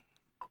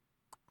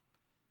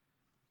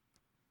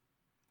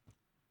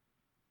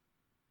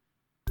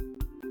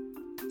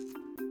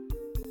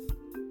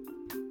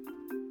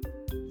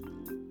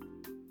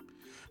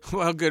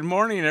Well, good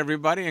morning,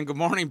 everybody, and good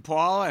morning,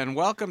 Paul, and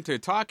welcome to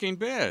Talking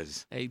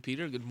Biz. Hey,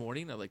 Peter, good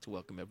morning. I'd like to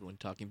welcome everyone to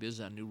Talking Biz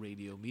on New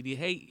Radio Media.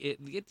 Hey,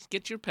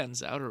 get your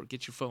pens out or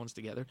get your phones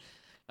together.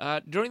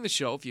 During the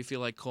show, if you feel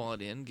like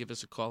calling in, give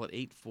us a call at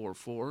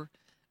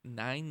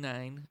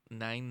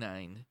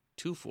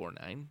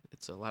 844-9999-249.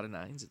 It's a lot of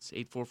nines. It's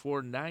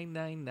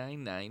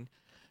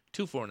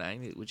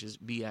 844-9999-249, which is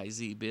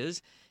B-I-Z,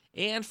 Biz.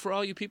 And for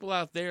all you people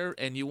out there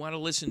and you want to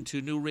listen to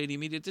New Radio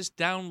Media, just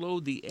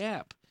download the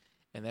app.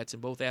 And that's in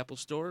both the Apple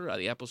Store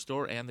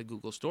and the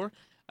Google Store.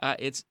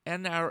 It's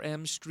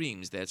NRM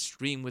Streams. That's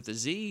Stream with a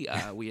Z.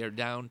 We are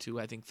down to,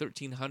 I think,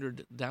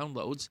 1,300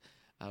 downloads.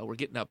 We're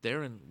getting up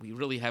there, and we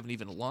really haven't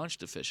even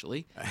launched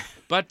officially.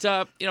 But,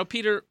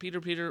 Peter,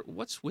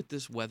 what's with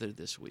this weather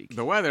this week?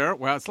 The weather,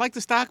 well, it's like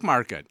the stock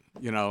market,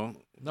 No.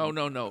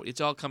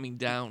 It's all coming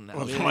down now.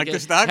 Well, like the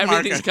stock market.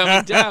 Everything's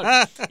coming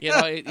down.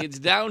 It's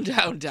down.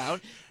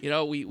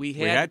 We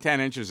had 10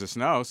 inches of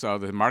snow, so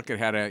the market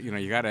had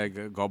you got to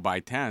go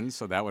by 10,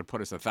 so that would put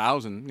us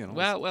 1,000.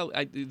 Well,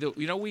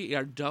 we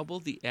are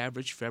double the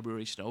average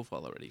February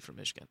snowfall already for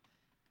Michigan.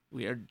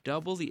 We are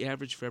double the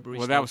average February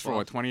snowfall. Well, that was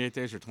for, 28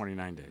 days or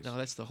 29 days? No,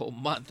 that's the whole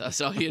month.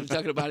 So you're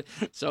talking about it.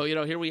 So,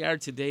 here we are.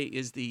 Today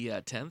is the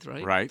 10th,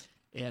 right? Right.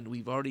 And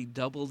we've already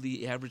doubled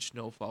the average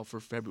snowfall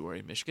for February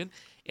in Michigan.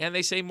 And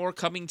they say more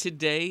coming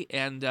today.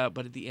 And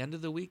but at the end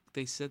of the week,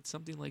 they said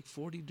something like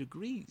 40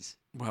 degrees.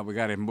 Well, we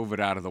got to move it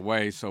out of the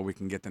way so we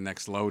can get the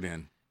next load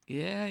in.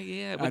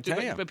 Yeah. I'll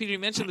tell you. But Peter, you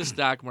mentioned the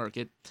stock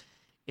market.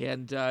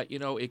 And,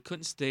 it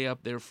couldn't stay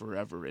up there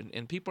forever.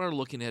 And people are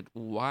looking at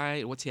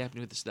what's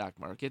happening with the stock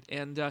market.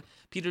 And,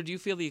 Peter, do you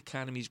feel the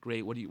economy's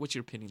great? What's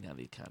your opinion on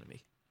the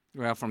economy?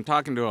 Well, from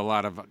talking to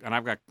and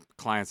I've got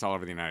clients all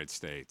over the United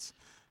States,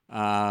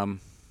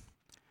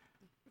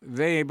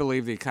 they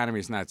believe the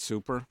economy is not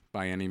super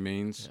by any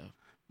means. Yeah.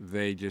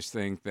 They just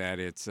think that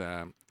it's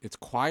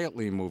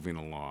quietly moving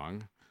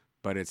along,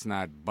 but it's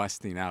not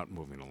busting out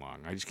moving along.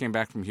 I just came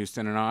back from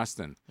Houston and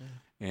Austin,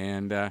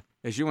 and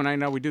as you and I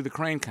know, we do the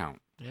crane count.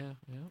 Yeah.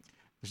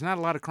 There's not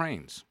a lot of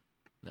cranes.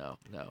 No.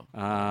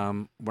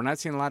 We're not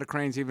seeing a lot of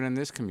cranes even in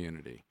this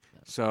community.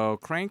 No. So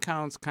crane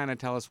counts kind of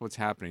tell us what's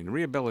happening.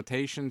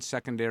 Rehabilitation,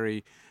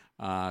 secondary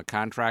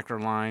contractor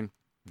line,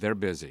 they're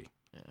busy.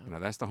 Yeah.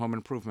 That's the home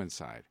improvement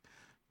side.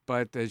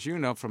 But as you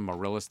know from a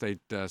real estate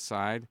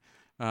side,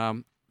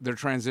 they're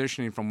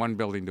transitioning from one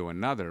building to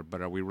another,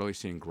 but are we really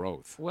seeing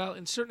growth? Well,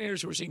 in certain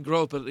areas we're seeing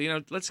growth, but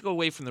let's go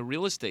away from the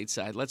real estate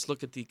side. Let's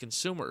look at the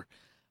consumer.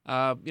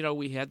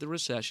 We had the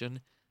recession.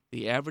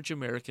 The average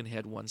American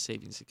had one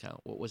savings account.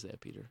 What was that,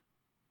 Peter?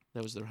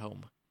 That was their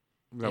home.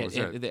 That was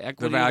it. The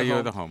equity value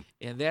of the home.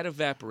 And that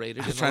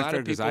evaporated. I was trying to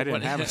figure because I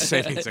didn't have a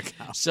savings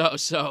account. So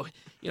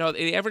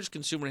the average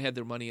consumer had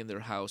their money in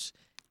their house,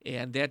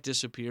 and that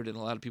disappeared, and a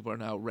lot of people are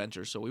now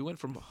renters. So we went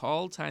from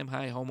all-time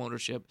high home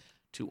ownership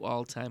to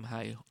all-time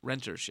high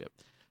rentership.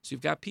 So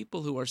you've got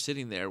people who are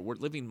sitting there,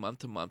 living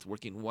month to month,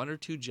 working one or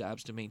two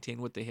jobs to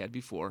maintain what they had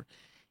before,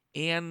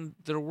 and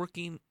they're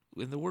working.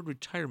 And the word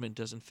retirement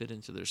doesn't fit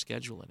into their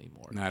schedule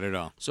anymore. Not at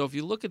all. So if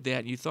you look at that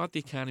and you thought the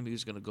economy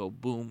was going to go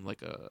boom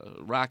like a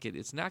rocket,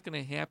 it's not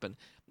going to happen.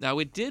 Now,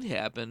 it did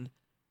happen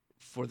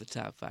for the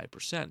top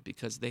 5%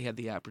 because they had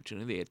the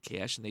opportunity, they had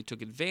cash, and they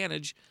took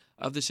advantage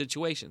of the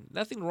situation.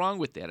 Nothing wrong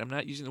with that. I'm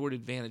not using the word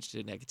advantage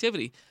to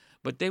negativity,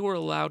 but they were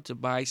allowed to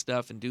buy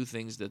stuff and do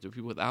things that the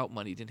people without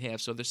money didn't have.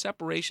 So the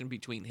separation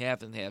between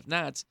have and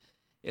have-nots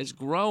has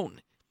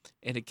grown,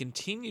 and it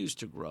continues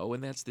to grow,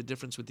 and that's the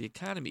difference with the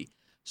economy.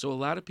 So a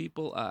lot of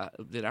people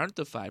that aren't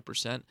the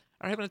 5%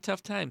 are having a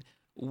tough time.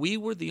 We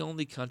were the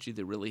only country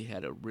that really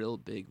had a real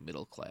big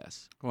middle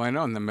class. Well, I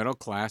know, and the middle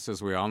class,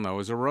 as we all know,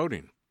 is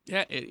eroding.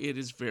 Yeah, it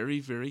is very,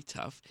 very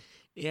tough.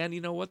 And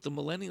you know what? The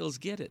millennials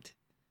get it.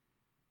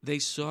 They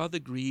saw the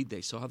greed.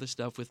 They saw the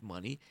stuff with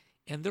money.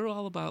 And they're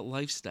all about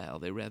lifestyle.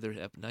 They rather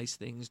have nice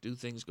things, do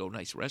things, go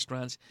nice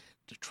restaurants,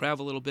 to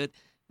travel a little bit.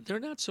 They're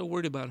not so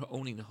worried about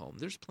owning a home.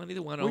 There's plenty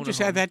that want to own a home. We just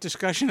had that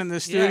discussion in the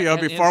studio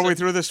before we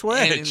threw the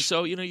switch. And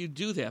so, you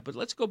do that. But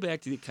let's go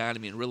back to the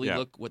economy and really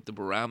look what the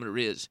barometer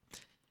is.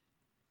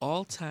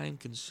 All-time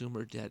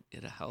consumer debt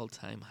at an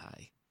all-time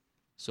high.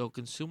 So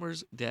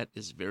consumers' debt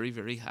is very,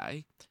 very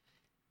high.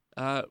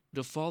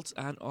 Defaults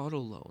on auto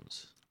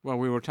loans. Well,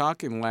 we were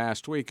talking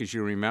last week, as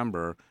you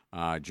remember,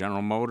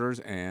 General Motors,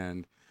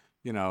 and,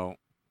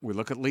 we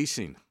look at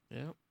leasing.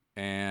 Yeah.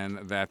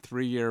 And that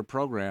 3-year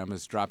program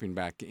is dropping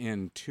back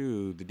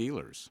into the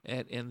dealers.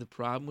 And the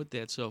problem with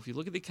that, so if you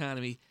look at the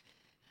economy,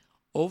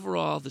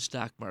 overall the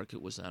stock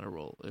market was on a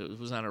roll. It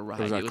was on a ride.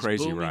 It was a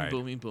crazy booming, ride.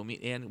 booming.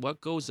 And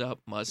what goes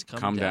up must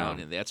come down,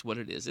 and that's what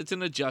it is. It's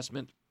an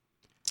adjustment.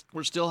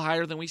 We're still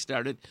higher than we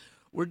started.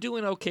 We're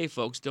doing okay,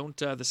 folks.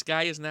 The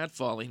sky is not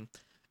falling,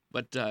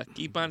 but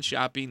keep on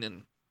shopping.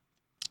 And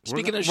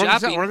speaking of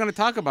shopping, we're going to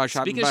talk about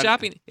shopping. Speaking of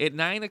shopping, at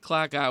 9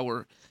 o'clock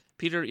hour,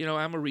 Peter,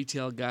 I'm a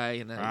retail guy,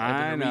 and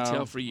I've been in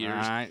retail for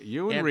years.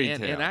 You and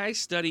retail. And I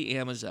study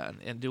Amazon.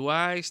 And do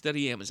I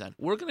study Amazon?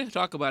 We're going to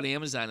talk about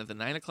Amazon at the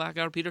 9 o'clock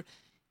hour, Peter.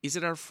 Is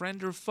it our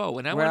friend or foe?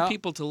 And I Well, want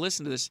people to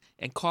listen to this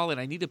and call in.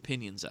 I need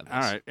opinions on this. All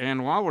right.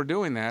 And while we're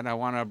doing that, I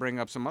want to bring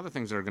up some other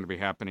things that are going to be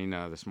happening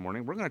this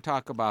morning. We're going to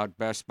talk about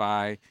Best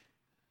Buy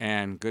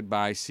and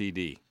Goodbye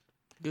CD.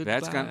 Goodbye,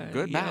 That's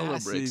goodbye Yellow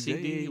Brick CD.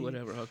 CD,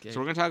 whatever. Okay. So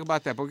we're going to talk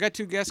about that. But we've got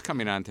two guests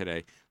coming on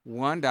today.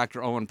 One,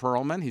 Dr. Owen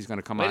Perlman. He's going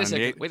to come on.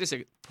 Wait a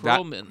second.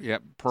 Perlman.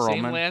 Yep, Perlman.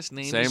 Same last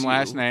name. Same as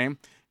last you. name.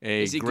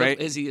 Is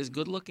he as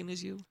good looking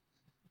as you?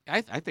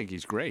 I think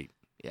he's great.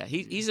 Yeah,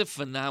 he's a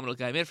phenomenal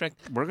guy. Matter of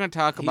fact, we're going to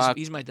talk about.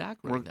 He's my doc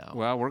right now.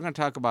 Well, we're going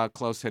to talk about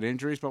close head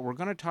injuries, but we're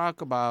going to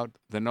talk about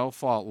the no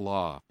fault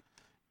law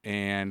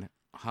and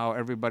how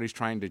everybody's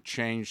trying to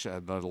change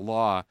the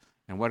law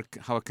and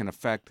how it can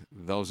affect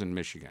those in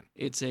Michigan.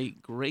 It's a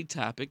great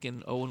topic,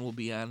 and Owen will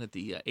be on at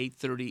the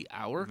 8:30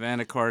 hour. Then,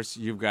 of course,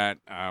 you've got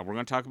we're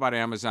going to talk about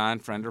Amazon,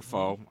 friend or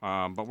foe,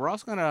 but we're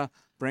also going to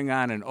bring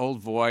on an old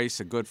voice,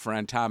 a good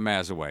friend, Tom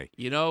Mazaway.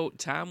 You know,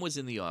 Tom was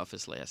in the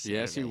office last Saturday.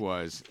 Yes, he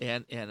was.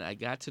 And I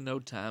got to know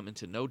Tom, and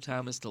to know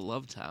Tom is to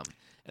love Tom.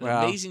 An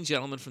amazing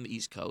gentleman from the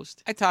East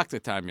Coast. I talked to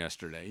Tom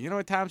yesterday. You know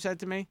what Tom said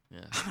to me?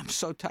 Yeah. I'm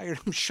so tired.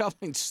 I'm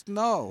shoveling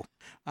snow.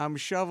 I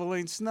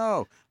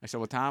said,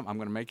 well, Tom, I'm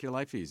going to make your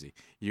life easy.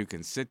 You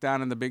can sit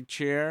down in the big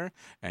chair,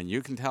 and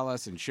you can tell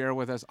us and share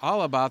with us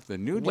all about the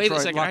new Wait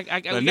Detroit a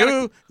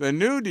second. the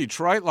new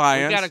Detroit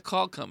Lions. We got a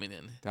call coming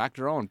in.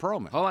 Dr. Owen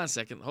Perlman. Hold on a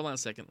second.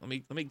 Let me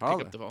pick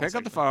up the phone. Pick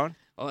up the phone.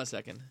 Hold on a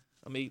second.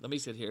 Let me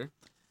sit here.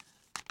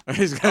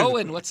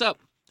 Owen, what's up?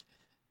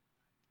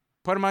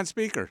 Put him on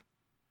speaker.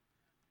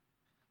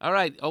 All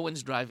right,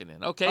 Owen's driving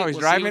in. Okay. Oh, he's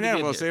driving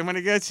in. We'll see him when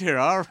he gets here.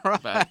 All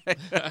right.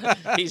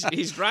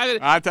 He's driving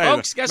in. I'll tell you.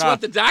 Folks, guess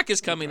what? The doc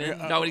is coming in.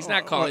 No, he's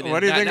not calling in.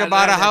 What do you think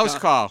about a house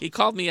call? He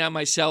called me on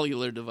my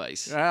cellular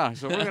device. Yeah,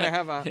 so we're going to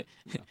have a...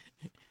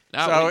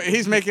 So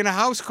he's making a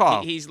house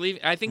call. He's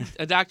leaving. I think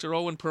Dr.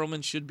 Owen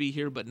Perlman should be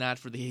here, but not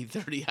for the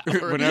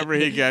 8:30 hour. Whenever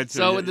he gets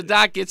here. So when the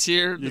doc gets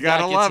here, you got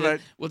to love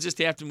it. We'll just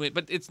have to wait.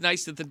 But it's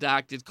nice that the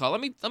doc did call.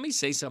 Let me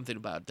say something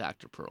about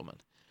Dr. Perlman.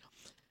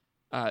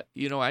 I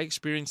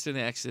experienced an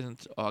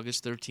accident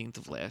August 13th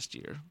of last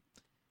year,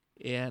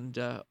 and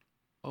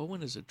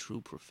Owen is a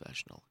true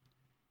professional.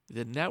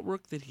 The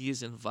network that he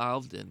is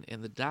involved in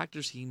and the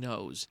doctors he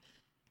knows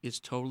is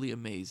totally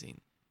amazing.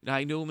 Now,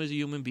 I knew him as a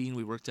human being.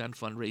 We worked on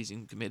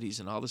fundraising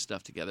committees and all this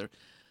stuff together.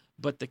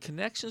 But the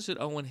connections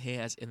that Owen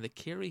has and the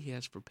care he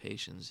has for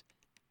patients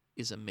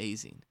is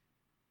amazing.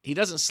 He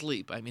doesn't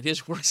sleep. I mean,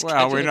 his work schedule.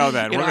 Well, we know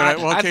that.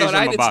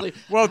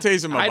 We'll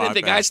tease him about I didn't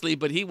think that. I sleep,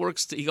 but he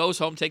works. He goes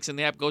home, takes a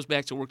nap, goes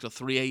back to work till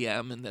 3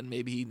 a.m., and then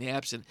maybe he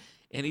naps. And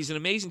he's an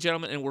amazing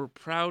gentleman, and we're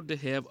proud to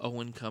have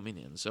Owen coming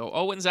in. So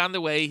Owen's on the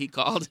way. He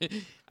called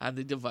on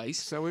the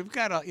device. So we've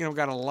got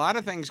a lot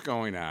of things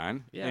going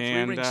on. Yeah,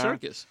 and, three-ring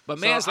circus. But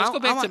Maz, let's go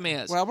back to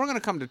Maz. Well, we're going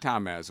to come to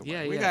Tom Mazaway.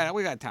 Yeah,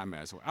 we got Tom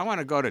Mazaway. I want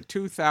to go to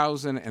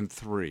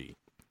 2003.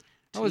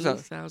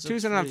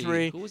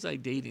 2003. Who was I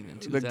dating in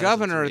 2003? The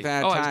governor at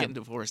that time. I was getting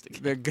divorced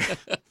again.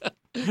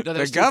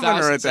 The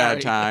governor at that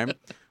time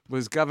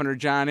was Governor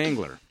John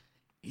Engler.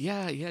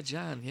 Yeah,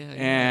 John. Yeah.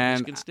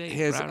 And Michigan State.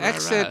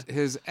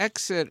 his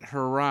exit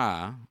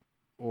hurrah,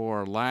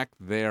 or lack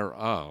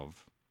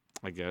thereof,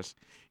 I guess,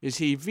 is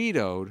he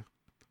vetoed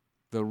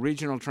the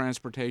regional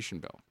transportation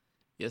bill.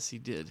 Yes, he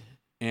did.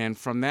 And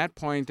from that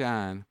point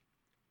on,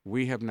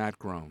 we have not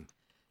grown.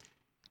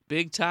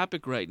 Big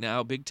topic right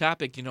now. Big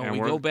topic. We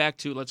go back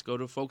to, let's go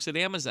to folks at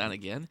Amazon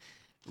again.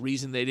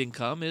 Reason they didn't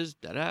come is,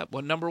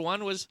 number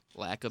one was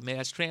lack of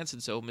mass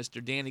transit. So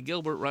Mr. Danny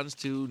Gilbert runs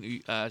to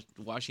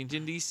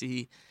Washington,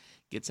 D.C.,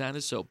 gets on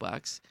his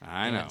soapbox.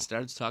 And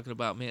starts talking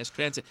about mass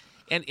transit.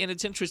 And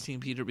it's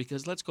interesting, Peter,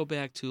 because let's go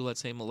back to, let's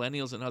say,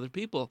 millennials and other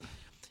people,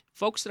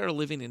 folks that are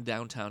living in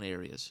downtown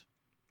areas.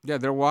 Yeah,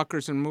 they're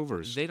walkers and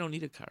movers. They don't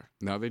need a car.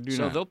 No, they do not.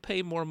 So they'll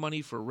pay more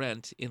money for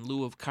rent in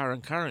lieu of car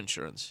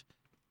insurance.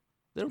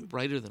 They're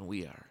brighter than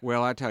we are.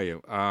 Well, I tell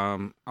you,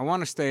 I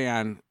want to stay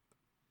on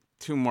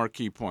two more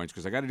key points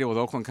because I got to deal with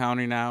Oakland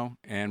County now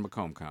and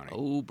Macomb County.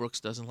 Oh, Brooks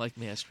doesn't like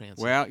mass transit.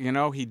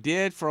 Well, he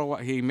did for a while.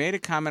 He made a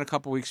comment a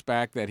couple weeks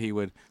back that he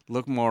would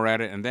look more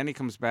at it, and then he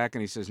comes back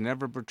and he says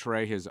never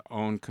betray his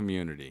own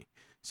community.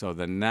 So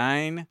the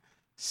 9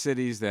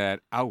 cities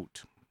that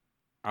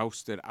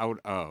ousted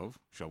out of,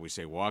 shall we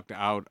say, walked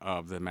out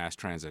of the mass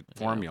transit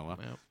formula,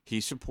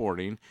 he's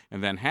supporting.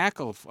 And then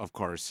Hackle, of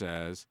course,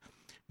 says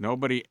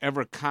nobody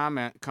ever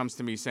comes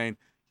to me saying,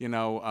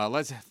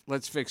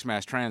 let's fix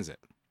mass transit.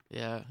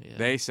 Yeah.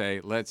 They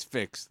say, let's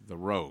fix the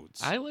roads.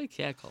 I like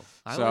Hackle.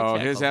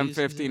 His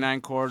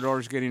M59 corridor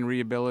is getting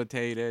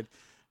rehabilitated.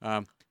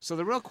 So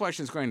the real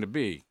question is going to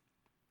be,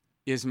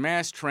 is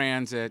mass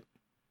transit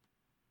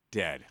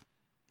dead?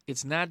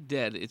 It's not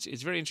dead.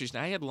 It's very interesting.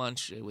 I had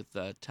lunch with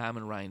Tom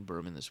and Ryan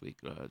Berman this week.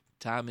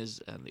 Tom is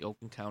on the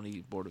Oakland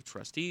County Board of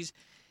Trustees,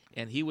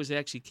 and he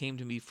came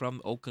to me from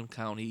Oakland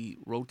County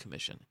Road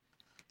Commission.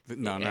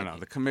 No.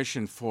 The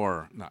commission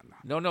for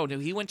No.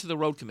 He went to the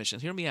road commission.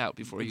 Hear me out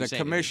before you say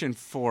the commission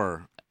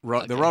for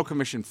the road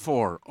commission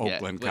for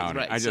Oakland County.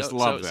 Right. I just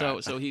love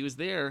that. So he was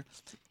there,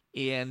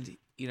 and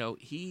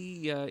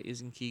he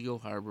is in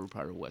Kego Harbor,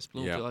 part of West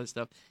Bloomfield, all that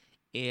stuff.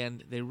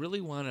 and they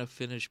really want to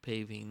finish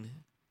paving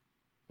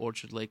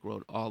Orchard Lake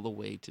Road all the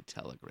way to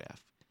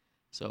Telegraph.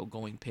 So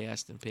going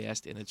past and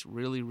past, and it's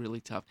really,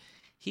 really tough.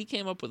 He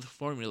came up with a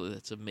formula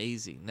that's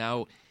amazing.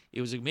 Now,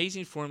 it was an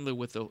amazing formula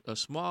with a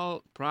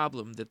small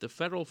problem that the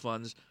federal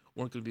funds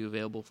weren't going to be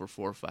available for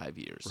 4 or 5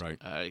 years. Right.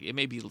 It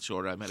may be a little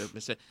shorter. I might have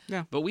missed it.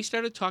 Yeah. But we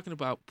started talking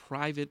about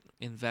private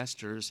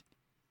investors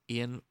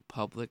in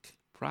public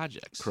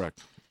projects.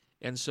 Correct.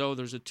 And so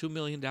there's a $2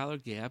 million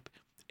gap.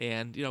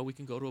 And, we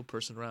can go to a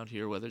person around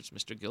here, whether it's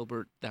Mr.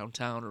 Gilbert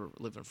downtown or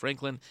live in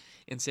Franklin,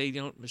 and say,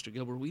 Mr.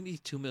 Gilbert, we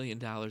need $2 million.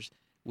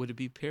 Would it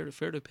be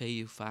fair to pay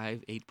you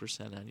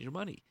 5-8% on your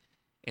money?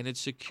 And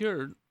it's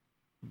secured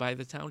by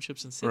the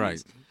townships and cities.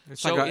 Right.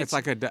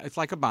 It's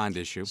like a bond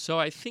issue. So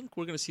I think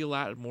we're going to see a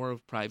lot more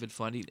of private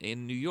funding.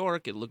 In New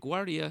York, at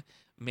LaGuardia,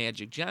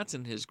 Magic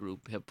Johnson and his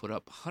group have put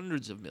up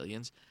hundreds of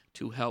millions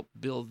to help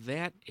build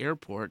that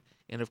airport.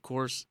 And, of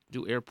course,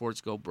 do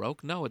airports go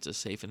broke? No, it's a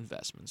safe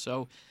investment.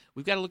 So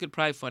we've got to look at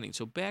private funding.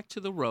 So back to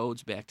the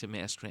roads, back to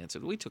mass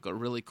transit. We took a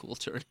really cool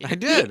turn here. I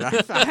did.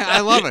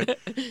 I love it.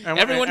 And,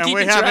 Everyone and we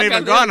keeping haven't track even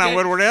on gone that? on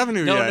Woodward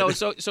Avenue yet. No.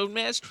 So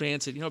mass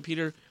transit,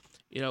 Peter,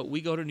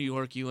 we go to New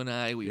York, you and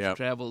I, we've Yep.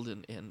 traveled,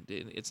 and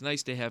it's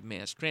nice to have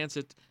mass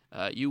transit.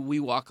 We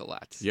walk a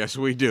lot. Yes,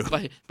 we do.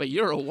 But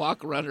you're a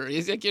walk runner.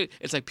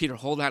 It's like, Peter,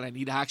 hold on, I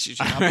need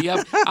oxygen. I'll be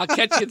up. I'll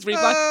catch you in 3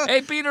 blocks.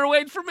 Hey, Peter,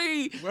 wait for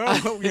me. Well,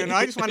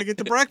 I just want to get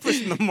to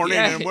breakfast in the morning,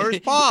 Yeah. and where's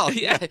Paul?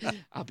 Yeah,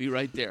 I'll be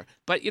right there.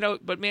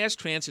 But mass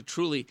transit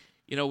truly,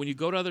 when you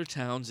go to other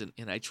towns,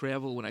 and I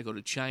travel, when I go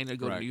to China,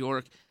 go to Right. New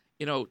York,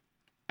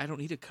 I don't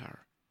need a car.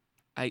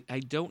 I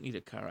don't need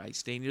a car. I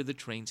stay near the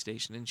train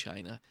station in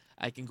China.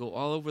 I can go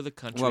all over the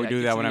country. Well, we I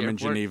do get that to when the I'm in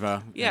airport.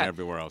 Geneva Yeah. and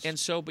everywhere else. And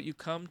so, but you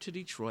come to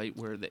Detroit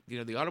where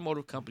the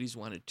automotive companies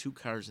wanted 2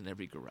 cars in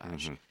every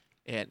garage,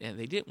 and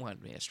they didn't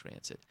want mass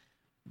transit.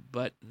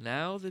 But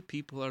now that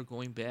people are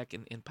going back,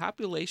 and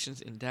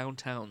populations in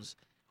downtowns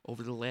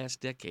over the last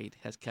decade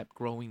has kept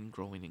growing and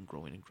growing and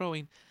growing and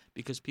growing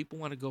because people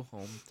want to go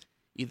home.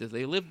 Either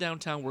they live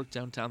downtown, work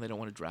downtown, they don't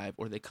want to drive,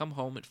 or they come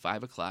home at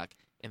 5 o'clock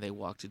and they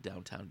walk to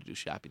downtown to do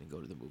shopping and go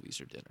to the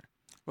movies or dinner.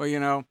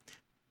 Well,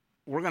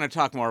 we're going to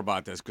talk more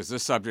about this because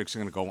this subject's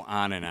going to go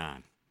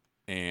on.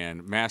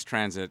 And mass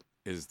transit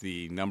is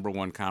the number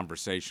one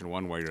conversation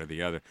one way or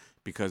the other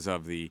because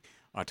of the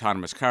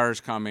autonomous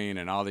cars coming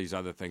and all these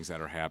other things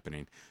that are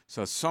happening.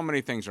 So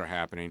many things are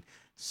happening.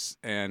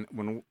 And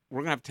when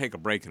we're going to have to take a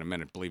break in a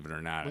minute, believe it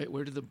or not. Wait,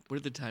 where did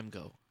the time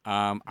go?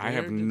 I have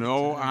Where did the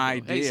no time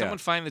go? idea. Hey, someone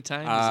find the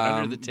time. Is it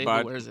under the table?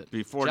 but Where is it?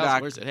 before Chelsea,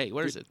 Doc- where's it? Hey,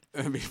 where is it?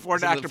 Before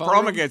Is it in Dr. the phone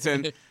Perlman room? gets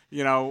in,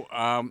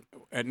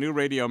 at New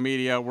Radio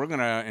Media, we're going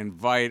to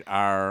invite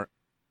our,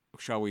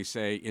 shall we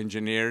say,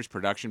 engineers,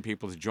 production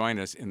people to join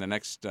us in the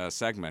next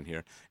segment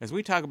here as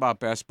we talk about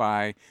Best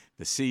Buy,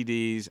 the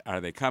CDs.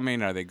 Are they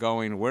coming? Are they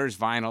going? Where's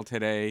vinyl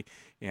today?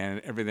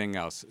 And everything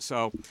else.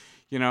 So,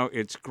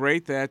 it's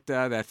great that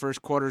that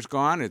first quarter's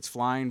gone. It's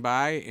flying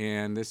by,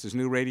 and this is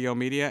New Radio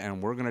Media,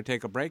 and we're going to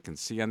take a break and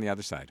see you on the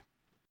other side.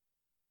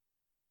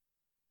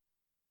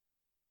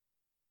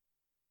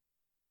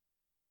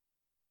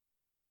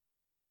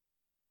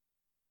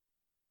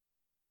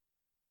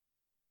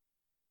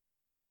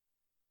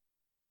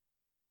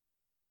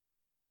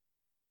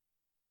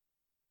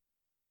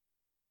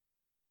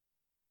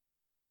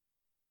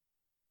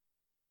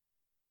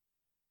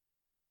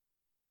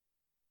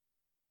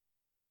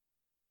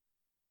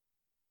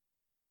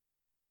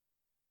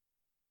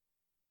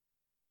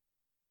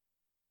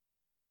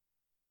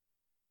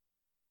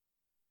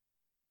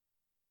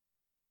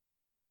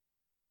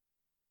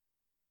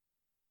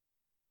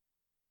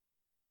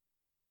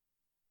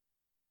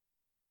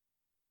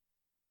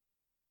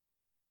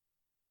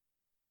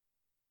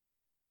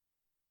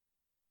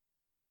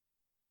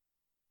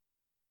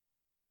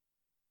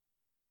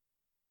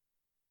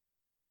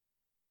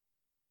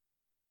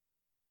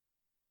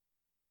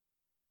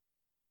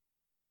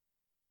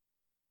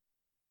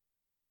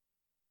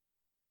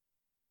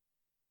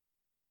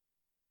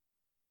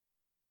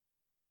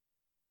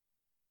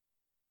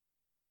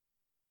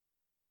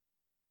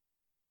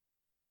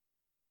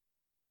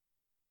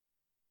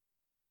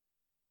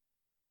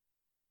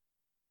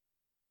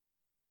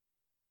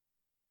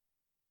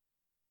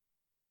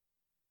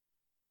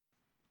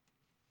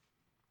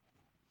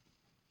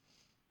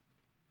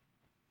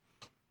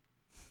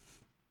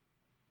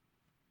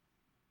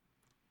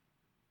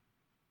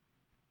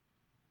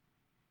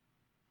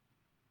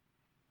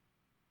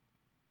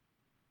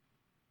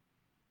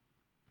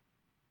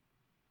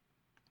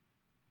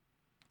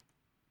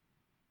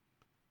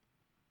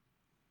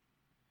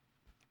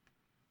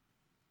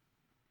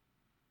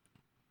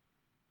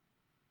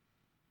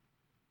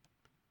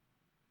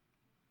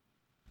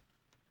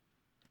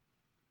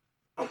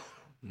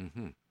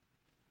 Mm-hmm.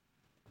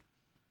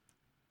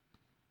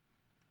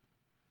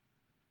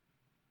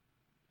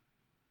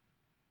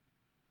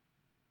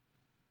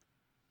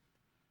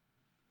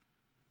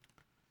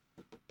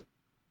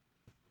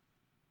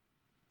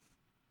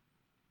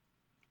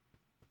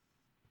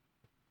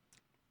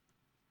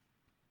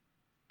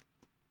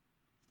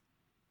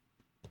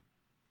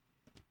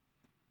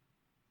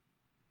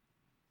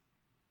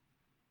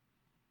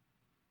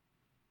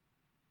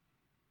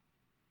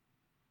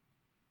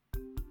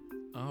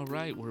 All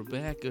right, we're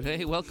back. Good.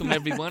 Hey, welcome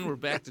everyone. We're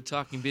back to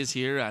Talking Biz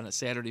here on a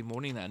Saturday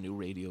morning on New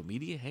Radio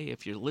Media. Hey,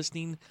 if you're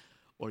listening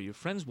or your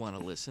friends want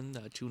to listen,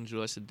 tune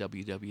to us at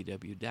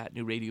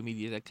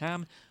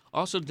www.newradiomedia.com.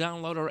 Also,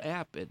 download our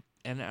app at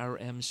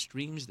NRM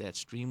Streams. That's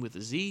Stream with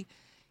a Z.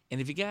 And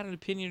if you got an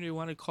opinion or you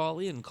want to call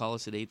in, call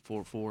us at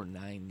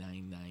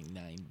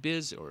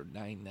 844-9999-BIZ or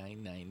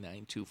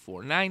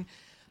 9999249.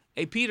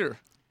 Hey, Peter.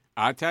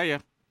 I tell you,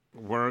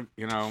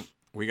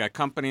 we got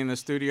company in the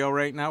studio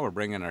right now. We're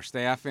bringing our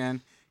staff in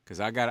because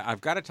I've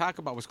got to talk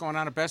about what's going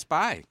on at Best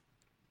Buy.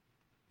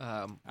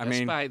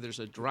 Best Buy, there's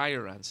a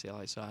dryer on sale.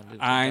 I saw.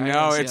 I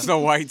know it's the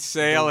white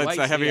sale. It's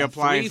the heavy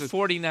appliances.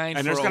 $349,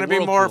 and there's going to be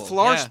more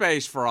floor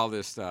space for all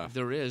this stuff.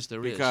 There is.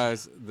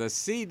 Because the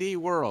CD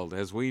world,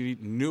 as we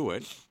knew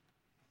it,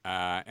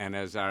 and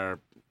as our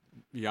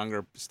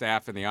younger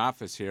staff in the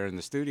office here in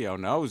the studio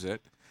knows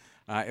it,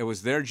 it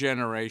was their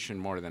generation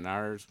more than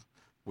ours.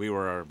 We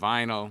were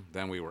vinyl,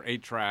 then we were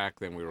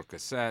 8-track, then we were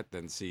cassette,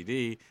 then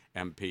CD,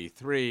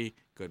 MP3,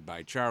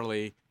 Goodbye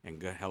Charlie,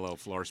 and Hello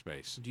Floor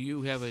Space. Do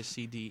you have a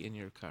CD in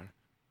your car?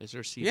 Is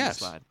there a CD yes.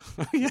 slot?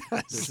 Yes.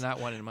 There's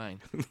not one in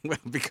mine. Well,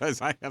 because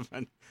I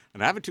haven't.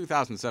 And I have a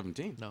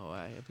 2017. No,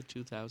 I have a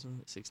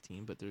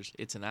 2016, but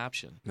it's an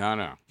option.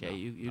 No. Okay,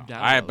 you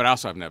download. I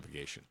also have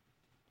navigation.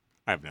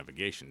 I have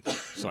navigation,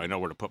 so I know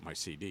where to put my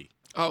CD.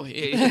 Oh,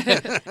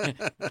 yeah.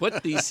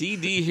 Put the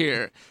CD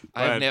here.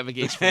 I have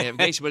navigation for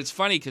navigation. But it's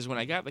funny because when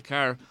I got the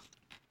car,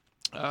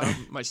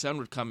 my son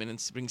would come in and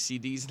bring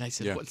CDs, and I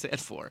said, "What's that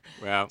for?"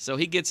 Well, so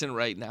he gets in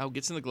right now,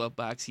 gets in the glove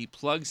box, he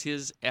plugs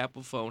his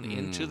Apple phone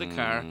into the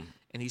car,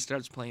 and he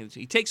starts playing.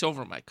 He takes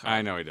over my car.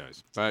 I know he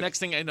does. But next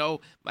thing I know,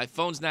 my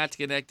phone's not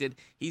connected.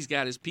 He's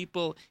got his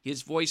people.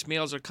 His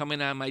voicemails are coming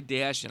on my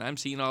dash, and I'm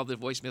seeing all the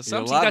voicemails.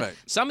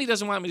 Some he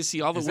doesn't want me to see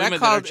all the women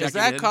that are checking in. Is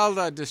that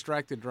called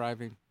distracted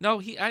driving?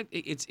 No,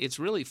 it's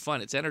really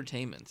fun. It's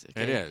entertainment.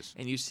 Okay? It is.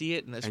 And you see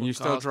it, and that's and you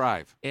still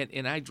drive.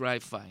 And I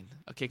drive fine.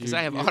 Okay, because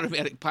I have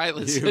automatic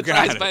pilots. It got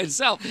drives by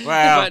itself.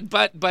 Well,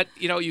 but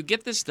you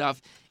get this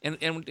stuff, and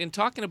in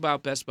talking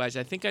about Best Buys,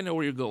 I think I know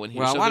where you're going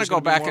here. Well, so I want to go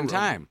back in room.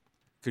 time.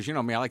 Because you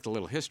know me, I like the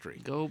little history.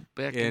 Go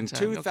back in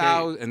time.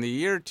 2000, in the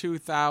year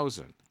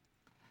 2000,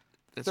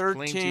 That's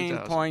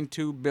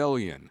 $13.2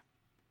 billion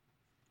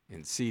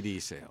in CD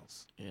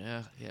sales.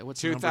 Yeah.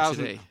 What's the number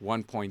today?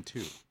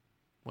 1.2.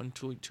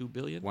 1.2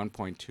 billion.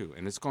 1.2,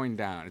 and it's going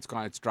down. It's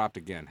dropped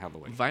again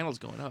heavily. Vinyl's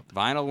going up.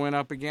 Vinyl went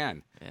up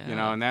again.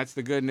 Yeah. And that's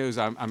the good news.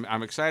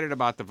 I'm excited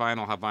about the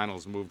vinyl. How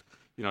vinyl's moved.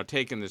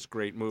 Taken this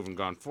great move and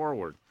gone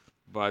forward.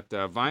 But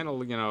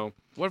vinyl,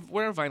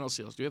 Where are vinyl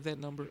sales? Do you have that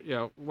number?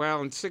 Yeah.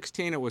 Well, in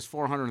 16 it was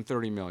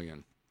 430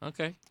 million.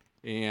 Okay.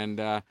 And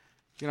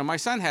my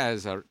son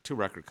has 2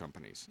 record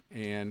companies,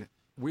 and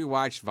we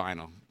watched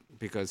vinyl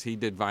because he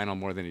did vinyl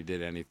more than he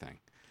did anything.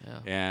 Yeah.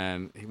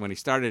 And when he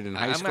started in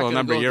high school a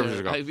number of years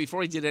ago,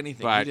 before he did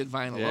anything, he did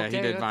vinyl. Yeah, okay,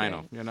 he did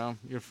vinyl.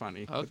 You're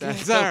funny. Okay,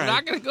 that's so all we're right.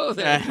 not going to go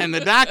there. And the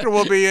doctor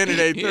will be in at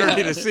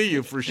 8:30 to see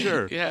you for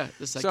sure. Yeah.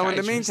 So in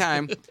the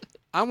meantime,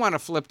 I want to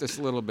flip this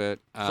a little bit.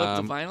 Flip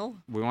the vinyl?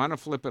 We want to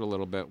flip it a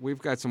little bit. We've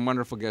got some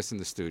wonderful guests in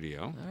the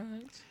studio. All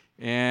right.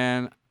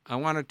 And I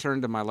want to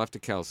turn to my left to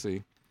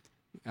Kelsey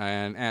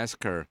and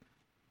ask her,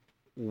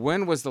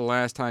 when was the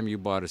last time you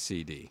bought a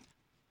CD?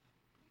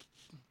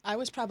 I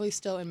was probably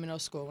still in middle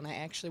school when I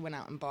actually went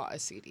out and bought a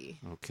CD.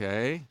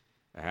 Okay.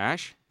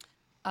 Ash?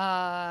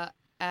 At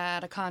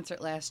a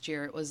concert last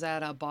year. It was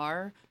at a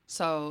bar,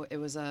 so it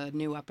was a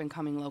new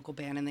up-and-coming local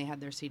band, and they had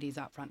their CDs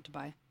out front to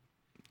buy.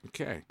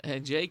 Okay.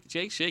 And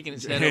Jake's shaking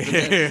his head over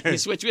there. He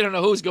switched. We don't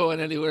know who's going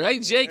anywhere. Hey,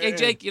 Jake,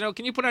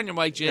 can you put on your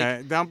mic, Jake?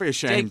 Yeah, don't be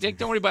ashamed. Jake,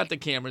 don't worry about the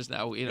cameras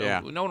now.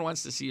 No one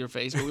wants to see your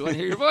face, but we want to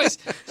hear your voice.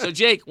 So,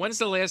 Jake, when's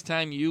the last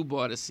time you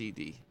bought a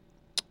CD?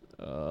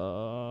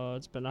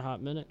 It's been a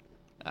hot minute.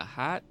 A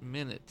hot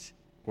minute.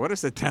 What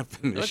is the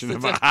definition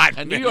of a hot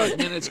minute? A New York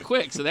minute's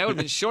quick, so that would have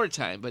been short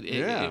time. But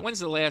yeah.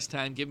 When's the last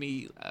time? Give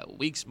me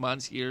weeks,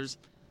 months, years.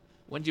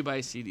 When did you buy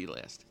a CD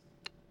last?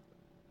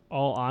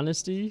 All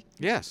honesty?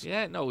 Yes.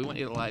 Yeah, no, we want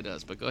you to lie to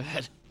us, but go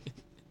ahead.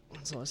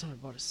 When's the last time I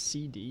bought a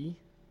CD?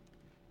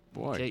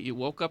 Boy. Okay, you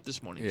woke up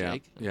this morning, Yeah.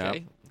 Jake. Yeah.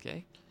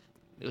 Okay.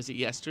 Was it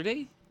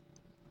yesterday?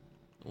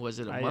 Was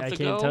it a month I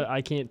ago?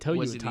 I can't tell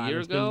Was you it the a time. year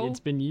ago?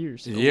 It's been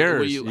years.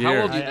 Years.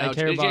 How old are you I now,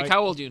 care Jake? about-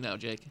 How old are you now,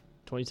 Jake?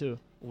 22.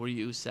 Were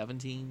you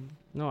 17?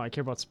 No, I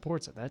care about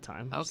sports at that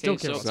time. Okay, Still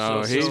care about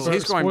So sports. he's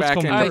going Sports back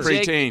come into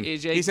first. preteen.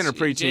 Jake, He's in a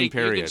preteen Jake,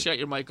 period. You can shut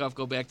your mic off,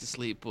 go back to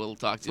sleep. We'll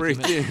talk to you in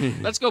a minute.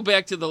 Preteen. Let's go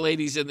back to the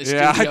ladies in the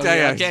Yeah, studio. I tell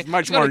here, you, okay? it's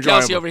much Let's go more to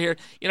Kelsey enjoyable. over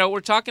here.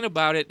 We're talking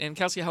about it. And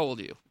Kelsey, how old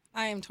are you?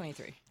 I am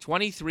 23.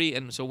 23.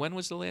 And so when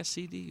was the last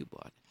CD you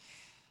bought?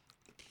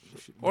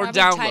 Or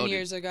Probably downloaded? 10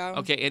 years ago.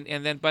 Okay,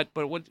 and then but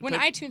what? When but,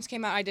 iTunes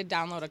came out, I did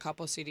download a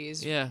couple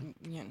CDs. Yeah.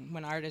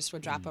 When artists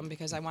would drop them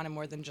because I wanted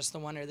more than just the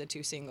 1 or the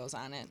 2 singles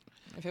on it.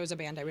 If it was a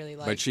band I really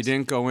liked. But she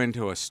didn't go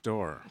into a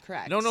store.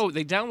 Correct. No,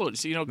 they downloaded.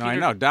 So No, Peter, I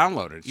know.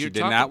 Downloaded. She you're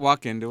did talking- not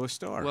walk into a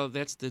store. Well,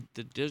 that's the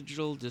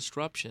digital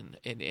disruption,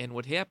 and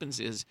what happens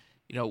is,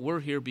 we're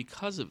here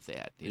because of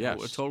that. A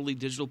Yes. totally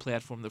digital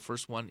platform, the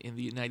first one in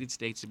the United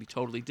States to be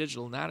totally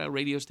digital, not a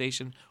radio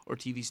station or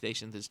TV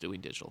station that's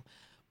doing digital.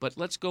 But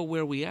let's go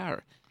where we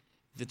are.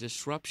 The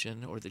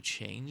disruption or the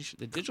change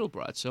the digital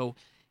brought. So,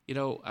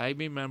 I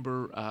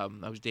remember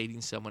I was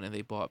dating someone and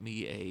they bought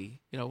me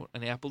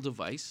an Apple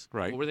device.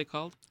 Right. What were they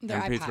called? Their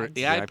MP3 iPods.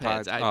 The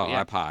iPads.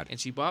 Oh, iPod. And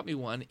she bought me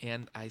one,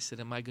 and I said,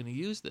 "Am I going to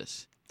use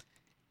this?"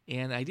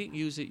 And I didn't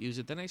use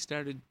it. Then I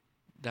started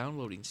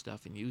downloading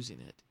stuff and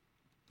using it.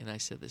 And I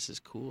said, "This is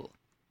cool.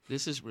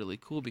 This is really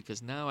cool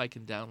because now I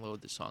can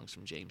download the songs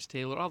from James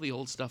Taylor, all the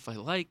old stuff I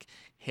like,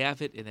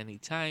 have it at any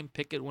time,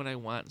 pick it when I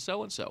want, and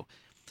so and so."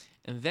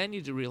 And then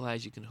you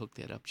realize you can hook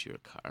that up to your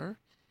car,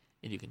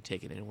 and you can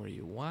take it anywhere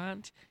you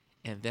want.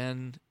 And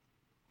then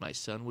my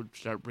son would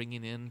start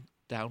bringing in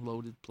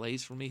downloaded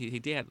plays for me. Hey,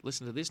 Dad,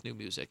 listen to this new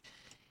music.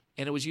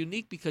 And it was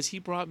unique because he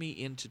brought me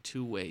into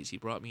two ways. He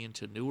brought me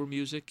into newer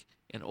music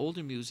and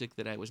older music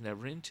that I was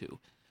never into.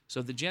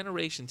 So the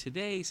generation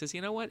today says,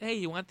 you know what? Hey,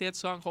 you want that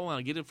song? Hold on,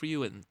 I'll get it for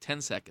you in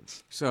 10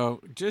 seconds.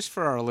 So just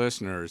for our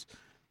listeners,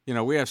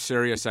 we have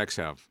Sirius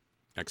XM.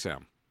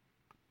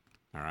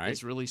 All right.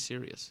 It's really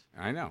serious.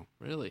 I know.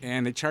 Really.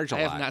 And they charge a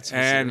I lot. have not seen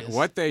and Sirius.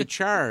 what they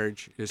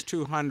charge is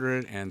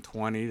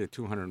 $220 to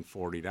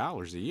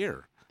 $240 a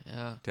year.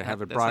 Yeah. To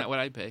have it that's brought- not what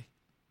I pay.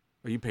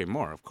 Well, you pay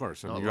more, of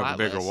course. No, You have a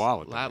bigger less,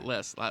 wallet. than Lot me.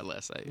 less.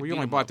 Well, you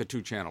only bought the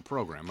 2-channel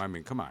program. I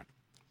mean, come on.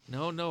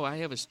 No, I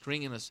have a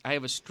string in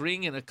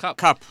a cup.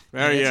 Cup.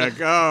 There Yeah, you it's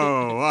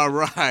go. All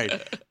right.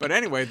 But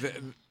anyway,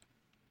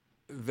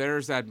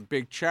 there's that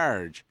big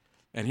charge.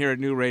 And here at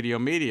New Radio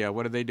Media,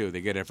 what do?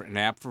 They get an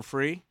app for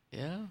free.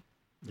 Yeah.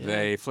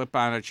 They flip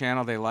on a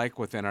channel they like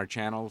within our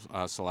channel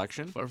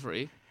selection. For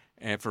free.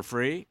 And for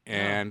free.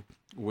 And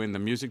when the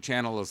music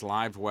channel is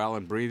live, well,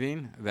 and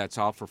breathing, that's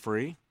all for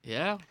free.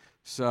 Yeah.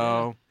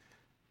 So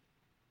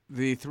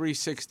the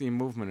 360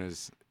 movement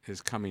is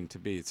coming to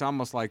be. It's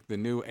almost like the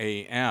new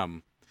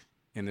AM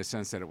in the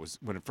sense that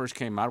when it first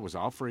came out, it was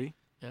all free.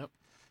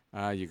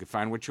 Yep. You could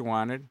find what you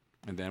wanted,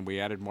 and then we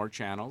added more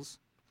channels.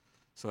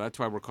 So that's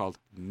why we're called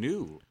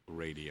New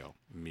Radio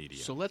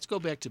Media. So let's go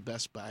back to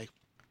Best Buy.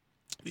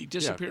 The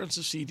disappearance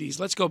of CDs.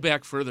 Let's go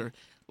back further.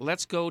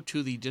 Let's go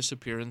to the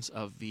disappearance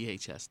of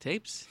VHS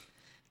tapes,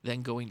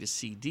 then going to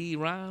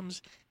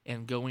CD-ROMs,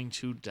 and going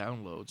to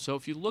download. So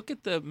if you look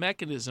at the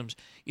mechanisms,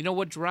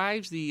 what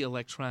drives the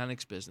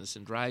electronics business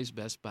and drives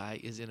Best Buy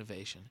is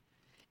innovation.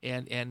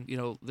 And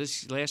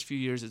this last few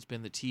years it's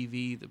been the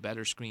TV, the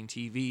better screen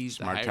TVs,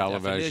 Smart the higher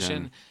television.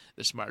 definition,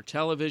 the smart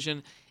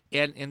television.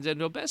 And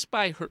then Best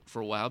Buy hurt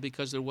for a while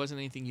because there wasn't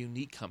anything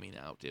unique coming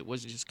out. It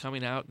wasn't just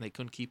coming out and they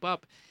couldn't keep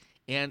up.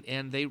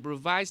 And they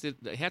revised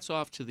it. Hats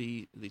off to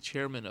the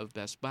chairman of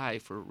Best Buy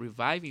for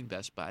reviving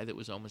Best Buy that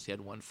was almost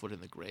had one foot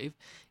in the grave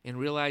and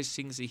realized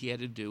things that he had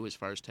to do as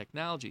far as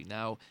technology.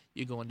 Now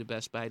you go into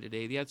Best Buy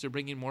today, they're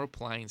bringing more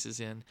appliances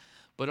in,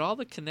 but all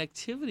the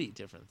connectivity,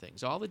 different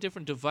things, all the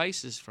different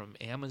devices from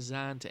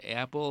Amazon to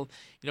Apple,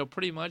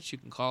 pretty much you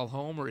can call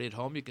home or at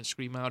home you can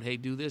scream out, hey,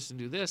 do this,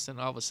 and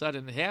all of a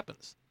sudden it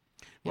happens.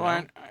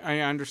 Well, I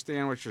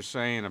understand what you're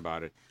saying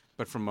about it,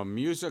 but from a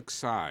music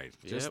side,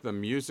 just the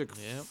music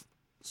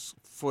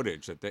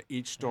footage that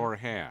each store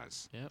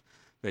has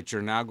that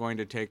you're now going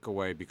to take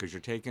away because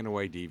you're taking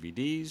away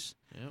DVDs,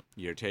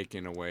 you're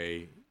taking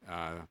away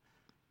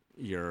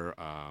your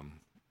not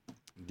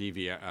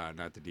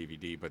the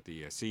DVD, but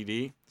the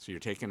CD. So you're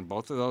taking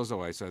both of those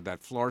away. So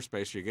that floor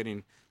space, you're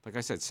getting, like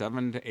I said,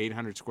 700 to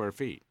 800 square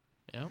feet.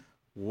 Yeah.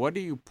 What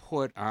do you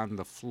put on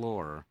the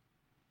floor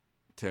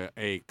to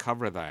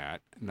cover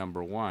that,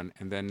 number one,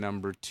 and then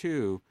number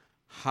two,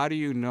 how do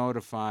you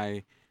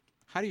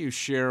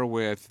share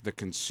with the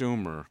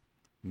consumer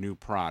new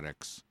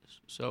products?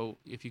 So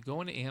if you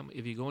go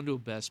into a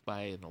Best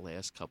Buy in the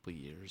last couple of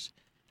years,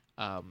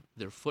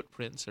 their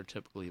footprints are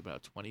typically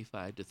about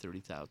 25 to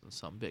 30,000,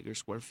 some bigger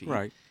square feet.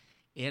 Right.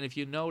 And if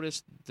you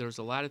notice, there's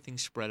a lot of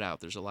things spread out.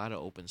 There's a lot of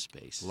open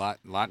space.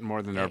 Lot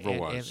more than there ever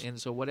was. And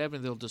so whatever,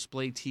 they'll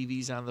display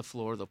TVs on the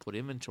floor. They'll put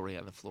inventory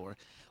on the floor.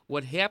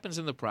 What happens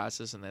in the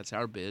process, and that's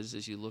our biz,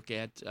 is you look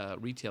at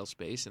retail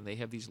space, and they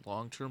have these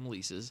long-term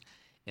leases,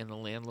 and the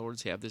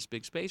landlords have this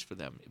big space for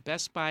them.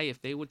 Best Buy,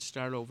 if they would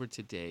start over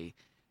today,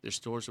 their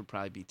stores would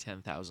probably be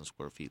 10,000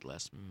 square feet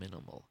less,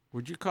 minimal.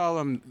 Would you call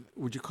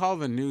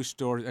the new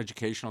stores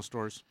educational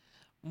stores?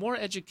 More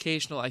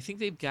educational. I think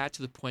they've got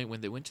to the point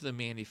when they went to the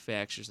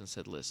manufacturers and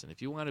said, listen,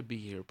 if you want to be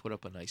here, put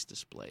up a nice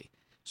display.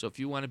 So if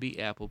you want to be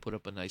Apple, put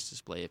up a nice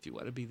display. If you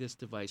want to be this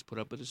device, put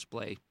up a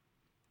display.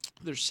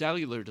 Their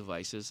cellular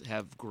devices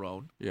have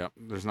grown. Yeah,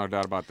 there's no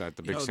doubt about that.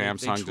 The big they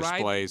Samsung tried,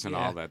 displays and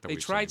all that they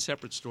we've tried seen.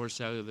 separate stores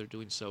cellular. They're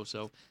doing so.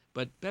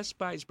 But Best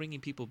Buy is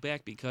bringing people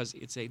back because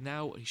it's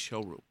now a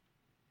showroom.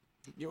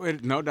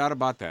 No doubt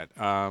about that.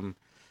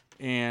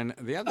 And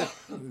the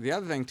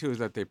other thing too is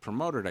that they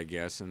promoted, I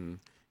guess,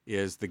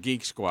 is the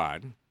Geek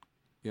Squad.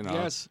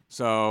 Yes.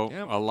 So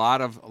Yep. a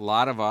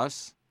lot of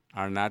us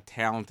are not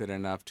talented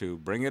enough to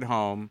bring it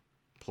home,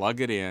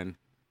 plug it in,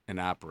 and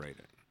operate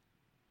it.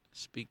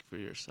 Speak for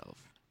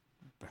yourself.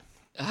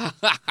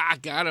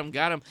 got him.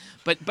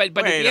 But at Wait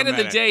the a end of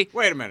the minute. day,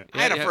 Wait a minute. I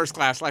Yeah, had a yeah. first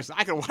class license.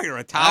 I could wire a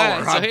All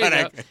tower right, so up. here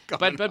you go.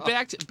 Going But on.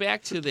 back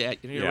to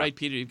that. You're Yeah. right,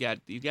 Peter. You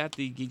got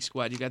the Geek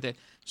Squad. You got that.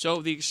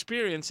 So the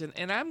experience,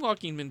 and I'm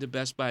walking into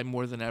Best Buy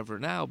more than ever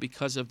now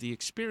because of the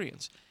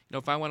experience.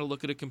 If I want to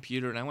look at a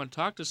computer and I want to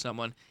talk to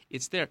someone,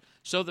 it's there.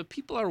 So the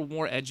people are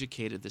more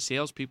educated. The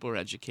salespeople are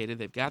educated.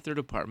 They've got their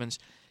departments.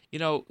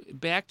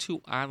 Back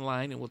to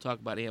online, and we'll talk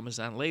about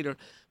Amazon later,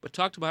 but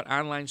talked about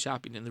online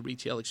shopping and the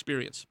retail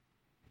experience.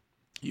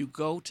 You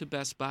go to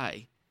Best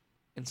Buy,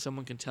 and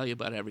someone can tell you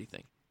about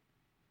everything.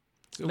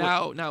 So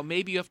Now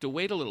maybe you have to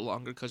wait a little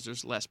longer because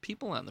there's less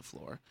people on the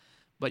floor,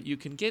 but you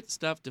can get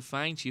stuff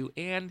defined to you,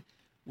 and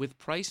with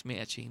price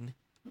matching,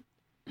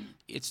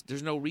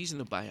 there's no reason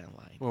to buy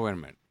online. Well, wait a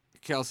minute.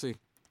 Kelsey,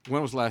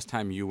 when was the last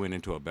time you went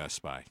into a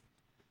Best Buy?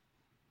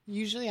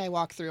 Usually I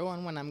walk through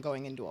one when I'm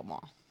going into a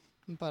mall,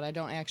 but I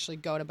don't actually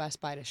go to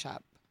Best Buy to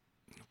shop.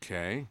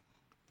 Okay.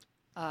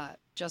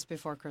 Just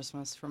before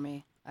Christmas for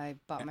me, I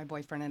bought my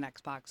boyfriend an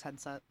Xbox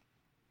headset.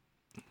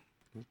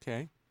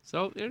 Okay.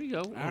 So there you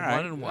go. All right.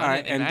 One and one. All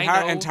right. And I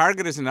know, And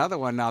Target is another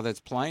one now that's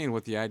playing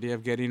with the idea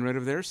of getting rid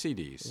of their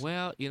CDs.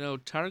 well,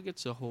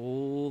 Target's a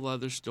whole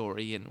other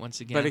story, and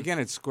once again, But again,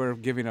 it's Square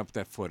giving up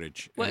that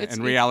footage Well, and it's-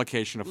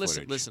 reallocation of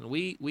listen, footage.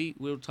 listen.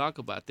 We'll talk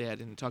about that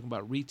and talk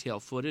about retail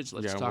footage.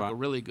 Let's Yeah, talk well-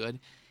 really good,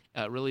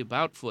 really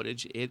about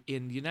footage.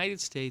 In the United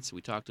States,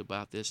 we talked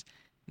about this.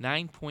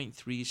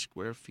 9.3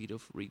 square feet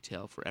of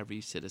retail for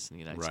every citizen in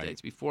the United Right.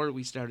 States. Before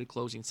we started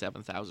closing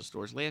 7,000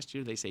 stores last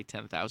year, they say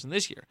 10,000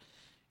 this year.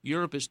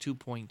 Europe is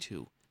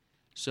 2.2.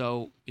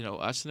 So,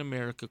 us in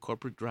America,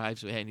 corporate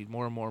drives, hey, I need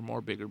more and more and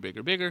more, bigger,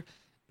 bigger, bigger.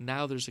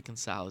 Now there's a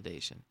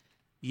consolidation.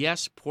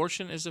 Yes,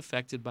 portion is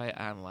affected by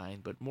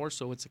online, but more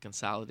so it's a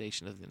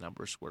consolidation of the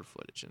number of square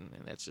footage, and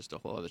that's just a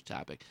whole other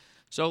topic.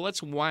 So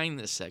let's wind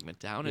this segment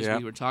down as Yep.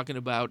 we were talking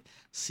about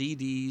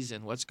CDs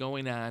and what's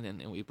going on,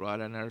 and we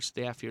brought on our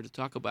staff here to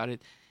talk about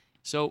it.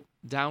 So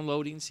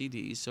downloading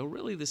CDs. So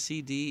really the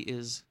CD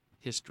is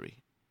history.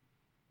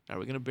 Are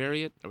we going to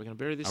bury it? Are we going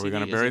to bury the CD? Are we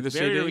going to Is bury it the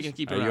buried, CDs? or are we going to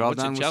keep it Are around? you all What's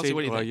it, done with Chelsea? CDs?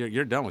 What do you Well, think?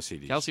 you're done with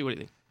CDs. Kelsey, what do you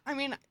think? I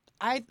mean,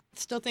 I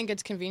still think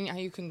it's convenient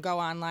how you can go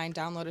online,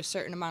 download a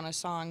certain amount of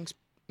songs,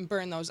 and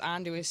burn those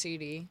onto a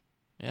CD,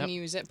 Yep. and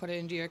use it, put it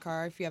into your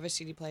car if you have a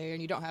CD player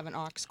and you don't have an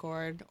aux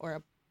cord or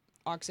a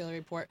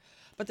auxiliary port.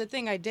 But the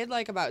thing I did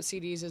like about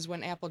CDs is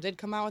when Apple did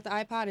come out with the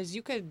iPod is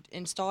you could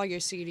install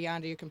your CD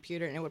onto your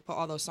computer and it would put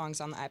all those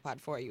songs on the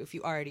iPod for you if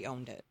you already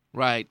owned it.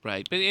 Right.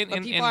 But But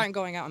people aren't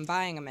going out and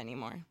buying them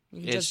anymore.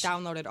 You can just It's-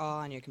 download it all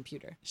on your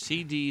computer.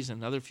 CDs,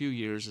 another few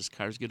years as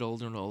cars get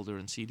older and older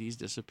and CDs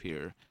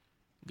disappear.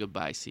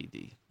 Goodbye,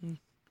 CD.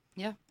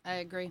 Yeah, I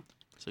agree.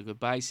 So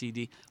goodbye,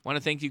 CD. Want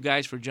to thank you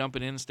guys for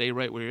jumping in. Stay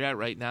right where you're at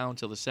right now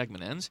until the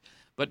segment ends.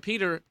 But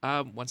Peter,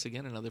 once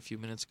again, another few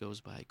minutes goes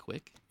by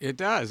quick. It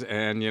does.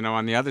 And,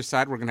 on the other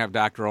side, we're going to have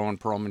Dr. Owen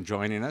Perlman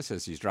joining us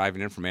as he's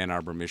driving in from Ann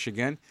Arbor,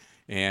 Michigan.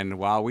 And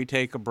while we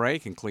take a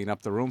break and clean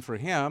up the room for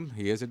him,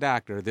 he is a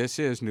doctor. This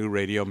is New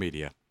Radio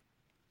Media.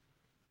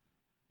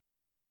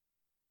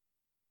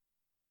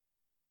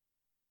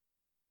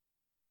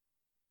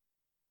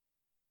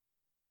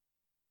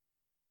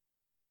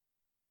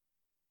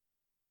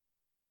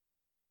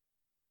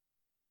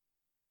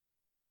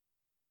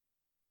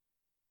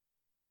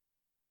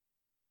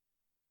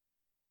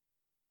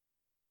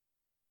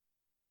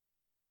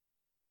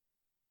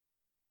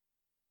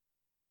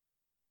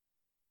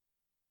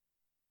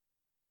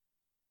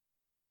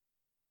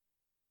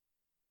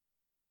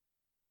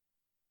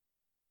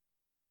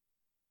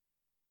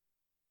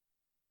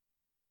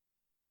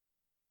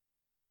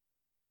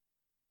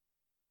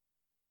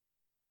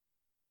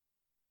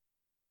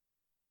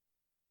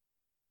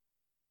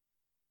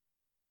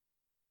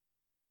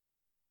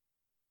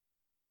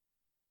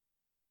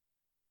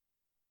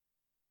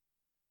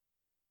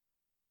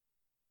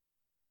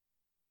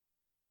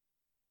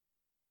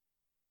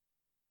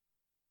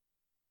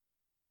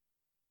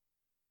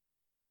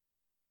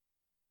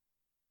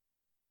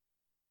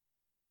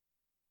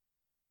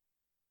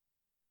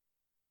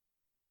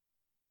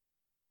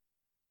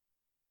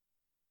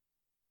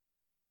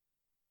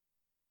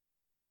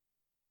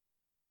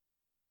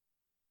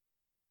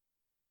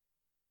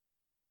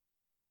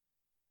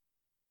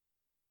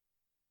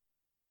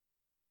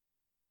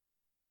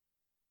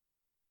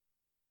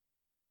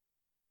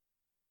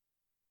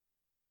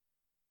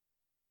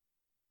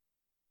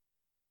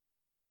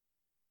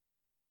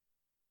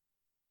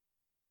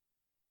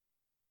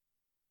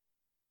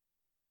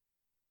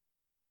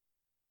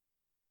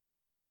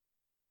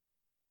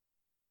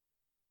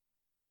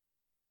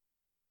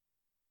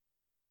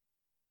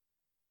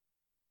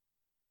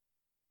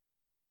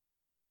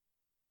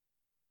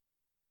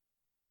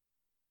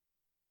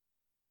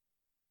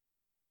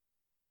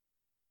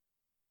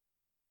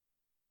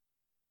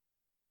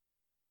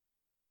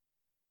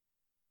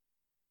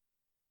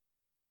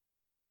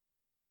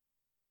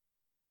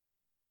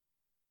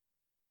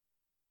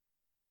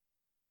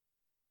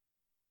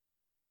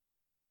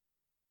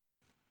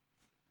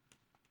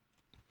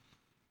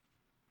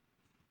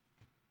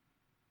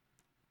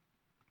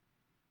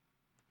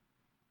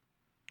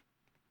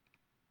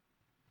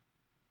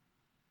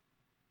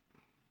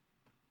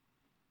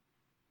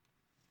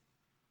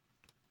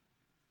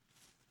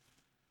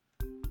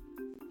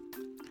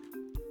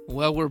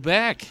 Well, we're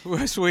back.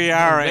 Yes, we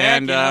are. We're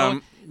back, And,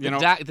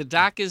 the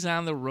doc is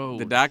on the road.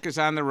 the doc is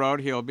on the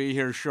road. He'll be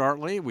here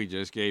shortly. We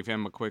just gave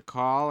him a quick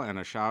call and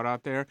a shout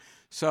out there.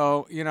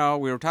 So,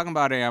 we were talking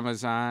about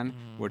Amazon.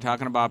 We're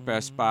talking about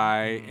Best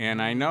Buy.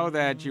 And I know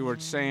that you were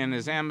saying,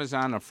 is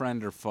Amazon a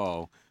friend or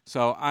foe?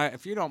 So,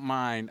 if you don't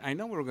mind, I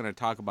know we were going to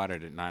talk about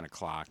it at 9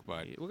 o'clock,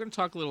 but We're going to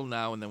talk a little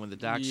now, and then when the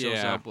doc shows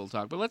Yeah. up, we'll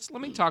talk. But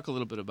let me talk a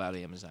little bit about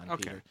Amazon,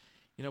 Okay. Peter.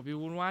 We've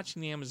been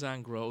watching the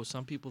Amazon grow.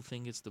 Some people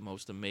think it's the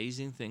most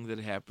amazing thing that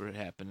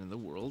happened in the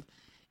world.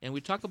 And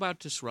we talk about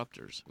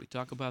disruptors. We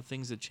talk about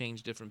things that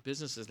change different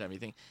businesses and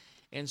everything.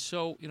 And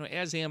so,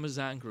 as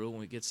Amazon grew and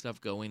we get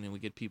stuff going and we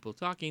get people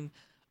talking,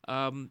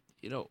 how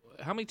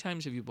many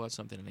times have you bought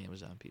something on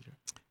Amazon, Peter?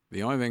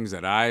 the only things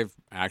that I've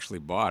actually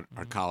bought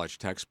are college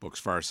textbooks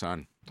for our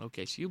son.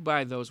 Okay, so you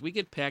buy those. We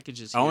get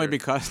packages Only here.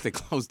 because they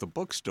closed the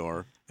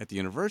bookstore at the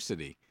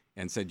university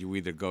and said you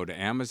either go to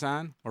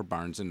Amazon or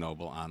Barnes &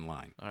 Noble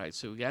online. All right,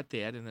 so we got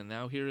that, and then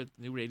now here at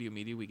New Radio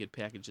Media, we get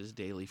packages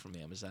daily from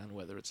Amazon,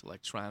 whether it's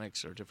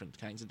electronics or different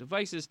kinds of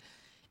devices,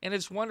 and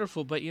it's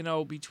wonderful. But,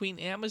 between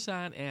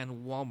Amazon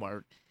and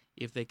Walmart,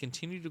 if they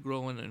continue to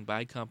grow and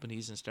buy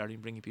companies and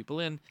starting bringing people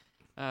in,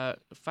 5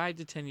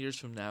 to 10 years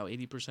from now,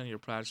 80% of your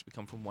products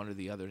become from one or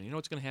the other. And you know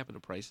what's going to happen to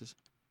prices?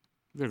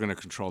 They're going to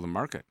control the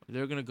market.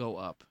 They're going to go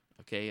up,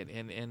 okay?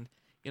 And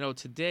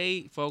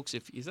today, folks,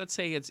 if let's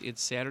say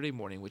it's Saturday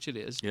morning, which it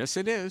is, Yes,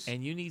 it is.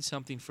 and you need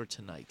something for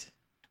tonight,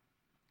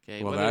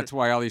 okay? Well, whether- that's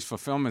why all these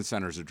fulfillment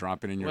centers are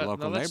dropping in your Well,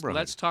 local now neighborhood.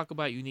 Let's talk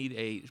about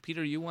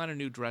Peter, you want a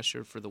new dress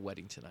shirt for the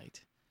wedding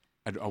tonight.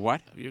 A what?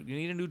 You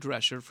need a new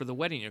dress shirt for the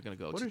wedding you're going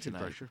to go What to is a tonight.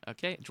 dress shirt?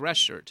 Okay, dress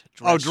shirt.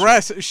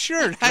 Dress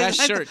shirt. Dress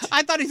shirt.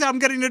 I thought he said I'm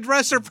getting a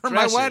dresser for Dress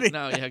my shirt. wedding.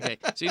 No, yeah, okay.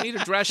 So you need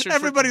a dress shirt.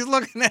 Everybody's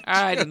looking at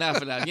All right, you.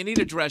 enough. You need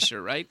a dress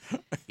shirt, right?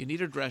 You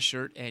need a dress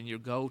shirt, and you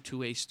go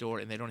to a store,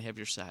 and they don't have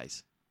your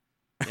size.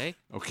 Okay?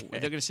 Okay. They're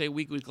going to say,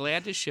 we're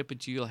glad to ship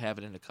it to you. You'll have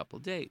it in a couple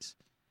of days.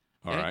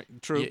 All Okay? right.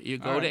 True. You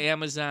go All to right.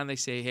 Amazon. They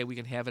say, hey, we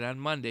can have it on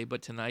Monday,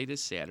 but tonight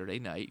is Saturday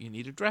night. You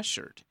need a dress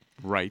shirt.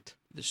 Right.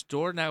 The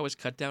store now has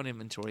cut down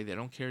inventory. They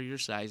don't carry your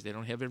size. They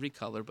don't have every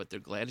color, but they're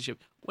glad to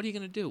ship. What are you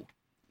going to do?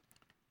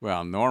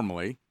 Well,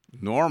 normally,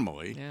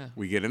 Yeah.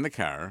 we get in the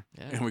car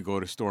Yeah. and we go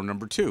to store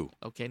number 2.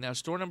 Okay, now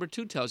store number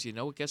 2 tells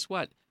you, guess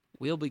what?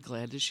 We'll be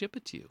glad to ship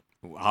it to you.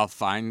 I'll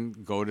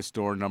go to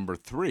store number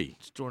 3.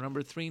 Store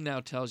number 3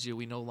 now tells you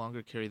we no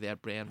longer carry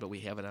that brand, but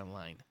we have it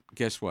online.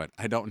 Guess what?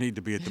 I don't need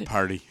to be at the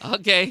party.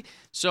 Okay,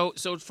 so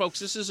folks,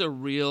 this is a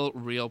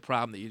real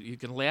problem. You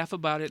can laugh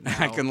about it now.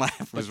 I can laugh.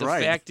 But Was the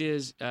right. fact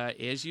is,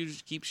 as you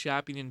keep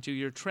shopping into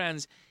your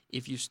trends,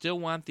 if you still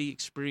want the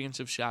experience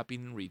of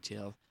shopping in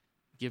retail,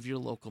 give your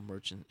local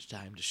merchants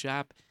time to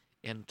shop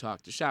and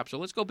talk to shop. So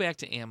let's go back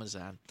to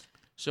Amazon.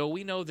 So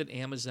we know that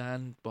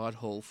Amazon bought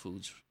Whole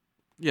Foods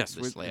Yes,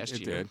 this last it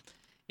year. did.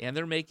 And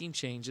they're making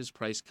changes,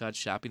 price cuts,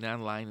 shopping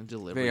online and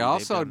delivery. They They've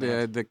also done that.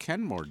 did the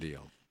Kenmore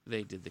deal.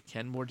 They did the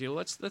Kenmore deal.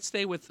 Let's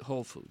stay with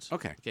Whole Foods.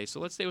 Okay. Okay, so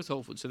let's stay with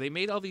Whole Foods. So they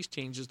made all these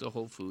changes to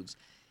Whole Foods,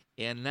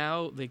 and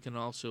now they can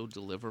also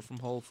deliver from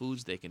Whole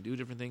Foods. They can do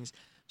different things.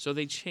 So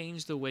they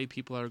changed the way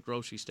people are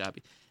grocery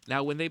shopping.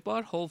 Now, when they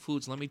bought Whole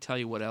Foods, let me tell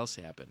you what else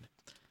happened.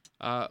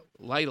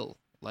 Lidl,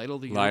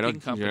 the European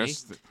company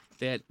yes,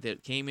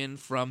 that came in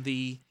from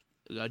the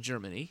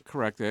Germany.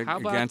 correct. How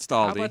about, Against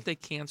how Aldi. about they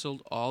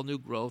canceled all new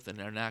growth, and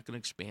they're not going to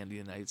expand to the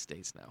United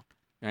States now,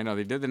 I know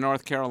they did the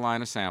North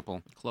Carolina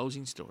sample.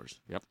 closing stores.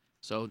 Yep.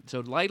 So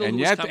Lidl And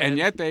was yet, coming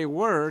in, they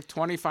were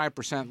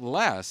 25%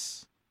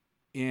 less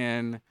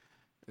in.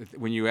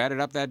 When you added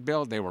up that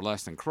bill, they were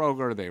less than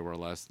Kroger. They were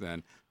less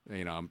than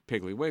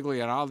Piggly Wiggly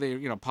and all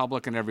the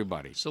Public and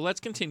everybody. So let's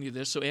continue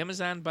this. So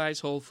Amazon buys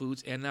Whole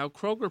Foods, and now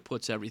Kroger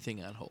puts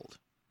everything on hold.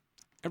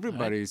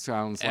 Everybody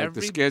sounds like the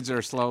Every- skids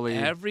are slowly.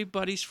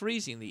 Everybody's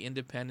freezing. The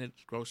independent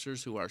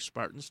grocers who are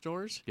Spartan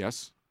stores,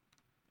 Yes.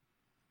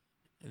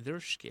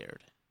 they're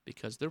scared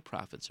because their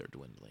profits are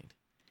dwindling.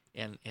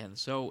 And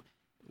so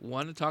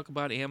want to talk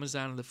about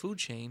Amazon and the food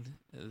chain,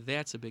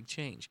 that's a big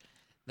change.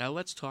 Now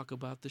let's talk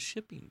about the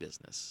shipping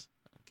business.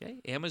 Okay?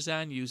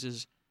 Amazon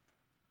uses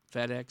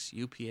FedEx,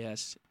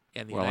 UPS,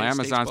 and the Well, United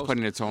States Amazon's Post.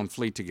 putting its own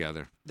fleet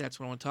together. That's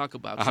what I want to talk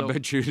about. I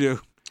bet you do.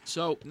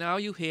 So now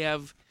you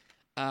have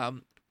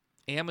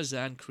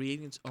Amazon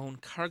creating its own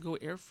cargo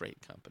air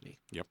freight company.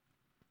 Yep.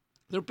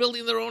 They're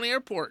building their own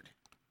airport.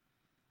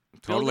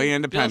 Totally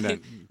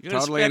independent. You're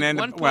going to Totally spend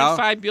independent.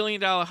 $1.5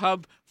 billion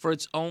hub for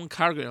its own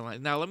cargo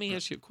airline. Now, let me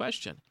ask you a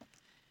question.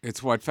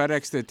 It's what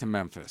FedEx did to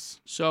Memphis.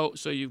 So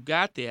you've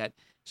got that.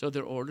 So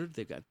they're ordered.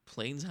 They've got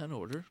planes on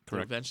order. They're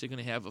Correct. eventually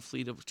going to have a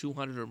fleet of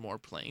 200 or more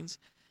planes.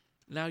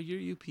 Now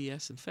you're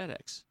UPS and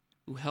FedEx,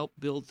 who helped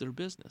build their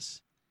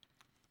business.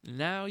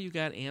 Now you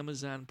got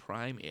Amazon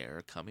Prime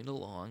Air coming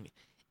along,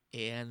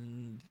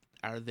 and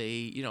are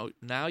they,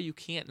 now you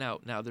can't,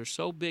 now they're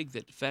so big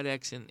that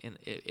FedEx, and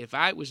if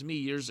I was me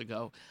years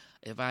ago,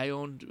 if I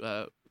owned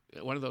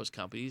one of those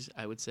companies,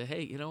 I would say,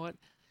 hey, you know what,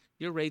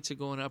 your rates are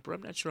going up, or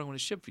I'm not sure I want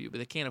to ship for you, but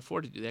they can't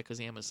afford to do that because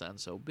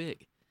Amazon's so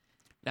big.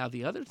 Now,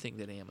 the other thing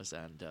that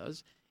Amazon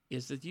does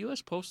is that the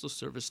U.S. Postal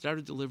Service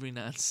started delivering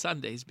on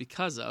Sundays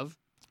because of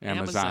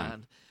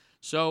Amazon.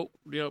 So,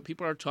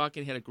 people are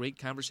talking, had a great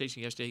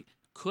conversation yesterday.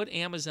 Could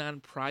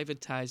Amazon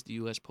privatize the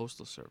U.S.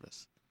 Postal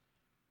Service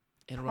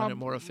and run it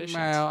more efficient?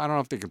 Well, I don't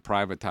know if they could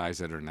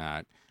privatize it or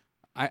not.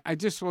 I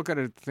just look at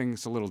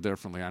things a little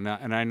differently, and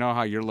I know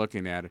how you're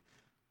looking at it.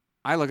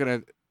 I look at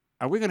it.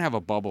 Are we going to have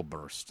a bubble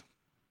burst?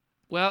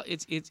 Well,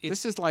 it's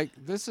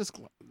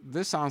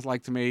this sounds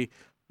like to me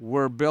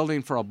we're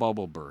building for a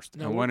bubble burst,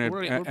 No, and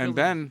we're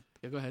then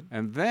Yeah, go ahead.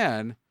 and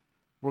then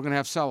we're going to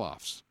have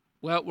sell-offs.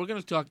 Well, we're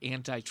going to talk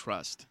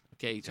antitrust.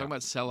 Okay, talking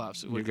about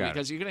sell-offs You got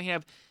because you're going to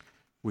have.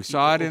 We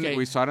saw it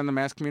Okay. in the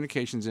mass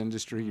communications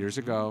industry years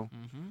ago,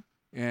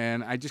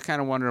 and I just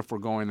kind of wonder if we're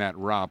going that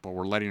route, but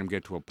we're letting them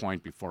get to a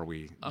point before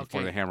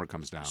the hammer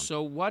comes down.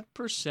 So what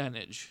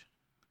percentage?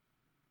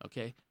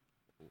 Okay,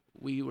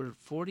 we were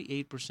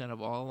 48%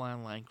 of all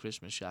online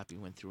Christmas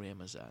shopping went through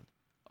Amazon,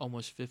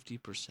 almost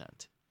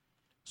 50%.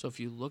 So if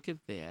you look at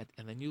that,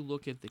 and then you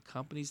look at the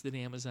companies that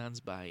Amazon's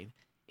buying,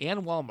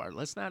 and Walmart.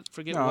 Let's not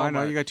forget Walmart. I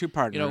know you got two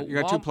partners. You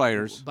got two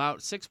players.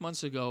 About 6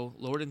 months ago,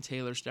 Lord &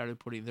 Taylor started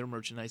putting their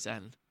merchandise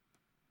on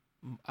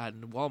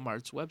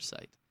Walmart's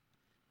website.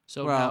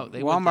 So now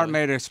Walmart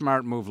made a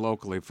smart move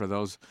locally for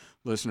those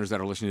listeners that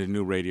are listening to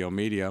New Radio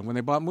Media when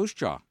they bought Moose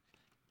Jaw.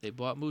 They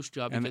bought Moose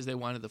Jaw because they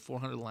wanted the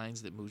 400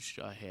 lines that Moose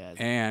Jaw had.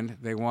 And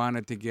they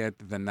wanted to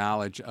get the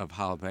knowledge of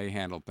how they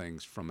handle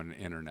things from an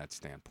internet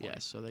standpoint.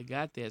 Yes, so they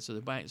got that. So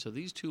they're buying. So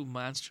these two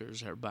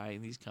monsters are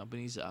buying these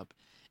companies up,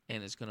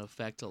 and it's going to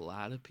affect a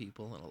lot of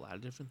people and a lot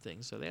of different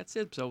things. So that's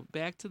it. So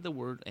back to the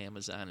word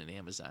Amazon and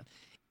Amazon.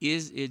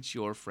 Is it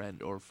your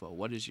friend or foe?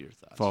 What is your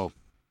thoughts? Foe.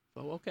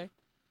 Foe, okay.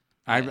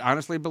 I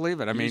honestly believe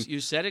it. I mean, you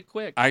said it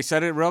quick. I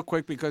said it real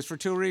quick because for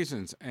two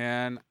reasons.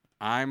 And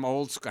I'm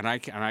old school, and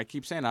I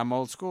keep saying I'm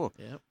old school.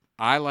 Yep.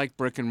 I like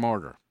brick and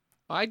mortar.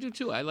 Oh, I do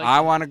too.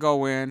 I want to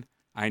go in.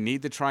 I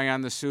need to try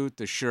on the suit,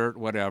 the shirt,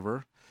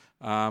 whatever.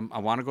 I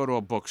want to go to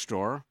a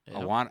bookstore. Yep.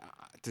 I want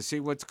to see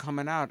what's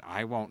coming out.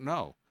 I won't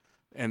know.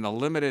 And the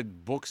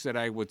limited books that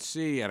I would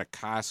see at a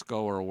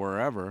Costco or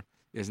wherever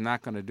is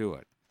not going to do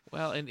it.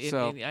 Well, and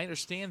I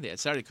understand that.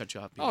 Sorry to cut you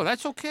off. Oh,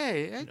 that's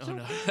okay.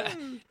 No.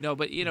 No,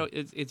 but,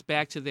 it's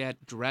back to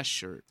that dress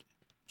shirt.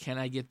 Can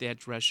I get that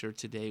dress shirt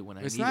today when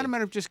I need it? It's not a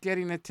matter of just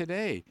getting it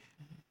today.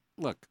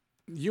 Look,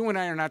 you and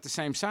I are not the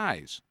same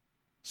size.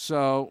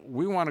 So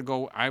we want to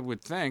go, I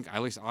would think,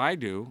 at least I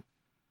do,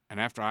 and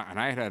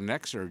I had a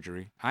neck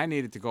surgery, I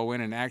needed to go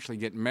in and actually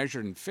get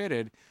measured and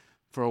fitted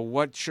for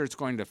what shirt's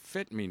going to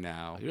fit me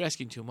now. You're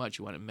asking too much.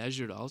 You want it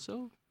measured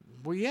also?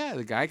 Well, yeah,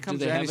 the guy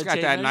comes they in, have he's a got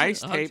tape that measure?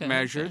 nice tape Okay,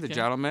 measure, the okay.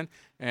 gentleman,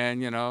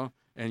 and you know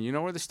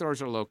where the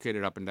stores are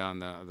located up and down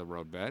the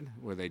roadbed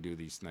where they do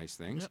these nice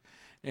things. Yep.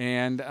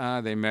 And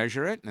they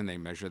measure it, and they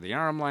measure the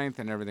arm length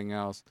and everything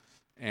else.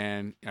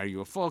 And are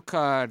you a full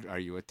cut? Are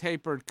you a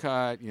tapered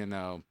cut?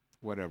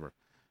 Whatever.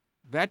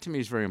 That to me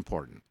is very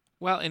important.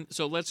 Well, and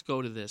so let's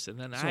go to this. And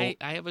then I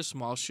have a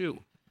small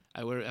shoe.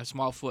 I wear a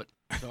small foot.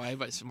 So I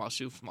have a small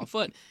shoe, small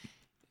foot.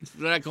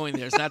 We're not going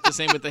there. It's not the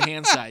same with the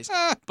hand size.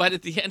 But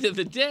at the end of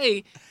the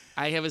day,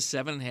 I have a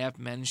 7.5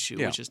 men's shoe,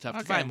 which is tough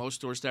to find. Most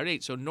stores start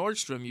 8. So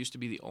Nordstrom used to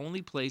be the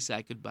only place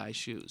I could buy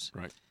shoes.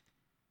 Right.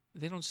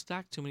 They don't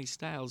stock too many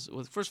styles.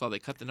 Well, first of all, they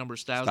cut the number of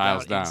styles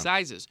down and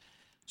sizes.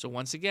 So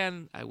once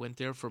again, I went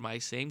there for my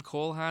same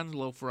Cole Haan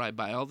loafer I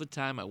buy all the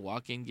time. I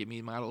walk in, give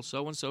me model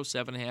so-and-so,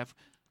 7.5.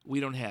 We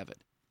don't have it.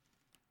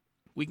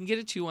 We can get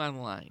it to you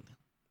online.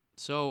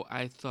 So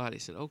I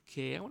said,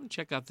 okay, I want to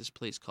check out this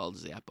place called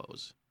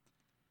Zappos.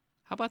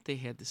 How about they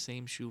had the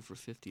same shoe for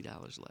 $50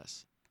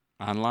 less?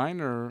 Online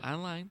or?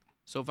 Online.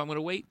 So if I'm going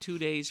to wait 2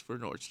 days for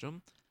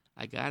Nordstrom,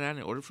 I got on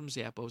and ordered from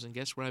Zappos, and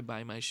guess where I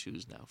buy my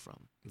shoes now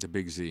from? The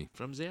Big Z.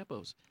 From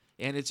Zappos.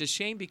 And it's a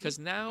shame because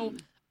now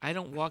I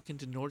don't walk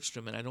into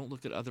Nordstrom and I don't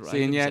look at other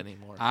items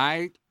anymore.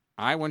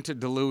 I went to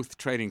Duluth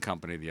Trading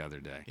Company the other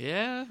day.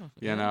 Yeah.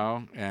 You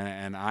know,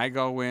 and I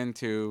go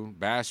into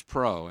Bass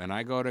Pro, and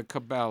I go to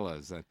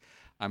Cabela's. And,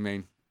 I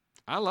mean,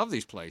 I love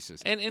these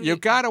places. And you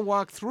got to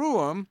walk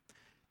through them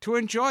to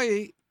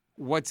enjoy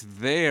what's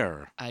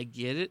there. I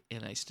get it,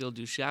 and I still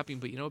do shopping.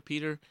 But you know what,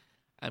 Peter?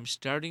 I'm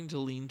starting to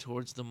lean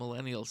towards the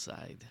millennial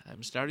side.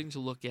 I'm starting to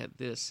look at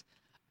this.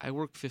 I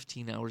work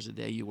 15 hours a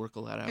day. You work a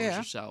lot of hours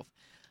yourself.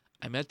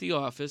 I'm at the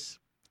office.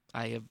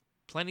 I have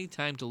plenty of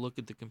time to look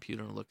at the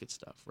computer and look at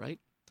stuff, right?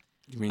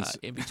 You mean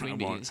in between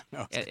meetings.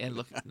 Okay. And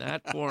look,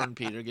 not porn,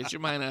 Peter. Get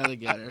your mind out of the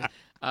gutter.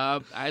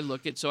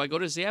 So I go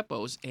to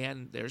Zappos,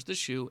 and there's the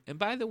shoe. And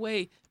by the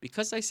way,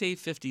 because I save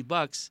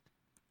 $50,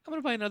 I'm going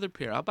to buy another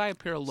pair. I'll buy a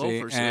pair of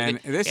loafers.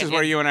 This is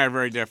where you and I are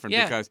very different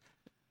because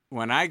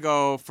when I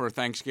go for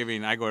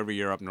Thanksgiving, I go every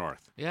year up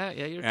north. Yeah,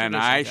 you're and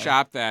I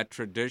shop that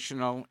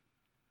traditional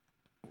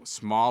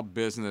small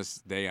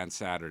business day on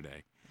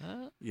Saturday.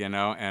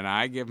 And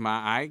I give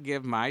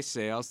my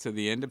sales to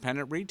the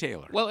independent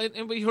retailer. Well,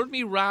 and we heard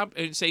me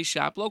say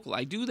shop local.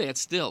 I do that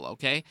still,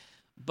 okay?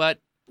 But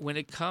when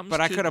it comes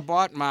I could have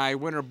bought my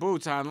winter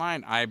boots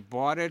online. I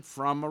bought it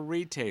from a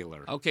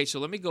retailer. Okay, so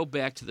let me go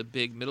back to the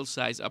big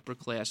middle-sized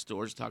upper-class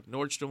stores. Talk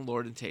Nordstrom,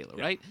 Lord & Taylor,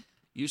 right?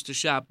 used to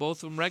shop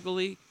both of them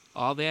regularly.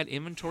 All that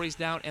inventory's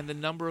down, and the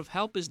number of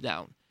help is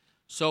down.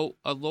 So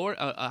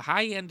a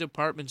high-end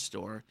department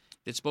store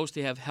that's supposed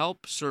to have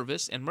help,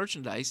 service, and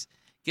merchandise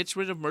gets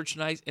rid of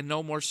merchandise and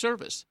no more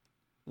service.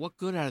 What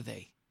good are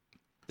they?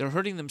 They're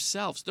hurting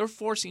themselves. They're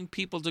forcing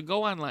people to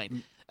go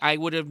online. I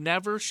would have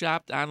never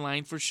shopped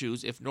online for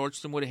shoes if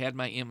Nordstrom would have had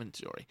my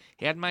inventory,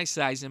 had my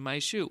size in my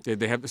shoe. Did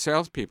they have the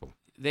salespeople?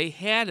 They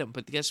had them,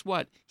 but guess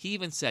what? He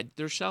even said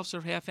their shelves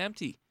are half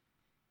empty.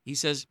 He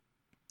says,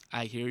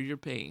 I hear your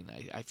pain.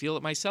 I feel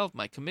it myself.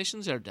 My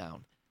commissions are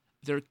down.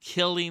 They're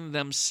killing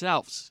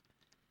themselves.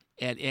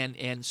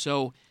 And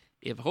so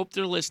if I hope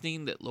they're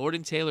listening, that Lord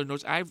and Taylor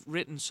knows. I've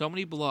written so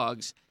many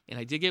blogs, and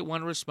I did get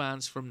one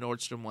response from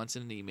Nordstrom once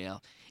in an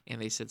email, and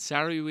they said,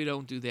 sorry, we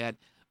don't do that.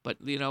 But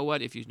you know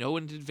what? If you know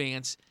in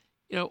advance,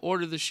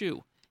 order the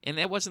shoe. And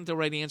that wasn't the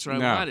right answer I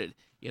No. wanted.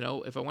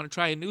 If I want to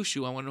try a new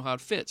shoe, I want to know how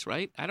it fits,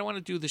 right? I don't want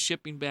to do the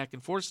shipping back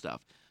and forth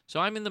stuff. So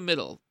I'm in the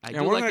middle. I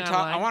want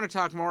to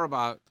talk more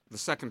about the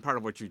second part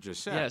of what you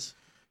just said. Yes.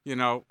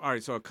 All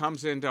right, so it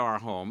comes into our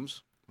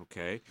homes,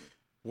 okay?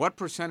 What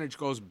percentage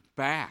goes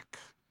back?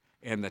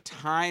 And the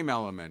time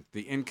element,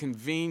 the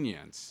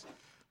inconvenience,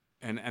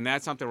 and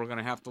that's something we're going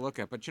to have to look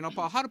at. But,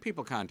 Paul, how do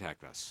people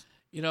contact us?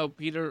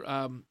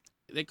 Peter,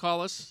 they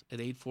call us at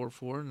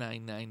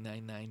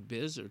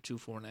 844-9999-BIZ or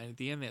 249 at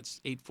the end. That's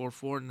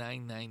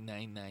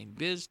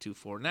 844-9999-BIZ,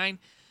 249.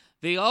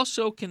 They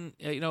also can,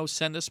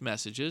 send us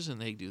messages,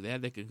 and they do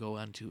that. They can go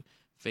onto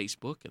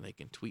Facebook, and they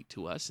can tweet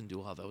to us and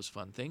do all those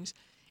fun things.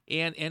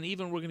 And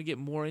even we're going to get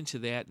more into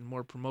that and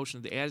more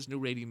promotion. As New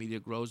Radio Media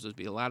grows, there'll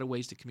be a lot of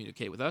ways to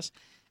communicate with us.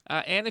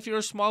 And if you're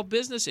a small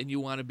business and you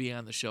want to be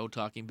on the show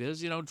Talking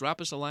Biz, drop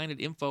us a line at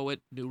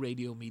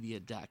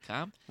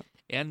info@newradiomedia.com.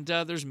 And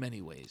there's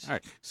many ways. All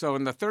right. So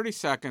in the 30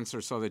 seconds or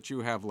so that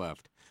you have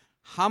left,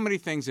 how many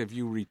things have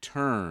you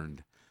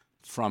returned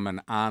from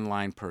an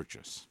online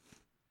purchase?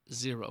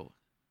 0.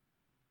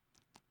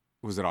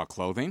 Was it all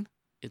clothing?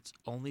 It's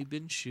only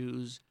been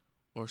shoes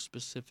or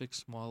specific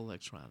small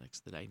electronics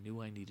that I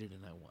knew I needed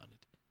and I wanted.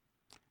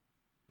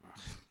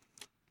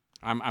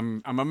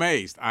 I'm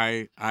amazed.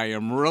 I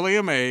am really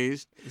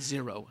amazed.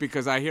 0.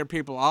 Because I hear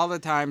people all the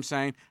time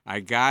saying, I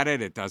got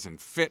it, it doesn't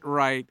fit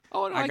right.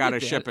 Oh, no, I got to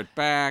ship it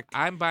back.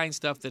 I'm buying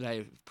stuff that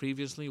I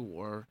previously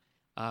wore,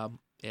 and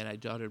I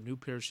bought a new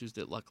pair of shoes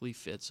that luckily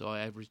fit, so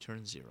I've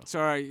returned 0.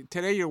 So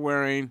today you're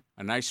wearing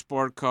a nice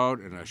sport coat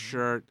and a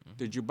shirt. Mm-hmm.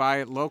 Did you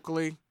buy it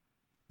locally?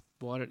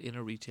 Bought it in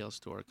a retail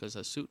store because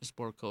a suit and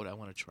sport coat I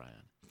want to try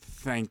on.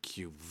 Thank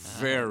you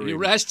very much. You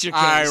rest your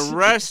case. I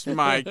rest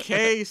my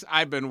case.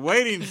 I've been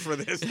waiting for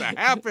this to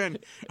happen.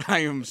 I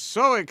am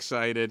so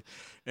excited.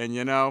 And,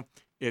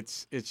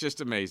 it's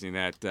just amazing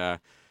that,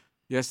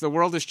 yes, the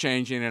world is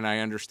changing, and I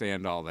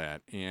understand all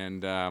that.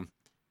 And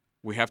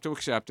we have to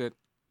accept it.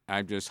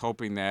 I'm just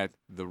hoping that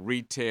the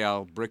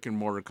retail brick and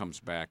mortar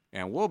comes back.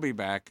 And we'll be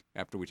back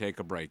after we take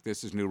a break.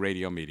 This is New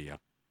Radio Media.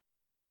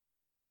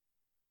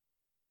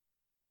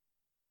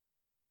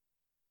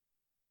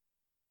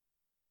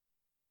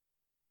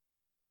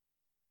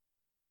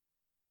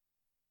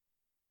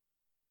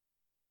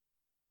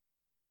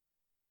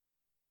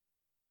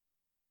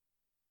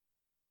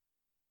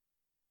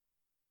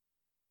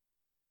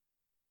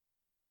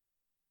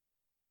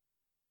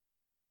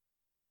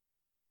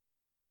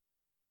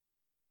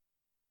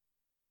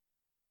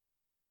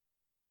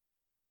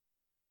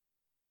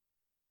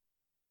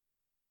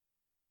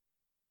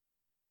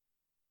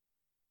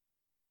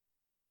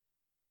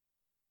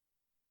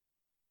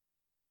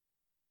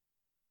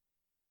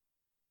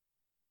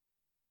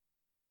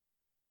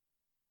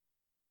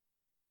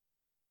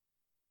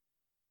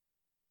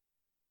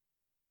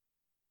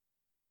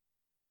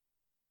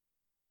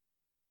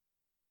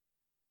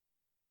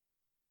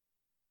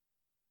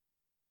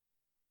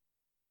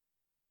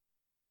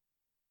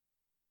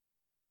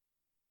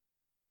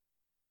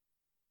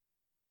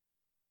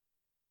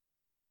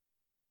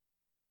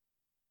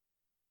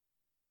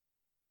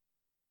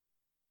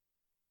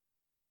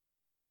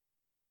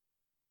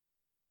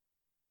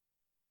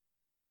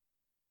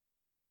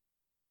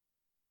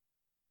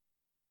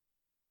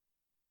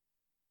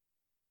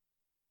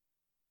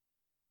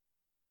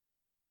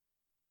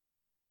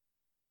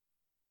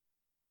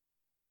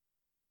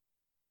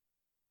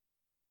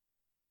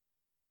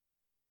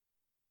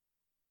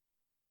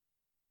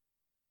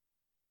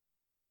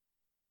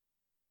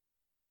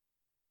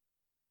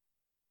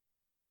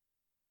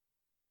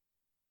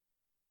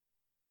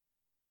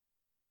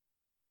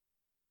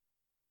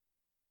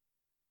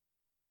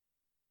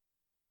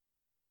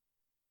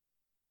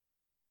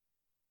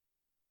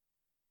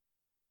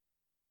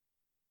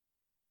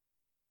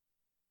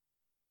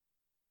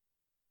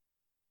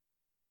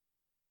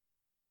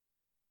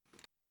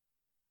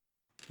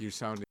 You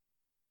sound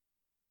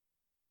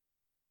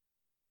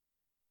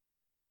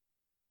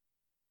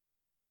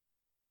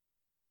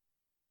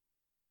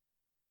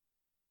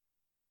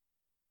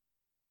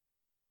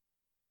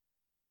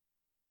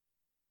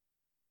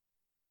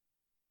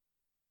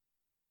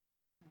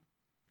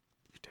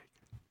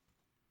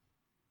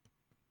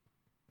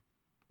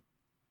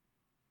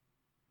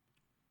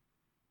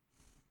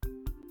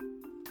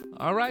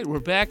All right, we're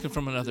back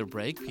from another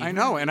break. Peter. I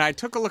know, and I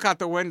took a look out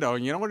the window,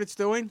 and you know what it's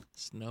doing?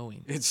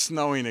 Snowing. It's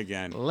snowing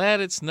again. Let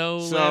it snow,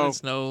 let it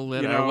snow,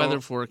 let our weather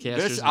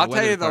forecasters and I'll the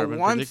tell weather you the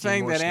department one predicting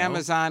thing more that snow.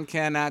 Amazon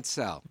cannot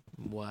sell.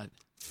 What?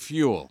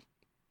 Fuel.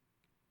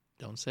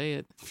 Don't say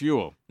it.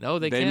 Fuel. No,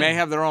 they They can. may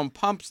have their own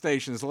pump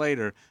stations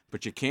later,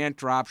 but you can't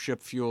drop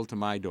ship fuel to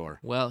my door.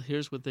 Well,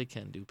 here's what they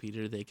can do,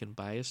 Peter. They can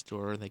buy a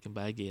store, they can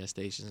buy gas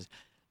stations.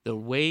 The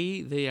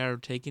way they are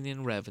taking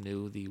in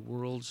revenue, the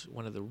world's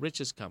one of the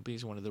richest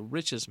companies, one of the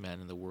richest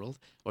men in the world,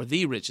 or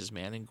the richest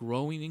man, and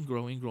growing and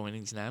growing and growing,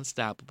 he's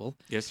non-stoppable.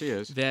 Yes, he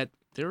is. That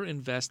they're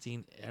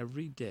investing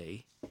every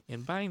day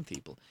in buying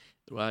people.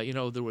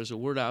 There was a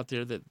word out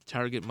there that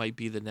Target might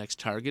be the next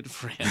Target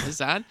for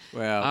Amazon.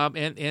 Well,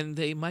 and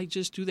they might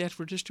just do that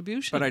for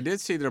distribution. but I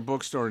did see their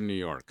bookstore in New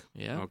York.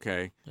 Yeah.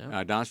 Okay.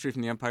 Yeah. Down the street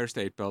from the Empire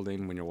State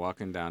Building when you're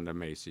walking down to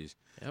Macy's.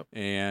 Yep.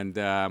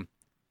 And,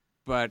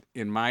 but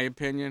in my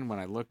opinion, when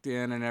I looked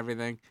in and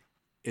everything,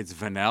 it's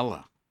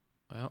vanilla.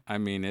 Well, I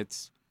mean,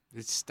 it's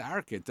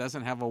stark. It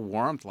doesn't have a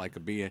warmth like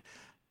a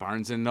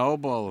Barnes and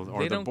Noble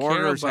or the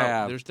Borders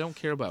have. They don't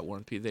care about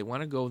warranty. They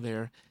want to go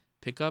there,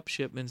 pick up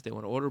shipments. They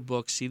want to order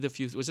books, see the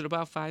few. Was it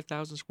about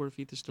 5,000 square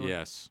feet, the store?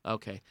 Yes.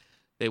 Okay.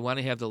 They want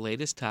to have the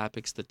latest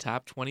topics, the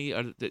top 20.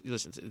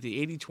 Listen,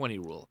 the 80-20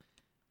 rule.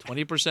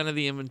 20% of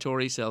the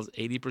inventory sells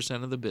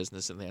 80% of the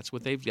business, and that's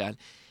what they've got.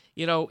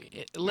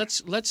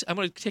 Let's. I'm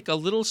going to take a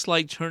little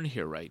slight turn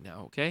here right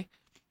now, okay?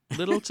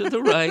 Little to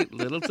the right,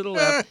 little to the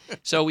left.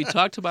 So we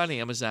talked about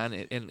Amazon,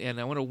 and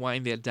I want to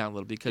wind that down a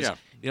little because,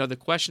 the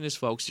question is,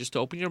 folks, just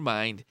open your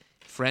mind,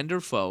 friend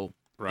or foe,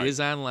 Right. is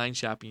online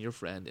shopping your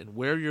friend, and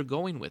where you're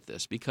going with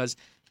this. Because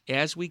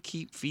as we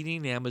keep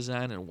feeding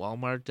Amazon and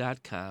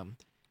Walmart.com,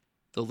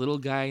 the little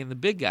guy and the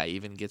big guy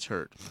even gets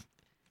hurt.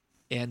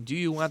 And do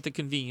you want the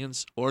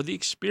convenience or the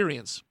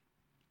experience?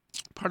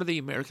 Part of the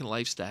American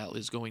lifestyle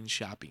is going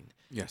shopping,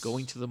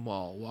 going to the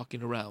mall,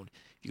 walking around.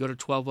 You go to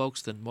 12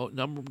 Oaks, the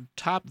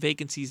top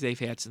vacancies they've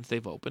had since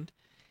they've opened.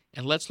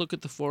 And let's look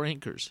at the four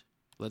anchors.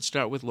 Let's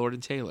start with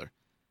Lord & Taylor.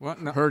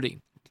 What? No.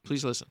 Hurting.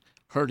 Please listen.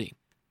 Hurting.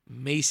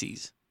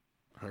 Macy's.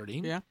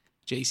 Hurting. Yeah.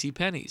 J.C.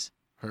 Penney's.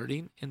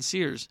 Hurting. And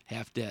Sears.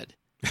 Half dead.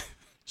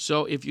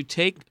 So if you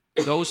take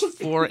those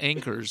four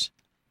anchors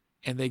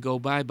and they go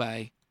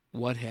bye-bye,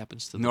 what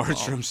happens to the mall?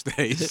 Nordstrom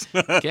stays.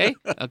 Okay.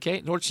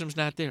 Nordstrom's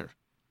not there.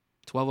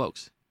 12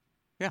 Oaks.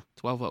 Yeah.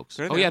 12 Oaks.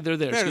 They're Oh, there. yeah, they're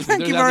there. Excuse me. Thank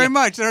They're you down very there.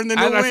 much. They're in the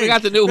new wing. I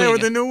forgot the new wing. They were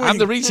the new wing. I'm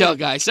the retail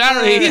guy.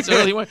 Sorry. It's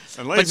early morning.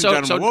 And ladies and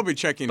gentlemen, we'll be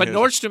checking But his.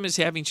 Nordstrom is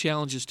having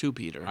challenges too,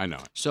 Peter. I know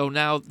it. So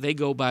now they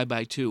go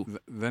bye-bye too.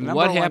 The number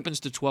What one- happens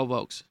to 12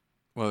 Oaks?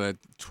 Well, the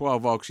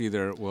 12 Oaks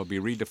either will be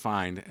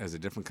redefined as a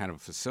different kind of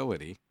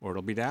facility or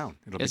it'll be down.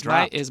 It'll be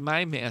dropped. As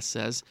my math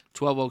says,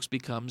 12 Oaks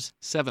becomes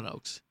 7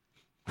 Oaks.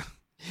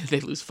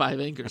 They lose 5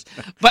 anchors.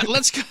 But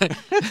let's go.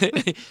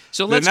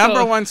 So let's the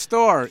number go. one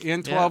store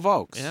in 12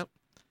 Oaks. Yep.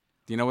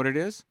 Do you know what it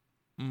is?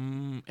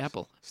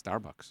 Apple.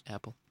 Starbucks.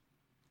 Apple.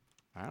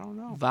 I don't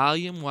know.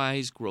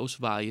 Volume-wise, gross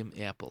volume,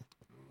 Apple.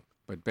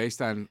 But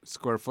based on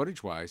square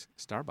footage-wise,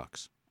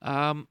 Starbucks.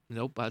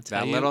 Nope. I'll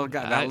tell That you.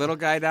 little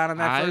guy down on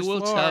that first floor. I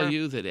will tell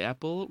you that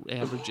Apple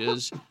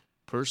averages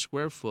per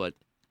square foot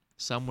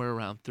somewhere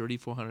around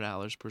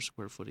 $3,400 per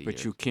square foot a year.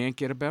 But you can't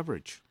get a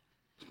beverage.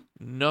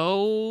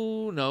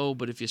 No,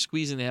 but if you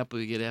squeeze an apple,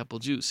 you get apple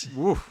juice.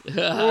 Ooh.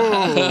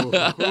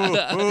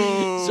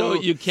 So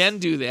you can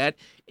do that.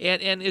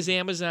 And as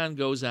Amazon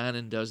goes on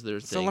and does their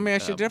thing. So let me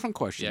ask you a different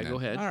question. Yeah, then. go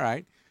ahead. All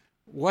right.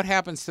 What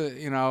happens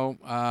to, all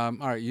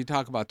right, you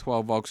talk about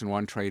 12 Oaks in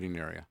one trading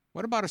area.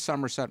 What about a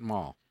Somerset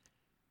Mall?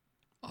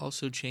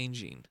 Also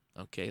changing.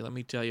 Okay, let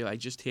me tell you, I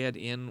just had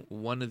in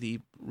one of the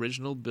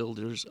original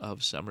builders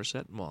of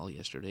Somerset Mall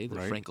yesterday, the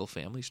Right. Frankel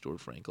family, Stuart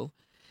Frankel.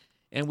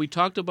 And we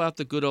talked about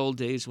the good old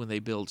days when they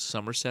built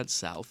Somerset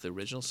South, the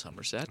original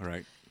Somerset. All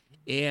right.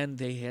 And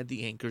they had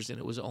the anchors, and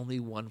it was only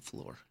one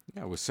floor.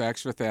 Yeah, it was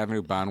Saks Fifth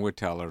Avenue, Bonwood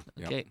Teller.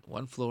 Yep. Okay,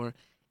 one floor.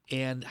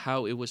 And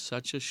how it was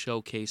such a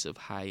showcase of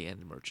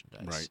high-end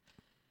merchandise. Right.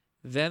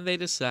 Then they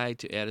decide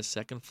to add a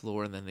second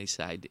floor, and then they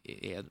decide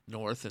to add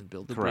north and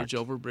build the Correct. bridge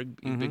over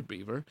Big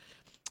Beaver.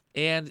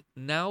 And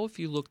now if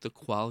you look, the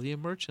quality of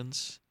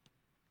merchants,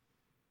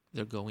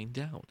 they're going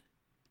down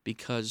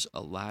because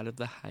a lot of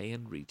the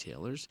high-end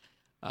retailers,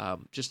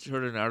 just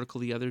heard an article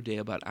the other day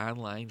about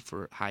online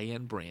for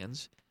high-end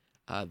brands.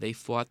 They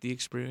fought the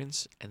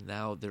experience, and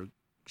now they're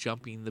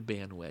jumping on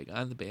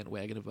the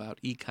bandwagon about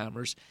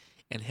e-commerce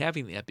and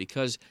having that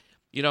because,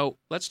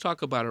 let's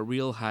talk about a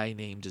real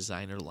high-name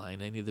designer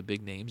line. Any of the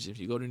big names, if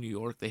you go to New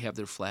York, they have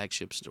their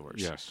flagship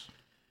stores. Yes.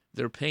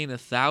 They're paying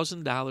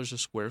 $1,000 a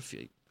square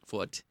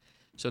foot.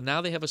 So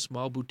now they have a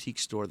small boutique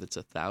store that's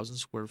 1,000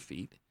 square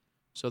feet.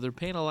 So they're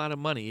paying a lot of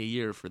money a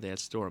year for that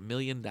store, $1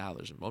 million,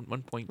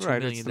 $1.2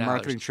 Right, million. it's the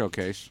marketing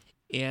showcase.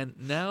 And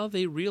now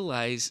they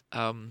realize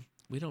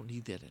we don't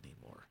need that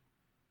anymore.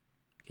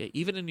 Okay,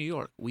 even in New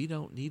York, we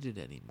don't need it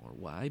anymore.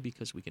 Why?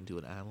 Because we can do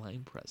an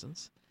online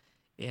presence,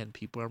 and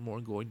people are more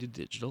going to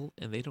digital,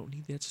 and they don't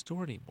need that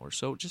store anymore.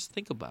 So just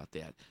think about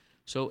that.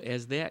 So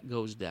as that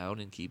goes down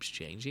and keeps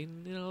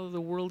changing,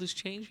 the world is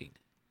changing.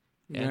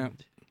 Yeah.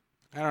 And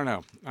I don't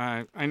know.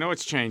 I know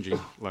it's changing.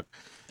 Look,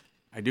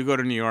 I do go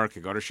to New York. I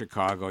go to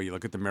Chicago. You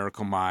look at the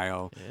Miracle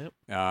Mile. Yep.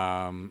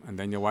 And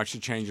then you watch the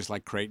changes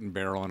like Crate and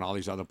Barrel and all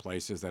these other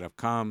places that have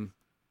come,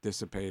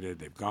 dissipated,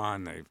 they've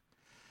gone,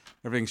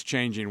 everything's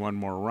changing one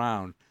more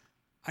round.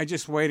 I'm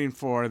just waiting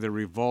for the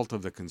revolt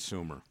of the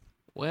consumer.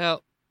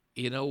 Well,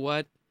 you know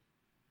what?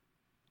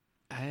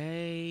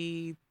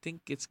 I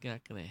think it's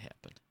not going to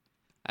happen.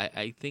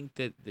 I think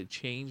that the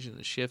change and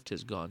the shift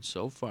has gone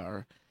so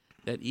far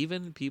that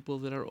even people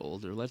that are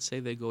older, let's say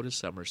they go to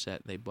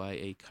Somerset and they buy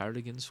a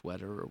cardigan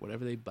sweater or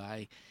whatever they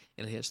buy,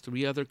 and it has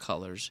 3 other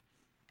colors,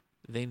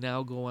 they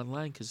now go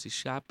online because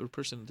the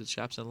person that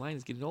shops online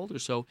is getting older.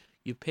 So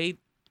you paid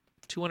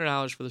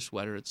 $200 for the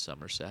sweater at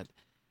Somerset.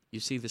 You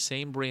see the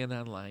same brand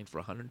online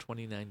for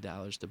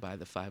 $129 to buy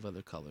the 5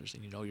 other colors,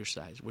 and you know your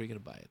size. Where are you going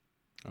to buy it?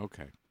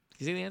 Okay.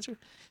 You see the answer?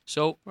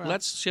 So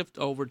let's shift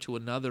over to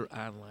another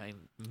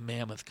online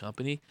mammoth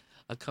company,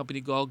 a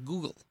company called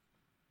Google.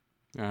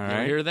 All You right.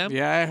 ever hear of them?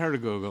 Yeah, I heard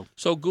of Google.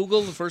 So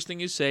Google, the first thing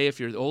you say, if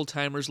you're old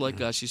timers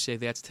like us, you say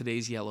that's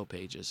today's Yellow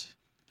Pages.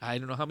 I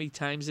don't know how many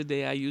times a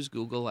day I use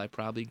Google. I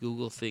probably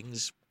Google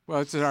things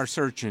Well, it's our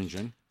search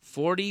engine.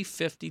 40,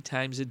 50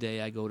 times a day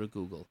I go to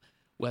Google.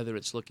 Whether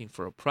it's looking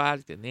for a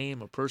product, a name,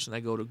 a person,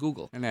 I go to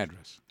Google. An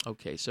address.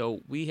 Okay,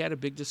 so we had a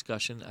big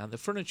discussion on the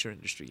furniture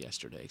industry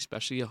yesterday,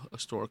 especially a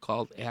store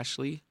called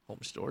Ashley Home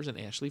Stores and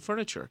Ashley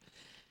Furniture.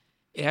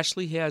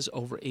 Ashley has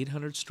over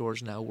 800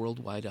 stores now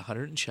worldwide,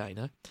 100 in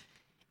China.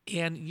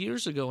 And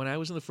years ago, when I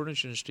was in the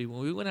furniture industry,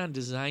 when we went on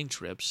design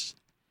trips,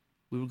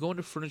 we would go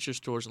into furniture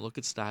stores and look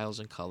at styles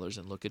and colors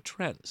and look at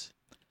trends.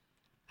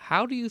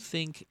 How do you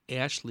think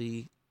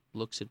Ashley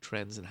looks at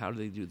trends, and how do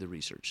they do the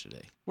research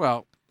today?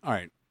 Well, all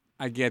right.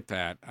 I get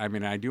that. I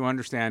mean, I do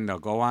understand they'll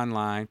go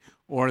online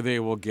or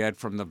they will get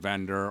from the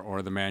vendor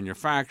or the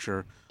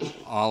manufacturer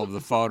all of the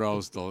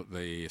photos,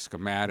 the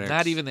schematics.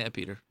 Not even that,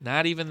 Peter.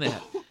 Not even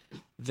that.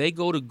 They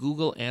go to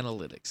Google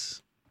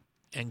Analytics,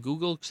 and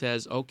Google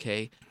says,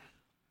 okay,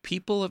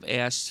 people have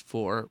asked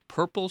for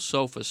purple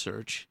sofa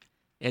search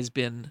has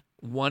been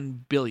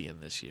 1 billion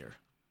this year.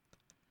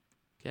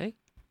 Okay?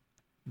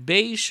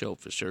 Beige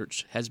sofa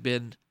search has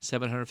been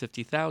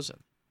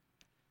 750,000.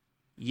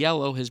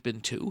 Yellow has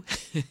been 2.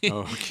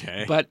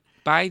 Okay. But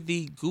by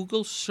the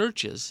Google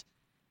searches,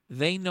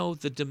 they know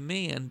the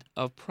demand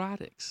of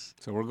products.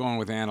 So we're going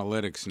with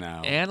analytics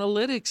now.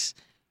 Analytics,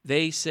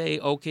 they say,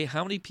 okay,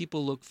 how many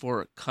people look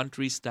for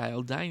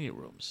country-style dining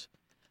rooms?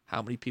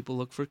 How many people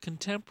look for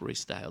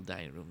contemporary-style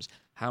dining rooms?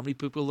 How many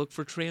people look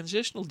for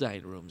transitional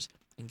dining rooms?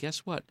 And guess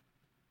what?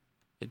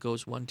 It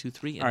goes 1, 2,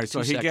 3 in all right,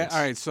 2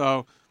 seconds.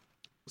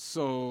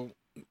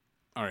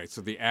 All right,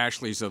 so the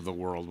Ashleys of the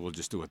world, we'll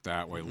just do it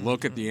that way.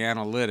 Look at the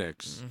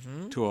analytics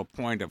to a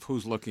point of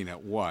who's looking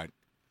at what.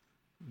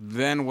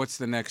 Then what's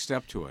the next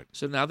step to it?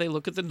 So now they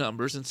look at the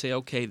numbers and say,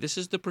 okay, this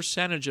is the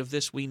percentage of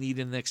this we need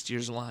in next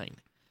year's line.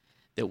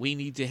 That we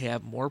need to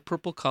have more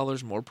purple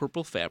colors, more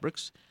purple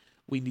fabrics.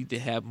 We need to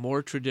have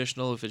more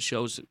traditional, if it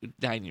shows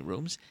dining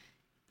rooms.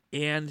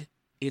 And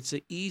it's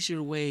an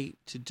easier way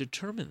to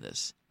determine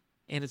this.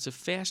 And it's a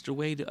faster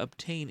way to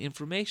obtain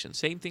information.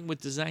 Same thing with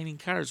designing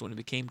cars. When it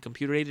became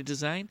computer-aided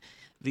design,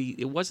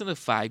 it wasn't a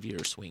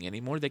 5-year swing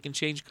anymore. They can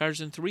change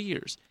cars in 3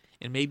 years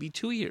and maybe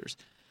 2 years.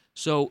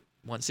 So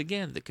once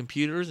again, the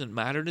computers and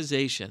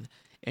modernization,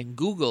 and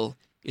Google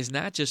is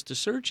not just a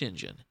search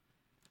engine.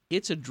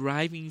 It's a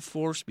driving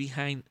force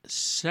behind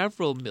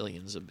several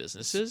millions of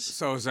businesses.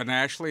 So is an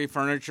Ashley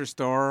furniture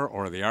store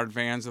or the Art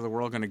Vans of the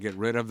world going to get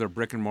rid of their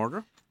brick and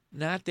mortar?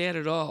 Not that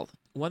at all.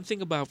 One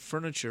thing about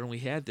furniture, and we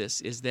had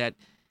this, is that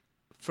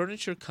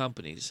furniture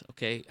companies,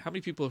 okay, how many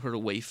people have heard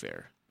of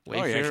Wayfair?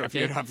 Wayfair,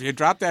 If you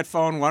drop that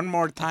phone one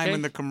more time Okay.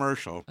 in the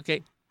commercial.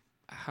 Okay,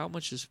 how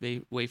much is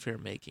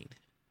Wayfair making?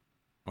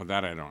 Well,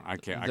 that I don't. I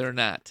can't. They're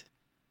not.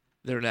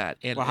 They're not.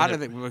 And, Well, how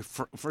do and, they?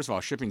 First of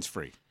all, shipping's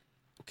free.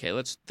 Okay,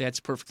 that's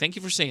perfect. Thank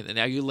you for saying that.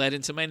 Now you led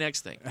into my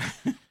next thing.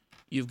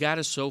 You've got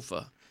a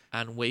sofa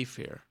on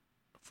Wayfair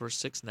for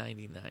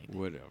 $6.99.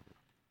 Whatever.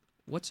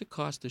 What's it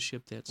cost to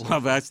ship that sofa?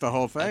 Well, that's the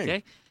whole thing.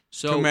 Okay,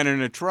 so 2 men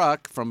in a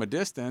truck from a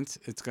distance,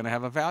 it's going to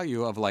have a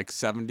value of like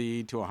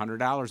 $70 to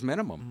 $100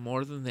 minimum.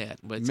 more than that.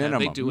 By the time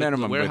Minimum, they do it,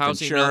 minimum the with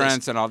warehousing and all this.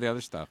 insurance and all the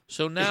other stuff.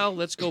 So now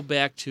let's go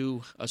back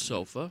to a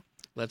sofa.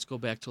 Let's go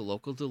back to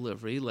local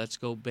delivery. Let's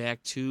go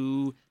back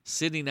to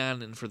sitting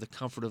on and for the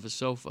comfort of a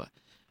sofa.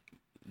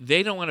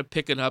 They don't want to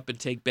pick it up and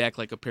take back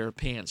like a pair of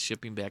pants,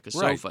 shipping back a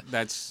Right. sofa.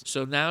 That's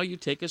So now you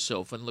take a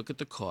sofa and look at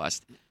the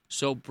cost.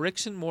 So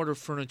bricks and mortar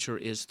furniture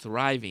is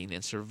thriving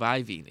and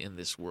surviving in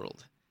this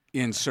world.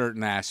 in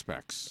certain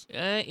aspects.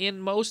 In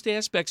most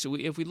aspects,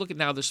 if we look at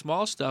now the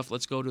small stuff,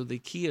 let's go to the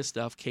Kia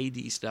stuff,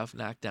 KD stuff,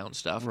 knockdown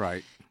stuff.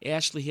 Right.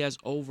 Ashley has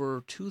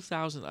over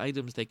 2,000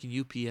 items they can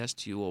UPS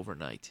to you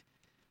overnight.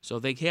 So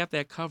they have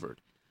that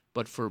covered.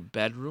 But for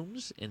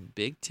bedrooms and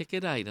big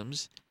ticket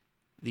items,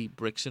 the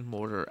bricks and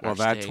mortar are Well,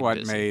 that's staying what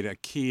busy. made a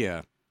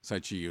Kia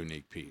such a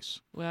unique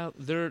piece. Well,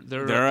 they're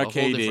They're a a whole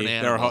KD. different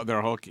They're animal. they're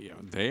a whole Kia.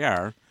 They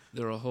are.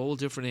 They're a whole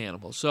different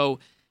animal. So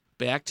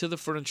back to the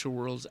furniture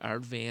world's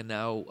Art Van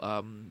now.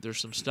 There's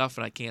some stuff,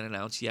 and I can't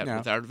announce yet, Yeah.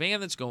 with Art Van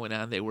that's going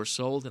on. They were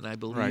sold, and I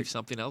believe Right.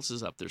 something else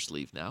is up their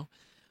sleeve now.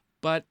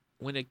 But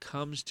when it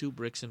comes to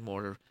bricks and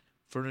mortar,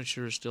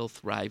 furniture is still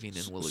thriving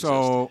and will exist.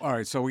 So, all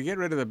right, so we get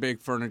rid of the big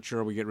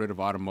furniture, we get rid of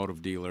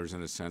automotive dealers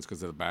in a sense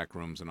because of the back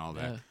rooms and all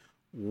that. Yeah.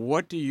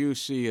 What do you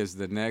see as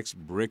the next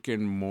brick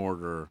and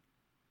mortar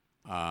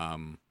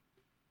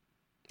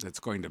that's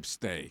going to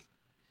stay,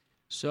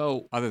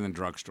 So other than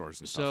drugstores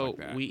and stuff like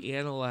that? we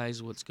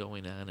analyze what's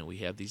going on, and we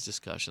have these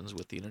discussions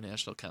with the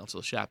International Council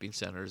of Shopping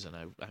Centers, and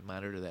I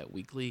monitor that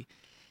weekly.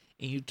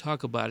 And you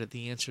talk about it,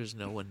 the answer is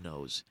no one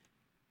knows.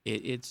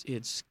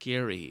 It's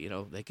scary. You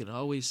know, they can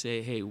always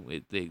say, hey,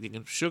 they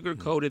can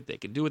sugarcoat it, they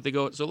can do what they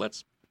go. So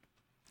let's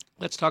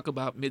talk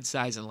about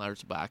mid-size and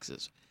large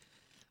boxes.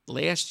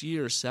 Last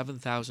year,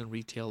 7,000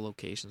 retail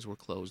locations were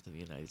closed in the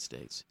United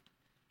States.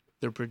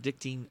 They're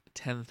predicting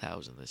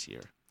 10,000 this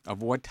year.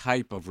 Of what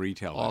type of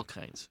retail? All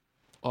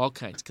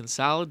kinds.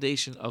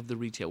 Consolidation of the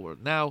retail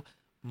world. Now,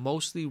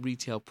 mostly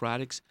retail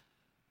products.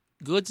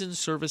 Goods and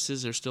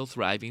services are still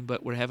thriving,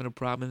 but we're having a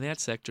problem in that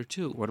sector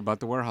too. What about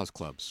the warehouse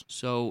clubs?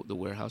 So the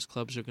warehouse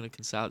clubs are going to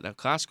consolidate. Now,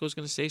 Costco's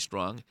going to stay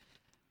strong.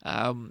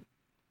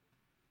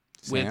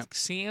 With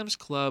Sam's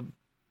Club,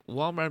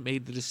 Walmart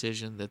made the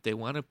decision that they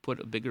want to put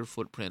a bigger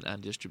footprint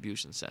on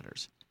distribution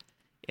centers.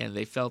 And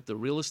they felt the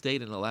real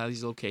estate in a lot of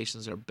these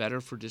locations are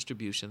better for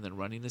distribution than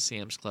running a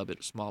Sam's Club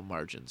at small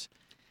margins.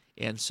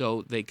 And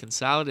so they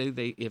consolidated.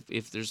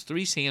 If there's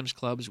 3 Sam's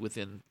Clubs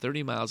within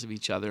 30 miles of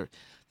each other,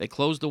 they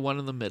close the one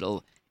in the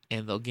middle,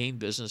 and they'll gain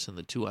business in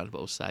the 2 on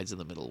both sides of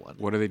the middle one.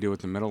 What do they do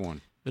with the middle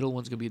one? Middle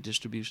one's going to be a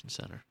distribution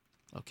center.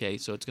 Okay,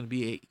 so it's going to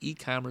be a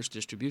e-commerce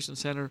distribution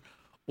center,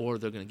 or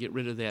they're going to get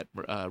rid of that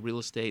real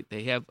estate.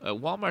 They have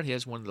Walmart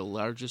has one of the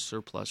largest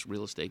surplus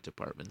real estate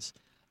departments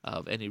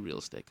of any real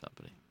estate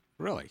company.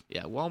 Really?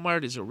 Yeah,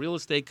 Walmart is a real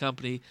estate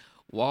company.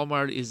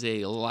 Walmart is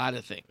a lot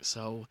of things.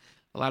 So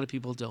a lot of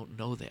people don't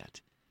know that.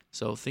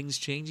 So things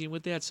changing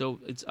with that. So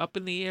it's up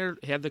in the air.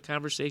 Had the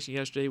conversation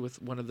yesterday with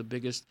one of the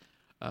biggest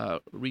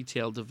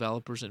retail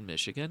developers in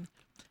Michigan,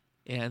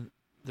 and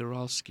they're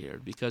all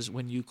scared because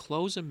when you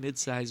close a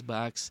mid-sized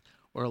box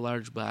or a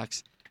large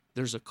box,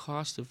 there's a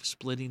cost of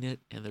splitting it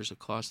and there's a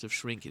cost of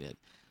shrinking it.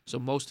 So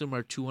most of them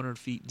are 200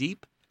 feet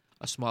deep.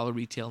 A smaller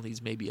retail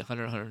needs maybe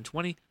 100,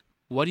 120.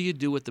 What do you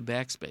do with the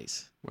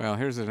backspace? Well,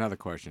 here's another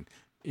question.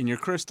 In your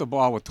crystal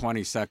ball with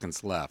 20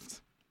 seconds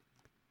left,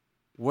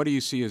 what do you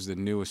see as the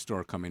newest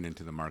store coming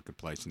into the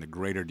marketplace in the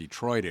greater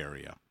Detroit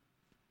area?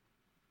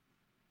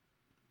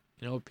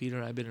 You know,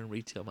 Peter, I've been in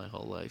retail my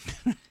whole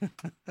life,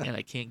 and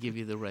I can't give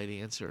you the right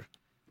answer.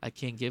 I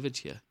can't give it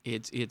to you.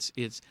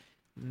 It's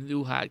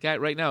new hot guy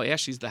right now.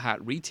 Ashley's the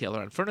hot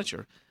retailer on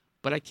furniture,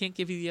 but I can't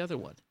give you the other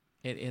one.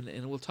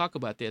 And we'll talk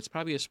about that. It's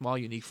probably a small,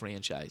 unique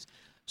franchise.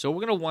 So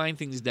we're going to wind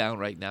things down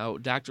right now.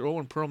 Dr.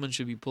 Owen Perlman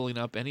should be pulling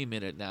up any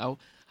minute now.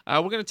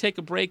 We're going to take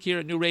a break here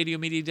at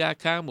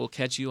newradiomedia.com. We'll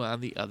catch you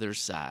on the other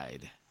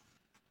side.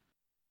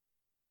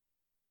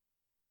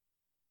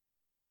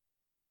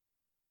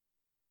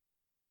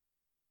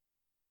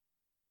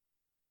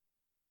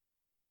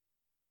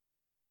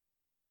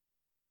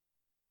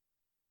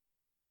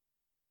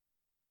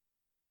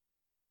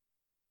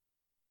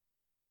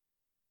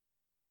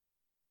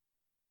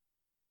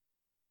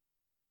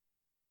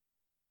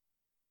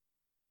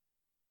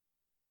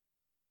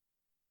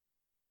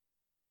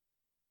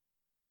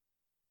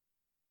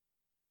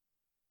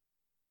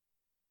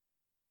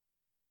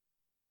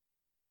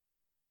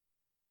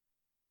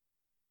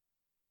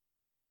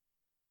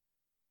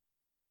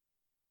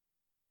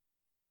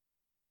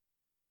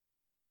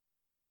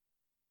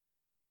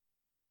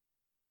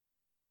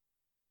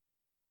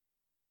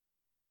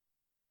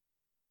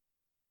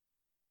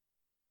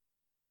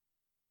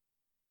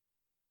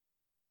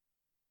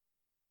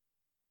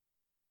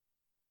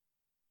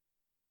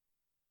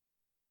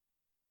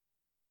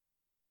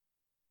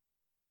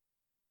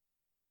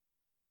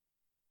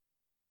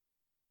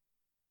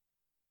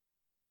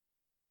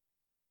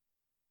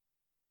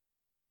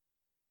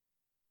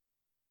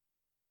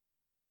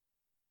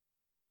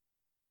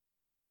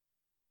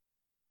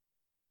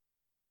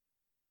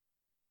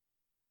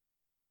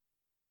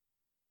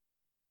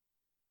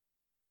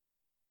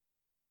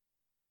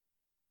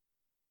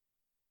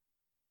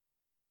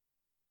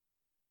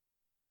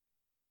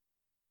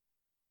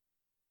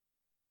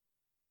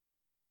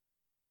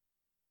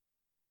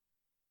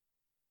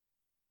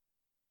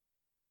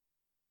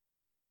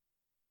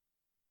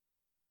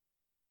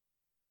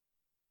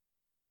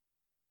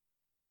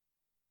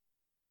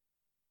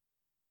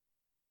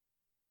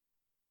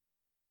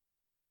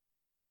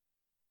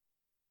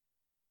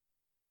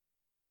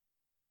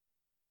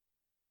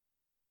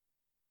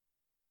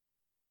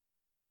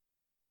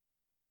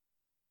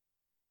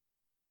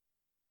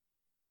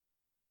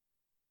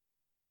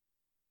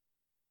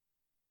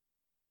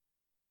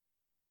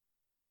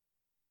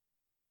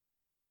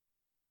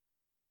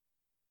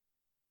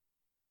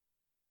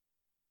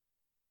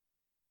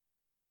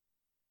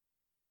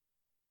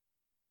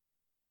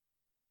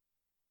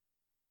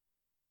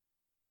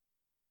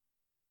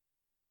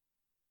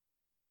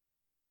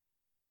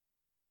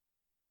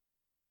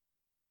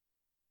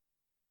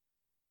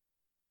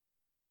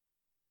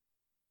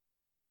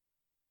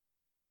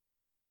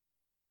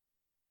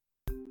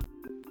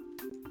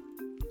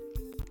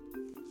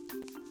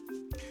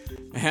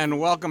 And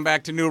welcome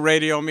back to New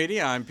Radio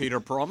Media. I'm Peter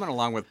Perlman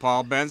along with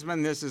Paul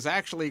Bensman. This is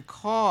actually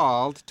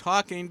called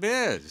Talking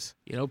Biz.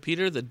 You know,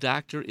 Peter, the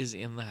doctor is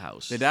in the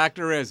house. The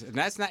doctor is. And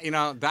that's not,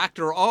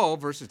 Dr. O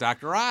versus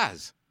Dr.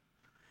 Oz.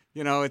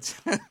 It's,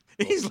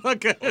 he's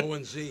looking. O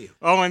and Z.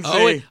 O and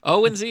Z.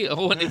 O and Z.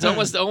 It's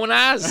almost O and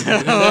Oz.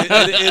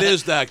 It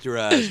is Dr.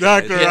 Oz.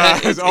 Dr.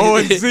 Oz. O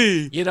and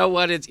Z. You know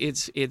what?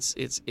 It's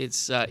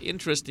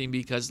interesting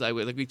because like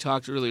we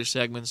talked earlier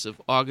segments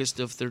of August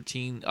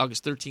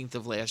 13th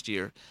of last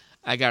year,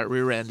 I got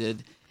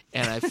rear-ended,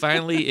 and I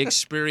finally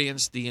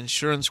experienced the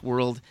insurance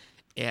world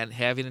and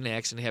having an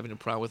accident, having a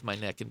problem with my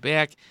neck and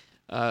back.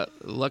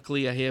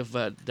 Luckily, I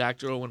have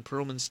Dr. Owen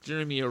Perlman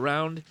steering me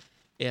around.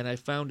 And I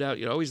found out,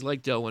 you always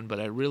liked Owen, but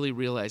I really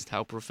realized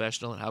how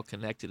professional and how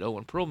connected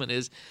Owen Perlman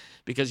is,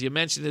 because you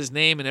mentioned his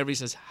name and everybody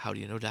says, "How do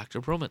you know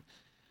Dr. Perlman?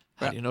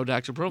 How do you know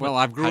Dr. Perlman?" Well,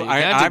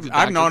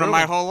 I've known him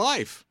my whole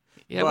life.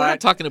 Yeah, we're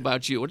not talking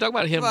about you. We're talking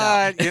about him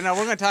now. But we're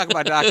going to talk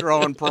about Dr.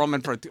 Owen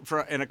Perlman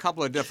for in a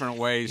couple of different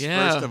ways.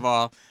 Yeah. First of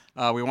all,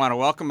 we want to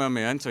welcome him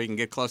in so he can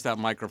get close to that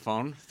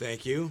microphone.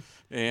 Thank you.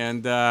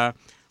 And why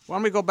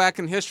don't we go back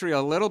in history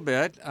a little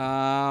bit?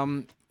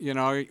 How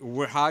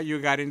you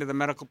got into the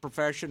medical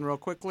profession real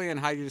quickly and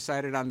how you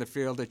decided on the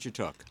field that you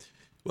took.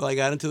 Well, I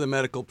got into the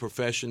medical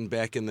profession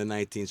back in the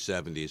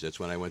 1970s. That's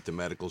when I went to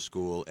medical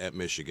school at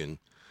Michigan.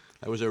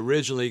 I was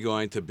originally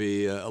going to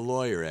be a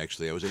lawyer,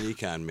 actually. I was an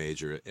econ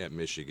major at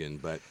Michigan,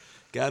 but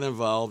got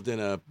involved in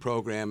a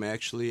program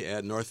actually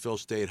at Northville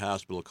State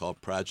Hospital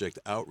called Project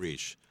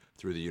Outreach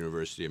through the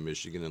University of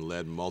Michigan and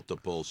led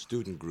multiple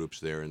student groups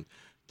there and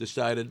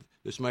decided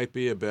this might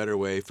be a better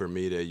way for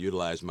me to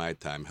utilize my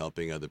time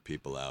helping other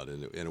people out,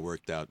 and it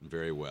worked out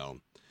very well.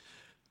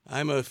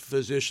 I'm a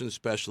physician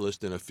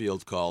specialist in a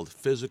field called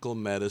physical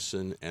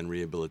medicine and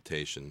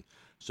rehabilitation.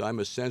 So I'm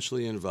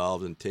essentially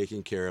involved in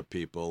taking care of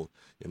people,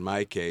 in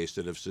my case,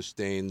 that have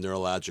sustained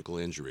neurological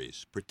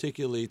injuries,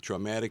 particularly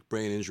traumatic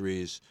brain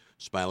injuries,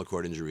 spinal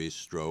cord injuries,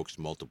 strokes,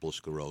 multiple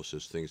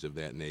sclerosis, things of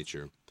that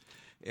nature.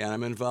 And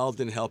I'm involved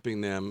in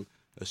helping them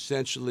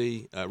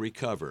essentially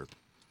recover.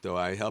 So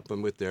I help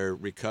them with their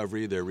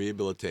recovery, their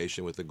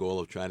rehabilitation, with the goal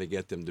of trying to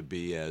get them to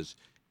be as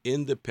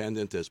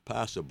independent as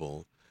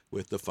possible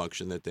with the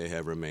function that they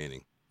have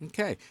remaining.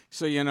 Okay.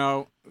 So,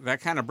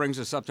 that kind of brings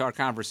us up to our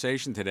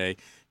conversation today,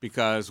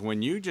 because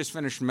when you just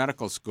finished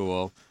medical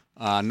school,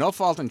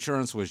 no-fault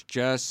insurance was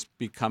just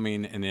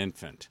becoming an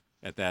infant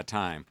at that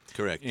time.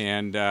 Correct.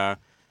 And,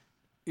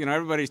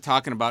 everybody's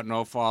talking about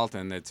no-fault,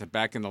 and it's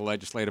back in the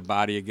legislative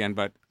body again.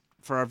 But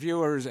for our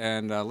viewers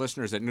and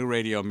listeners at New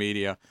Radio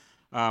Media,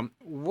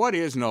 what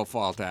is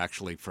no-fault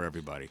actually for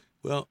everybody?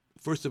 Well,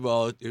 first of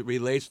all, it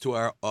relates to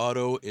our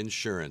auto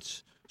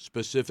insurance,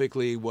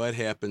 specifically what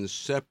happens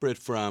separate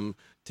from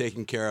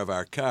taking care of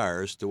our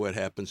cars to what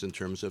happens in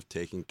terms of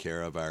taking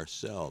care of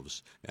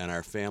ourselves and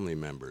our family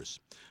members.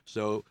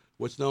 So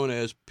what's known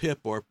as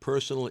PIP, or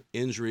personal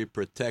injury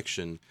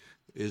protection,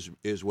 is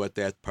what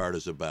that part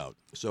is about.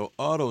 So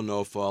auto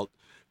no-fault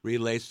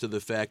relates to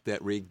the fact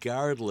that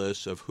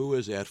regardless of who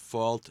is at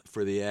fault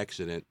for the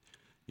accident,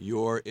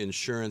 your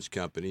insurance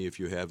company, if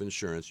you have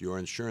insurance, your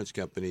insurance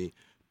company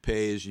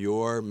pays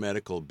your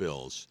medical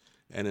bills.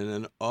 And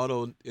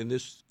in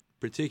this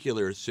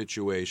particular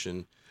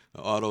situation,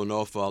 auto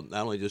no-fault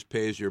not only just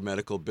pays your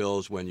medical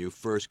bills when you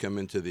first come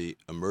into the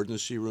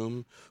emergency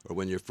room or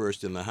when you're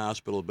first in the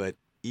hospital, but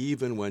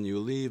even when you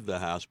leave the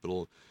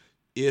hospital,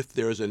 if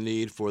there's a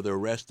need for the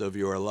rest of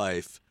your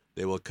life,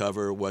 they will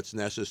cover what's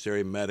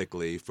necessary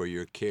medically for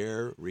your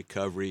care,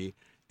 recovery,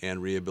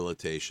 and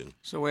rehabilitation.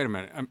 So wait a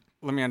minute.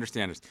 Let me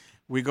understand this.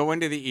 We go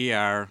into the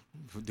ER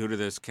due to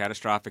this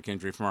catastrophic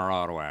injury from our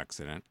auto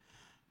accident.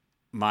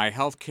 My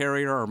health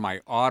carrier or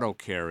my auto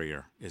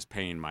carrier is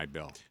paying my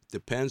bill?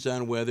 Depends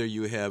on whether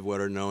you have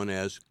what are known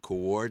as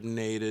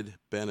coordinated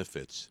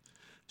benefits.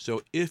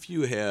 So if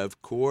you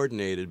have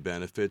coordinated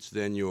benefits,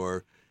 then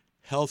your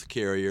health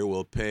carrier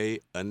will pay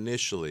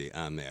initially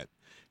on that.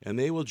 And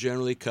they will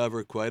generally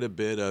cover quite a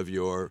bit of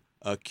your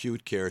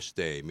acute care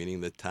stay,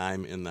 meaning the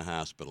time in the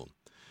hospital.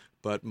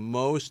 But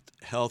most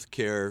health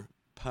care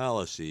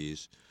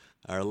policies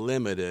are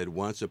limited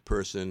once a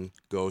person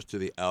goes to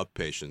the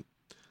outpatient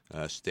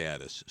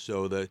status.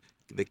 So the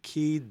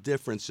key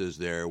differences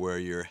there where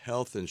your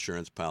health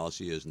insurance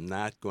policy is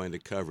not going to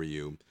cover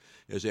you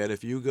is that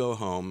if you go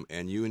home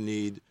and you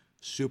need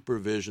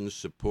supervision,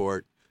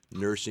 support,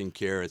 nursing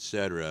care,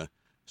 etc.,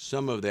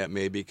 some of that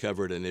may be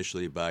covered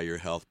initially by your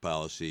health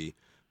policy,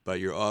 but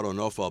your auto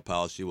no-fault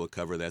policy will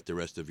cover that the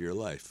rest of your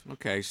life.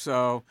 Okay,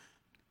 so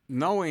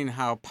knowing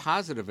how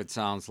positive it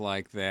sounds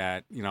like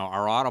that,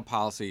 our auto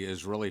policy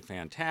is really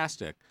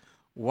fantastic,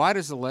 why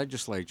does the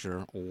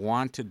legislature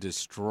want to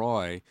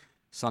destroy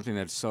something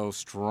that's so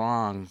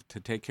strong to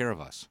take care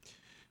of us?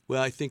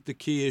 Well, I think the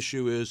key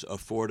issue is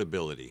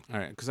affordability. All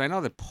right, because I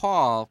know that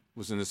Paul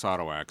was in this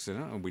auto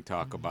accident, and we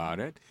talk about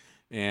it.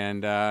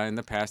 And in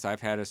the past,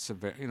 I've had a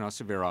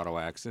severe auto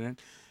accident.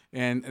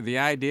 And the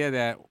idea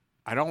that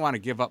I don't want to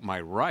give up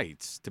my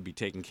rights to be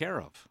taken care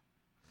of.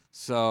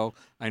 So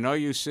I know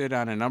you sit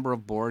on a number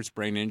of boards,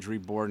 Brain Injury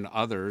Board and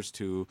others,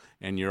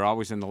 and you're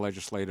always in the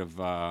legislative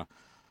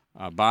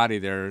body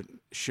there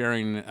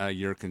sharing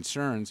your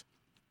concerns.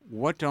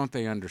 What don't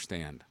they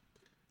understand?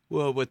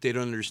 Well, what they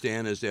don't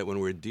understand is that when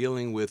we're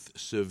dealing with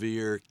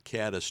severe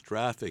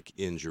catastrophic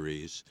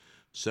injuries,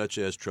 such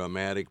as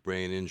traumatic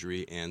brain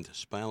injury and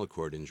spinal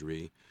cord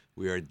injury,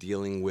 we are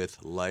dealing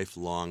with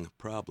lifelong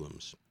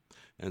problems.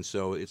 And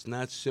so it's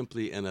not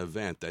simply an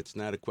event. That's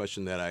not a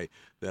question that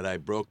I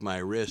broke my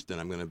wrist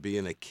and I'm going to be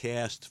in a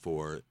cast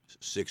for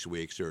 6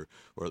 weeks or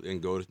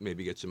and go to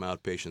maybe get some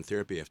outpatient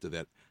therapy after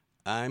that.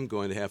 I'm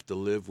going to have to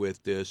live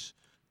with this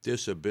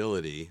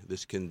disability,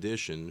 this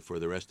condition for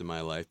the rest of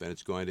my life, and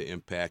it's going to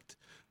impact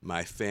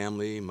my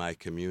family, my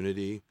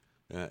community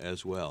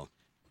as well.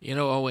 You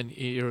know, Owen,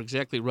 you're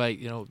exactly right.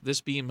 You know, this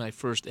being my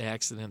first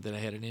accident that I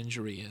had an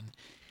injury in,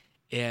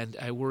 and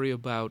I worry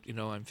about,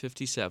 I'm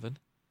 57.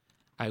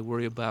 I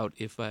worry about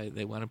if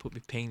they want to put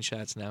me pain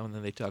shots now and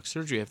then they talk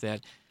surgery after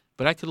that.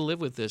 But I could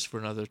live with this for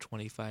another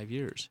 25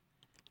 years.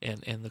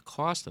 And the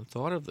cost and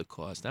thought of the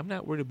cost, I'm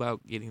not worried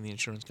about getting the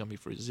insurance company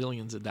for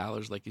zillions of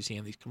dollars like you see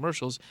in these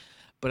commercials,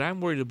 but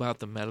I'm worried about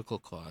the medical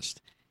cost.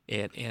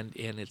 And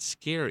it's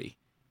scary.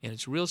 And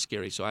it's real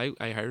scary. So I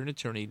hired an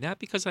attorney, not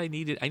because I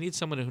needed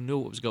someone who knew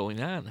what was going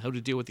on, how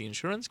to deal with the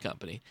insurance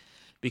company.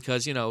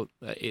 Because,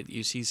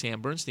 you see Sam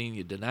Bernstein,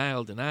 you deny,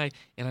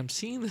 and I'm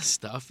seeing this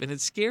stuff, and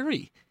it's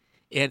scary.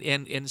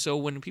 And so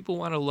when people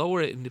want to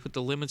lower it and put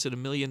the limits at $1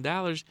 million,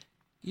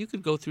 you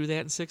could go through that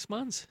in 6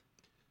 months.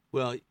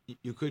 Well,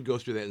 you could go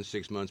through that in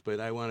 6 months, but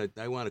I want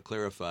to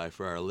clarify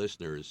for our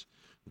listeners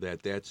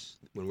that's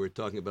when we're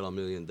talking about $1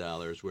 million,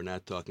 we're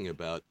not talking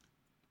about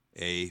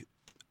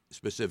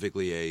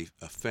specifically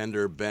a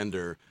fender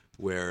bender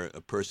where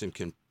a person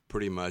can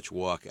pretty much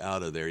walk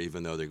out of there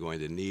even though they're going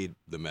to need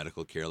the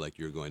medical care like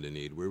you're going to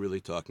need. We're really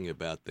talking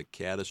about the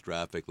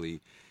catastrophically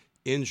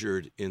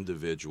injured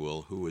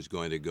individual who is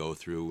going to go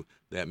through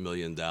that $1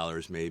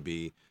 million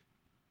maybe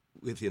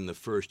within the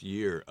first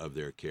year of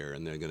their care,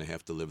 and they're going to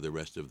have to live the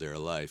rest of their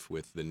life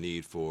with the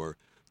need for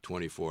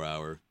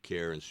 24-hour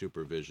care and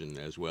supervision,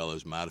 as well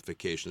as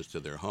modifications to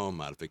their home,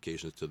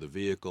 modifications to the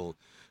vehicle,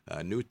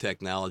 new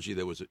technology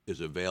that is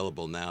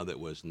available now that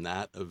was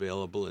not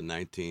available in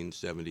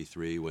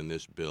 1973 when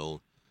this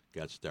bill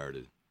got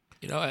started.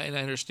 And I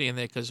understand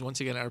that because,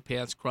 once again, our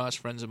paths cross.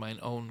 Friends of mine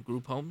own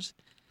group homes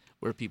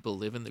where people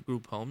live in the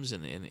group homes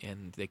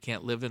and they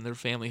can't live in their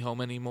family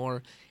home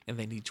anymore, and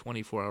they need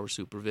 24-hour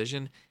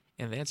supervision.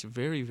 And that's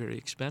very, very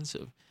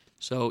expensive.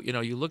 So,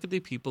 you look at the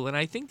people, and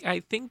I think,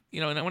 and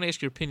I want to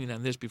ask your opinion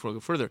on this before I go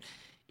further.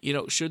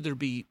 Should there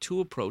be two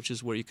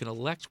approaches where you can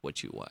elect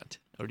what you want,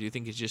 or do you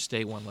think it just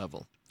stay one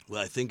level?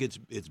 Well, I think it's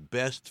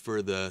best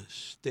for the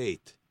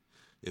state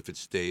if it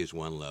stays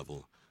one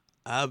level.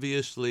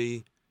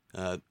 Obviously,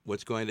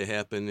 what's going to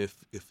happen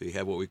if we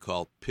have what we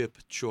call PIP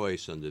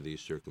choice under these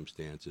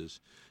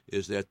circumstances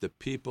is that the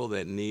people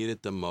that need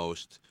it the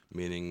most,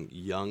 meaning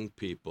young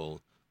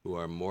people, who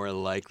are more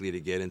likely to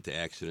get into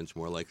accidents,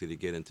 more likely to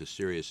get into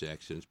serious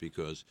accidents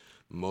because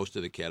most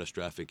of the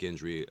catastrophic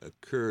injury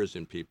occurs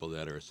in people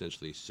that are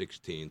essentially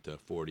 16 to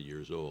 40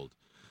 years old.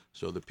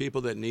 So the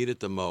people that need it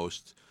the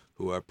most,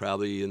 who are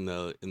probably in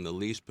the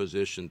least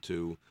position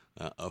to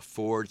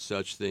afford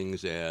such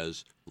things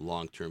as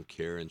long-term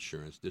care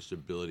insurance,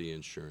 disability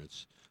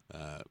insurance,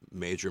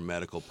 major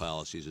medical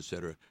policies,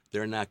 etc.,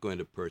 they're not going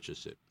to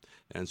purchase it.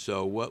 And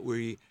so what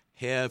we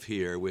have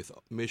here with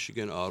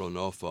Michigan Auto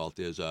No Fault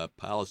is a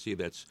policy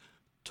that's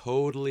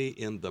totally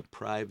in the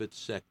private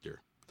sector,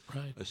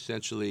 right?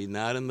 Essentially,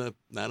 not in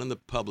the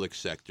public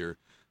sector,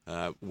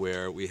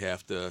 where we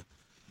have to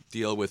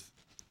deal with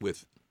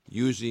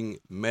using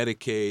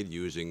Medicaid,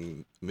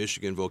 using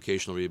Michigan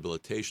Vocational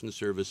Rehabilitation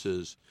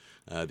Services,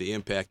 the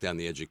impact on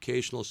the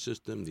educational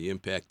system, the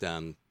impact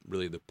on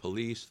really the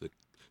police,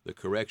 the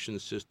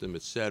corrections system,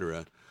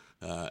 etc.,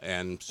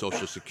 and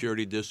Social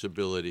Security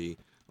disability.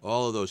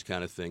 All of those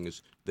kind of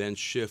things then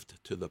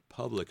shift to the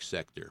public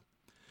sector.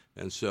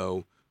 And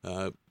so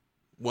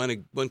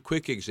one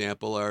quick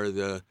example are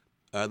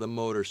the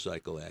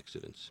motorcycle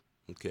accidents.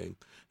 Okay,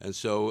 and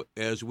so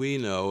as we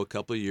know, a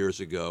couple of years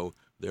ago,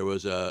 there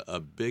was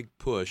a big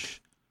push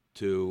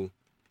to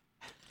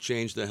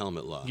change the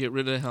helmet law. Get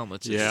rid of the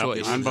helmets. It's Yeah,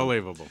 choice.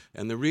 unbelievable.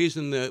 And the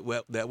reason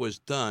that was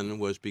done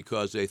was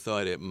because they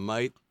thought it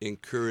might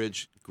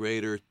encourage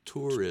greater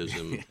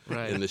tourism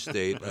Right. in the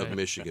state of Right.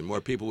 Michigan.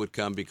 More people would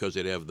come because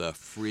they'd have the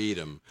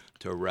freedom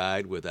to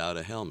ride without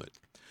a helmet.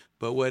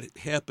 But what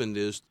happened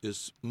is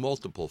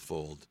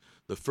multiple-fold.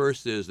 The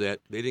first is that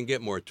they didn't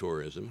get more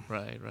tourism.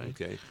 Right.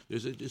 Okay,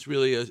 it's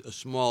really a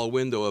small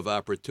window of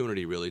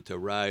opportunity, really, to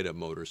ride a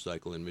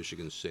motorcycle in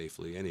Michigan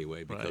safely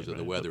anyway because of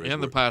the weather.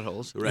 And the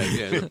potholes. Right,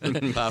 yeah,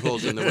 the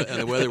potholes and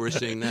the weather we're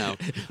seeing now.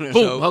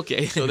 Boom,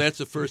 okay. So that's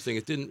the first thing.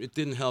 It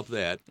didn't help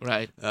that.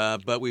 Right.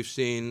 But we've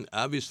seen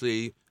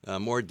obviously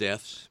more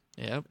deaths.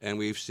 Yep. And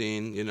we've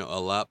seen a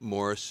lot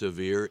more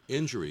severe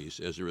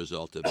injuries as a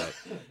result of that.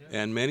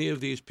 And many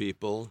of these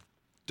people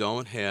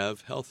don't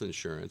have health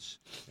insurance,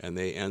 and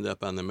they end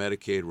up on the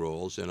Medicaid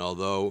rolls. And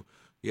although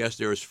Yes,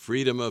 there is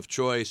freedom of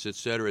choice, et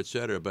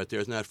cetera, but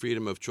there's not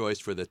freedom of choice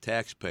for the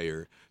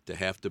taxpayer to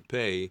have to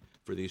pay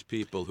for these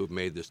people who've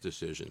made this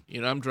decision.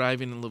 You know, I'm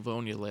driving in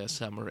Livonia last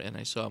summer, and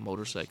I saw a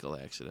motorcycle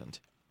accident,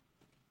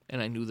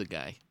 and I knew the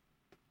guy.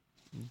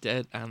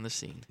 Dead on the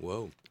scene.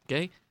 Whoa.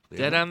 Okay? Yeah.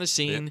 Dead on the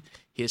scene. Yeah.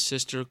 His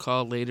sister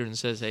called later and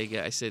says, hey,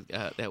 I said,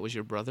 that was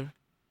your brother?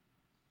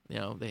 You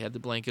know, they had the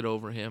blanket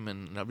over him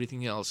and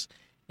everything else,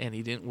 and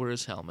he didn't wear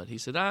his helmet. He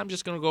said, I'm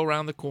just going to go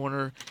around the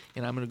corner,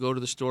 and I'm going to go to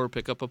the store,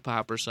 pick up a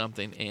pop or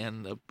something,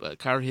 and a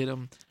car hit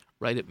him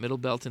right at Middle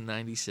Belt in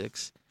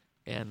 96,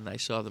 and I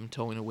saw them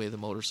towing away the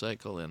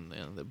motorcycle and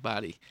the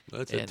body.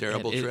 That's a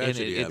terrible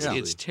tragedy.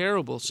 It's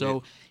terrible.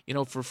 So, you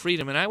know, for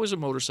freedom, and I was a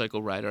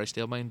motorcycle rider. I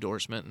still have my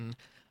endorsement, and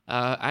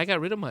I got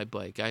rid of my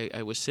bike.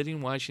 I was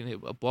sitting watching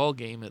a ball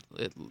game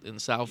in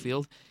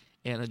Southfield,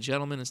 and a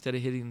gentleman, instead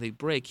of hitting the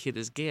brake, hit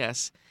his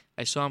gas.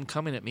 I saw him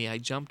coming at me. I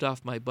jumped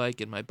off my bike,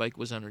 and my bike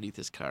was underneath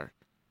his car.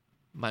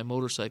 My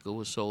motorcycle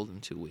was sold in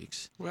 2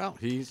 weeks. Well,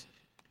 he's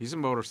a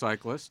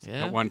motorcyclist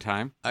Yeah. at one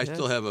time. I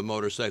still have a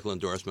motorcycle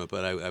endorsement,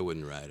 but I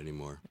wouldn't ride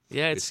anymore.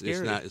 Yeah, it's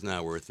scary. It's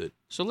not worth it.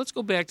 So let's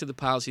go back to the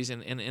policies,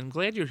 and I'm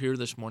glad you're here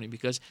this morning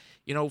because,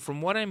 you know,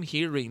 from what I'm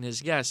hearing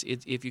is, yes,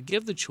 if you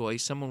give the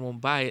choice, someone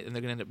won't buy it, and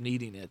they're going to end up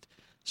needing it.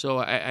 So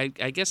I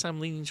guess I'm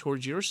leaning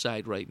towards your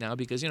side right now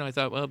because, you know, I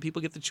thought, well,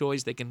 people get the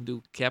choice. They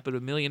can cap it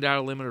at $1 million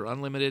limit or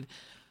unlimited,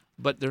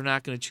 but they're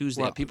not going to choose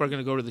that. Well, People are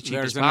going to go to the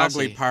cheapest There's an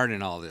policy. ugly part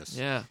in all this.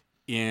 Yeah.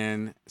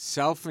 In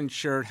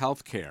self-insured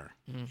health care,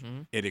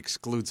 Mm-hmm. it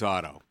excludes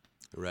auto.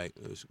 Right.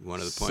 It was one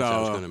of the points I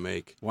was So, going to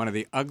make. One of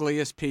the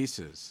ugliest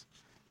pieces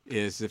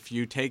is if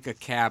you take a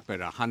cap at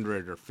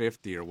 100 or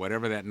 50 or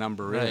whatever that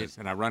number Right. is,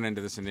 and I run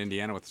into this in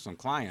Indiana with some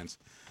clients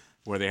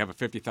where they have a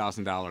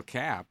 $50,000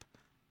 cap,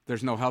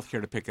 there's no health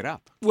care to pick it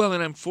up. Well,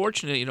 and I'm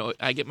fortunate, you know,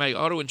 I get my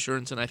auto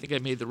insurance, and I think I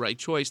made the right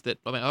choice that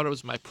my auto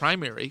is my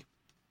primary,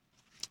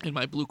 and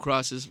my Blue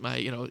Cross is my,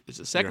 you know, is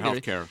a secondary. Your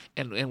health care.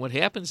 And what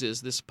happens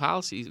is this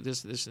policy,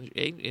 this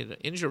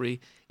injury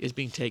is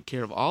being taken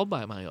care of all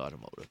by my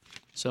automotive.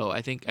 So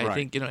I think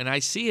you know, and I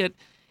see it,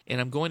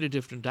 and I'm going to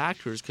different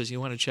doctors because you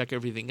want to check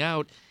everything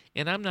out.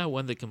 And I'm not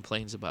one that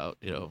complains about,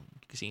 you know,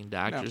 seeing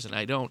doctors, and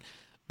I don't.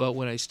 But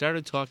when I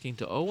started talking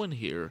to Owen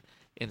here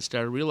and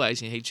started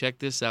realizing, hey, check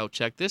this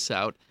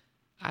out,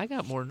 I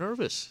got more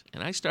nervous,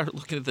 and I started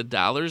looking at the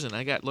dollars, and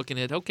I got looking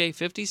at, okay,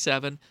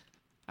 57.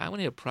 I'm going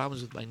to have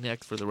problems with my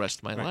neck for the rest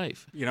of my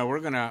life. You know,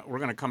 we're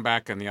gonna come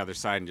back on the other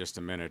side in just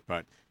a minute,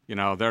 but you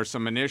know, there's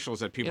some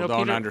initials that people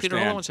don't understand. Peter,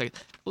 hold on 1 second.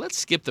 Let's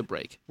skip the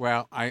break.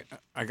 Well, I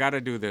got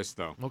to do this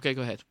though. Okay,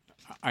 go ahead.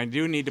 I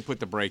do need to put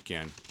the break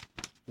in.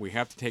 We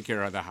have to take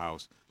care of the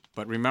house,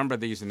 but remember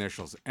these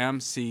initials,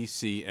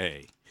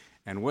 MCCA.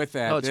 And with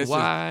that, No, it's this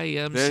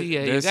YMCA.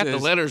 This You got the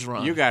is- letters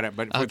wrong. You got it.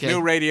 But with Okay.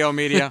 new radio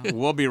media,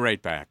 we'll be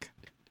right back.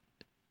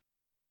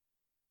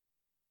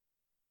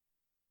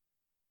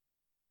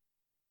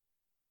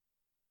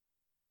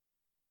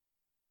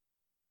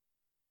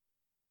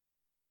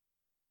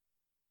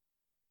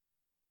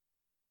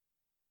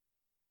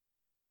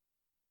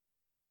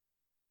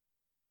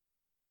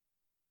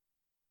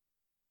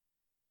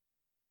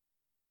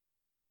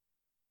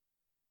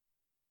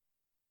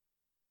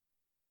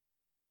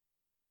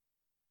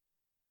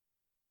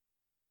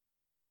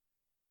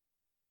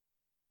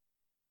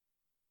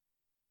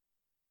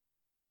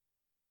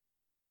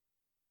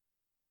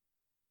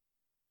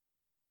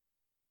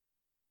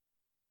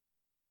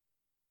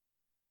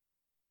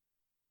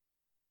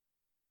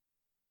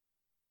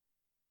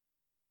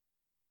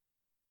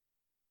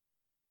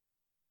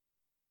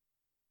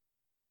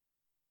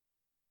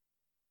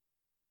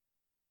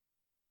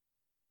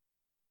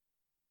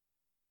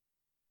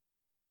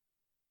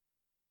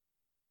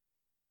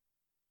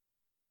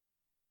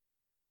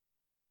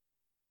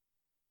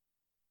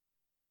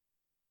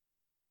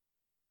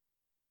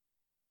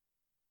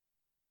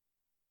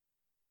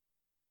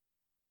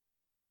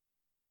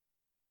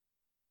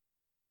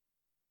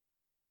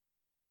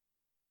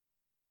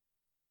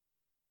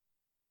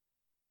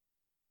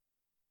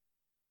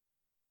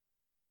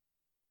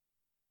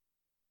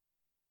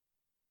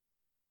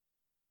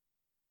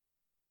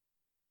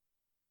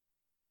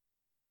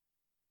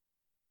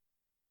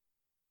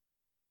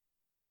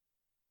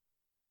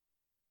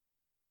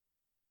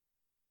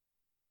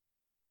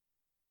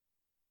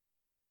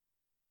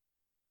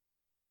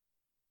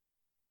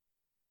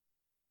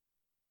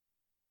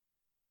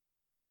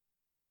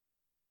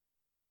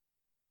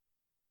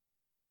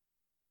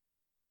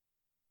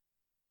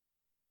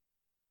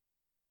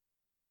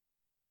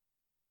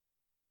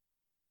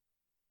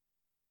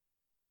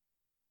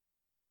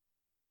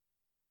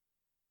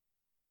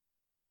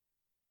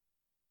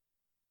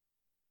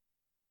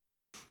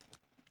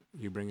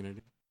 You bringing it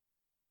in?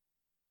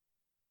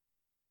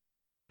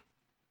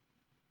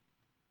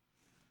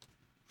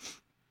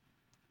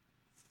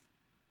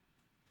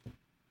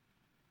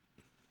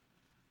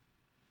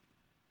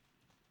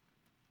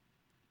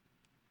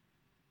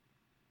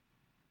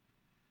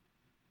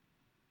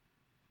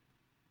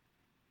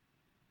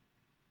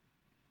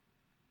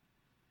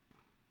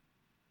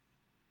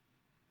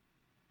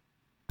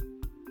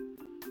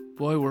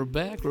 Boy, we're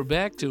back. We're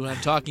back to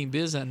Talking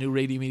Biz on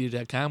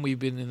NewRadioMedia.com. We've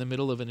been in the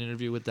middle of an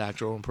interview with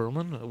Dr. Owen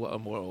Perlman.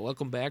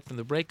 Welcome back from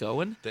the break,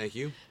 Owen. Thank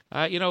you.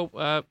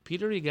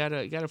 Peter, you got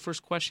a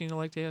first question you'd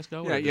like to ask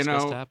Owen? Yeah, or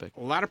discuss topic? a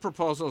lot of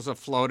proposals have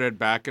floated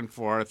back and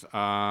forth.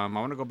 I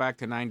want to go back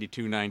to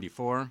 92,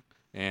 94,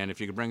 and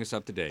if you could bring us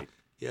up to date.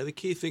 Yeah, the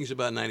key things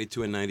about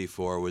 92 and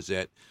 94 was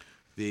that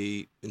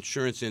the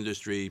insurance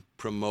industry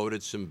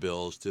promoted some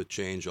bills to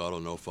change auto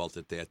no fault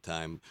at that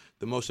time.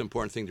 The most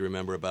important thing to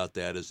remember about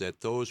that is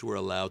that those were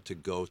allowed to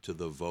go to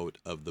the vote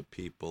of the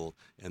people,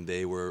 and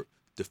they were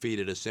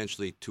defeated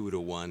essentially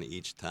 2-1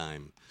 each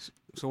time.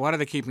 So why do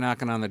they keep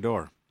knocking on the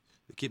door?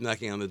 They keep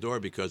knocking on the door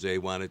because they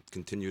want to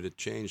continue to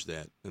change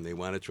that, and they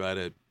want to try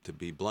to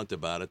be blunt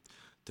about it,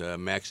 to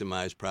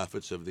maximize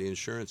profits of the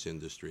insurance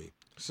industry.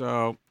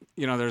 So,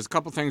 there's a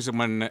couple things that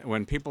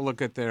when people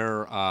look at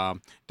their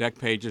deck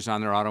pages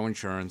on their auto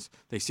insurance,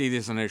 they see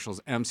these initials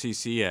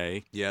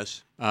MCCA.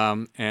 Yes.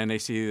 And they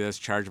see this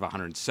charge of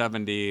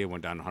 170, it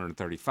went down to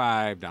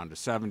 135, down to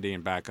 70,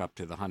 and back up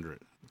to the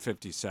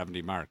 150,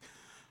 70 mark.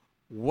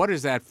 What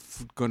is that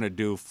going to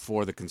do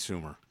for the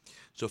consumer?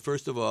 So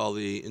first of all,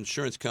 the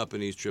insurance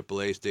companies,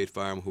 AAA, State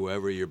Farm,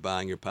 whoever you're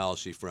buying your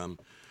policy from,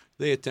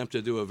 they attempt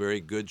to do a very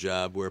good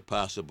job where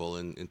possible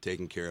in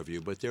taking care of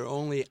you, but they're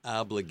only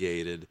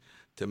obligated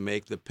to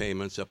make the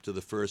payments up to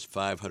the first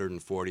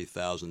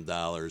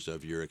 $540,000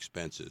 of your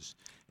expenses.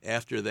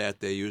 After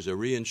that, they use a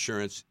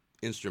reinsurance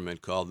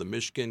instrument called the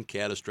Michigan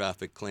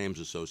Catastrophic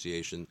Claims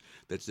Association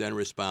that's then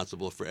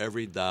responsible for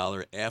every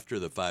dollar after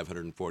the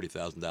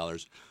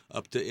 $540,000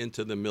 up to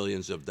into the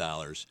millions of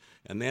dollars.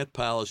 And that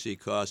policy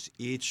costs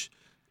each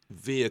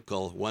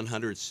vehicle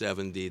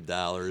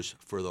 $170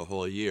 for the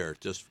whole year,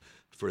 just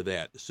for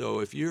that. So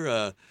if you're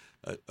a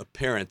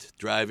parent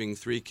driving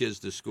 3 kids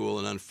to school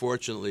and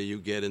unfortunately you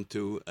get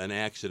into an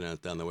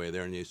accident on the way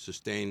there and you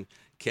sustain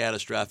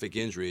catastrophic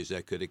injuries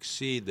that could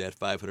exceed that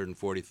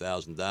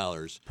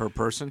 $540,000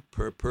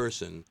 per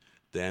person,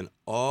 then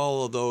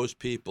all of those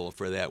people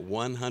for that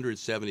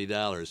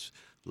 $170,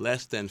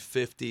 less than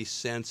 50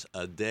 cents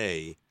a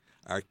day,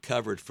 are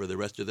covered for the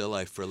rest of their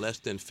life for less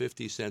than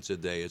 50 cents a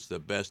day. It's the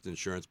best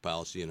insurance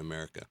policy in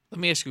America.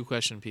 Let me ask you a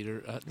question,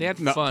 Peter. That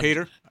No, fund.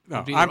 Peter?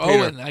 No, Peter. I'm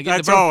Owen. Peter. I get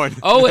That's the Owen.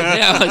 Owen,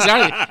 yeah.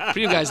 Sorry.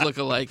 You guys look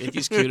alike.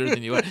 He's cuter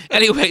than you are.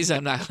 Anyways,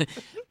 I'm not.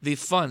 The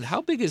fund,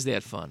 how big is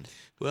that fund?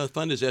 Well, the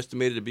fund is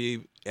estimated to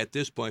be, at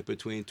this point,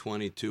 between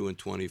 $22 and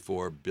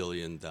 $24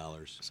 billion.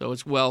 So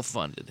it's well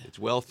funded. It's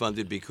well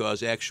funded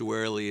because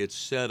actuarially it's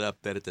set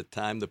up that at the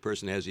time the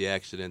person has the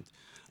accident,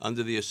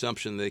 under the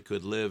assumption they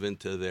could live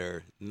into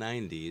their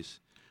 90s,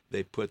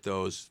 they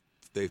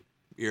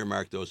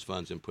earmark those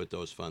funds and put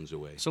those funds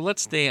away. So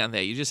let's stay on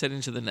that. You just said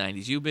into the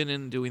 90s. You've been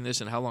in doing this,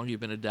 and how long have you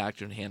been a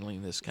doctor and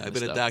handling this kind of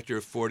stuff? I've been a doctor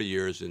of 40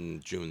 years in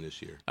June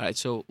this year. All right,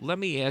 so let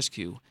me ask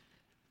you,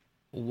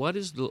 what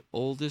is the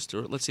oldest,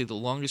 or let's say the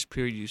longest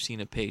period you've seen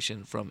a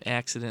patient from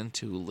accident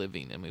to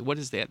living? I mean, what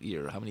is that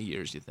year? How many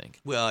years do you think?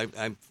 Well,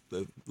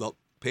 the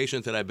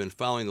patient that I've been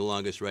following the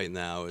longest right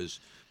now is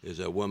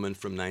a woman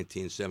from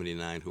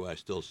 1979 who I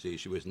still see.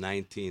 She was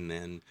 19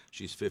 then.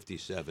 She's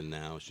 57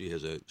 now. She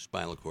has a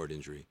spinal cord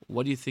injury.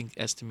 What do you think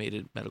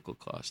estimated medical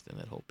cost in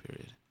that whole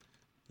period?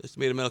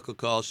 Estimated medical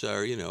costs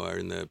are in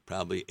the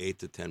probably $8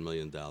 to $10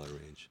 million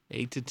range.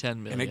 8 to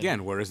 10 million. And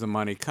again, where does the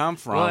money come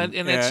from? Well, and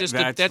that's just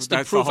that's the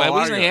proof. whole I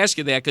was going to argument. ask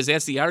you that because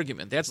that's the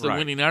argument. That's the Right.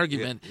 winning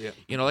argument.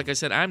 Yeah. Like I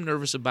said, I'm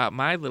nervous about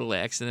my little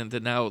accident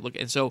that now look.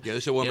 And so Yeah,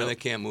 this is a woman that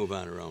can't move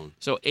on her own.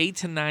 So $8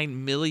 to $9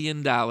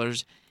 million,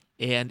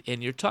 and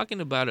you're talking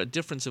about a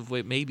difference of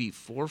maybe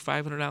 $400 or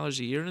 $500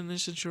 a year in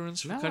this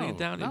insurance for cutting it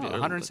down. No,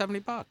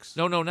 $170.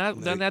 No,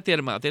 not that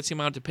amount. That's the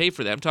amount to pay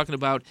for that. I'm talking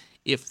about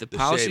if the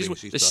policies,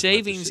 savings, the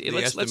savings. the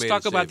Let's estimated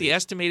talk about the savings.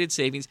 estimated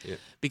savings,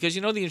 because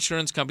the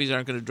insurance companies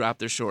aren't going to drop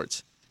their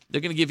shorts.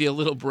 They're going to give you a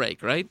little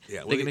break, right? Yeah,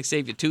 They're going to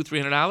save you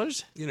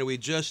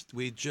 $200-$300.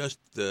 We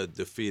just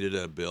defeated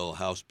a bill,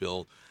 House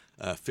Bill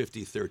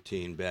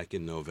 5013, back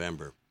in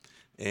November,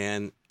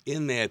 and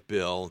in that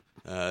bill,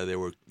 there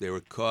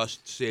were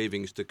cost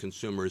savings to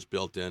consumers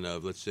built in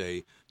of, let's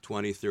say,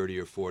 20, 30,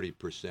 or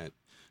 40%.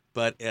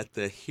 But at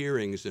the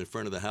hearings in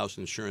front of the House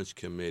Insurance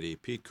Committee,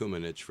 Pete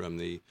Kumanich from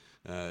the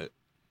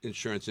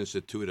Insurance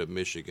Institute of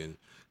Michigan,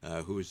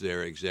 who's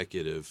their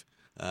executive,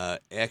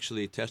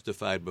 actually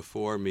testified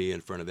before me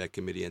in front of that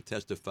committee and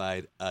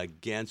testified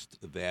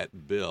against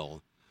that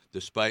bill,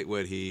 despite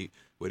what he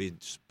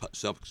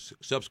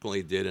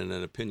subsequently did in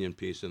an opinion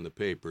piece in the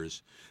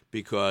papers,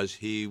 because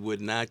he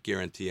would not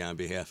guarantee on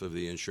behalf of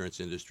the insurance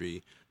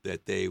industry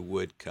that they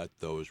would cut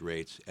those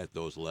rates at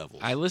those levels.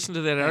 I listened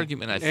to that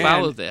argument. I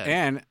followed that.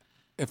 And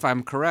if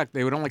I'm correct,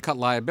 they would only cut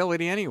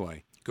liability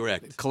anyway.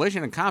 Correct.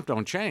 Collision and comp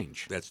don't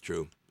change. That's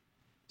true.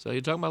 So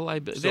you're talking about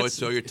liability.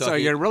 So you're talking. So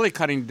you're really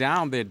cutting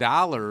down the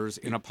dollars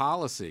in a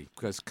policy,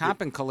 because comp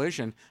and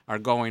collision are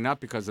going up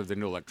because of the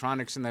new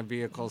electronics in their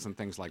vehicles and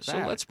things like that.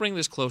 So let's bring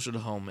this closer to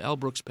home. L.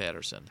 Brooks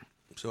Patterson.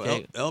 So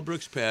Okay. L.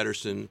 Brooks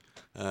Patterson,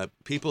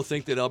 people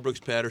think that L. Brooks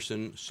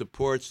Patterson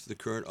supports the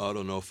current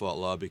auto no-fault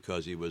law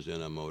because he was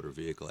in a motor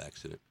vehicle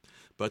accident.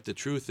 But the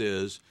truth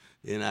is,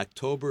 in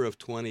October of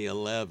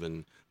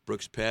 2011,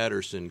 Brooks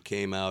Patterson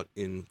came out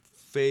in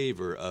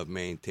favor of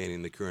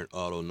maintaining the current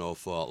auto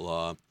no-fault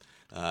law,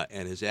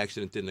 and his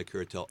accident didn't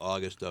occur until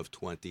August of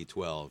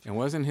 2012. And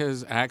wasn't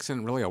his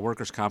accident really a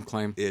workers' comp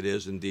claim? It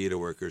is indeed a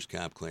workers'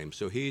 comp claim.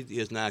 So he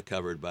is not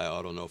covered by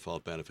auto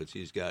no-fault benefits.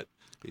 He's got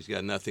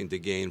nothing to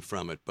gain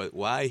from it. But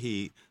why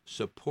he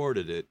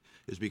supported it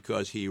is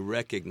because he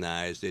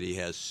recognized that he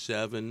has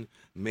 7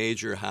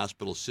 major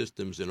hospital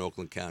systems in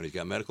Oakland County. He's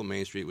got Medical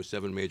Main Street with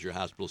 7 major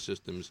hospital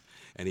systems,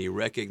 and he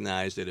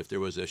recognized that if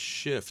there was a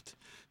shift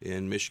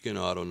in Michigan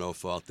auto no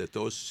fault, that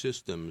those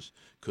systems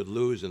could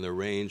lose in the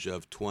range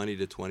of $20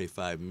 to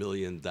 $25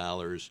 million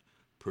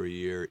per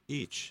year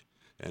each.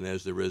 And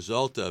as the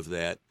result of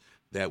that,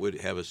 that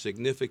would have a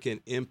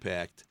significant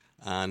impact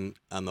on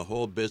the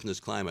whole business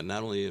climate,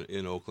 not only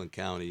in Oakland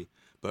County,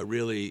 but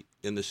really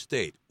in the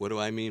state. What do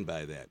I mean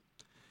by that?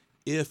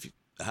 If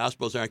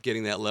hospitals aren't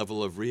getting that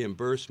level of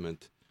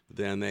reimbursement,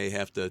 then they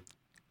have to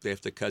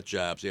cut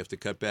jobs. They have to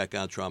cut back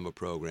on trauma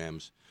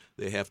programs.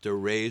 They have to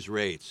raise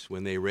rates.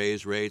 When they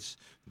raise rates,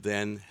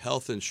 then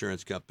health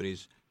insurance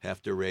companies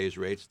have to raise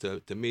rates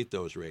to meet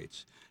those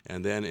rates.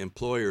 And then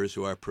employers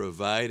who are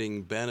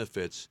providing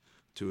benefits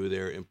to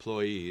their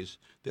employees,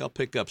 they'll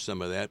pick up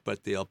some of that,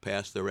 but they'll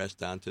pass the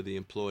rest on to the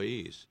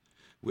employees,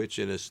 which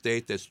in a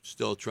state that's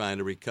still trying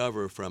to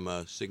recover from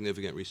a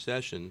significant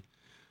recession,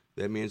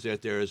 that means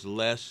that there is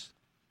less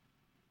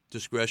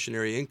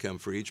discretionary income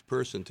for each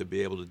person to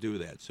be able to do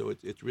that. So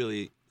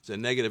it's a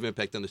negative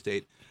impact on the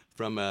state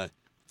from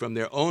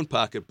their own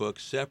pocketbook,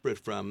 separate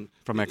from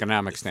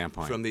economic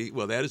standpoint.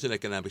 That is an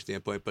economic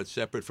standpoint, but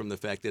separate from the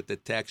fact that the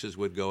taxes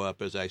would go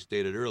up, as I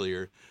stated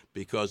earlier,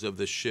 because of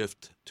the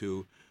shift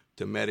to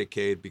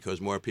Medicaid, because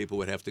more people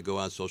would have to go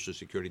on Social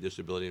Security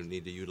disability and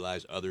need to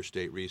utilize other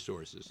state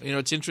resources. You know,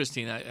 it's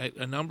interesting.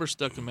 A number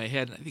stuck in my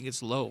head, and I think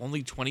it's low.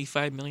 Only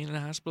 $25 million in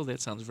a hospital?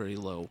 That sounds very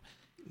low.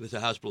 There's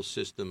a hospital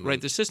system. Right,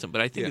 the system.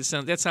 But I think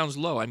that sounds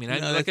low. I mean,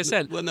 like I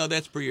said. Well, no,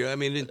 that's per year. I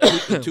mean, in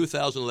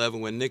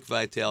 2011, when Nick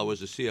Vitale was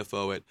the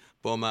CFO at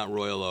Beaumont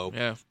Royal Oak,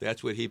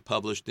 that's what he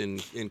published in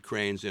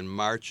Cranes in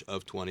March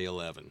of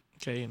 2011.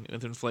 Okay, and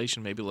with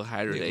inflation, maybe a little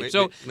higher today. Make it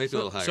a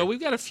little higher. So we've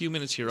got a few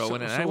minutes here,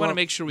 Owen, and I want to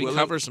make sure we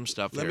cover some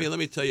stuff Let here.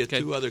 me tell you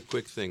 2 other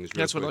quick things.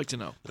 That's what I'd like to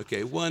know.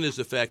 Okay, one is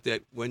the fact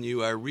that when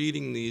you are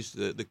reading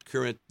the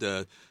current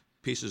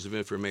pieces of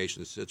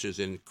information, such as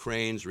in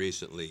Cranes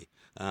recently,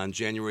 on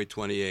January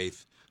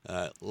 28th,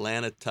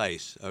 Lana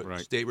Tice, a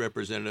state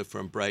representative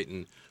from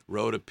Brighton,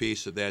 wrote a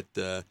piece of that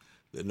the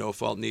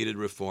no-fault needed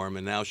reform,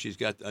 and now she's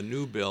got a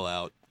new bill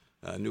out,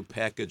 a new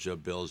package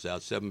of bills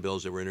out, 7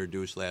 bills that were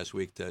introduced last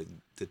week to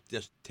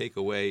just take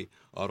away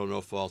auto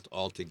no-fault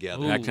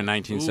altogether. Back to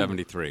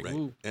 1973.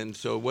 Right. And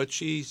so what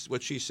she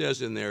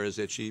says in there is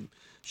that she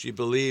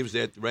believes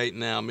that right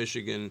now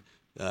Michigan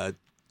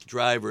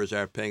drivers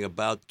are paying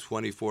about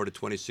 $2,400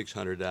 to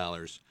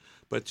 $2,600.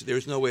 But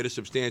there's no way to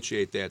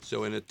substantiate that.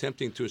 So in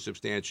attempting to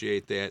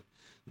substantiate that,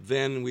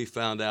 then we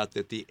found out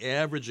that the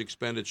average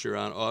expenditure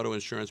on auto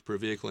insurance per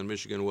vehicle in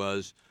Michigan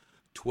was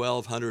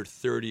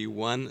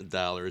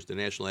 $1,231. The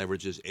national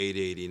average is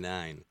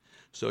 $889.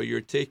 So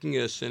you're taking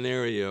a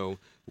scenario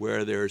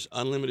where there's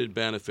unlimited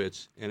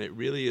benefits, and it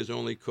really is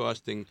only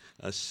costing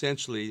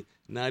essentially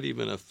not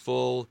even a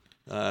full,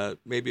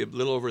 maybe a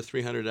little over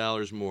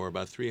 $300 more,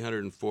 about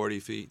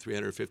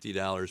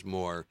 $350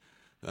 more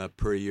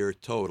per year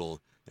total.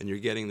 And you're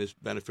getting this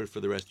benefit for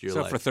the rest of your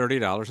life. So for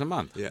 $30 a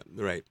month. Yeah,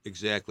 right,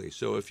 exactly.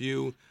 So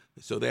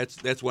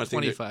that's one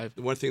thing.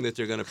 One thing that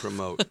they're going to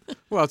promote.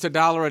 Well, it's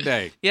 $1 a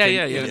day.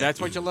 Yeah.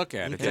 That's what you look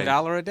at. It's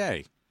 $1 a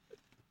day.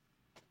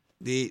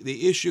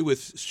 The issue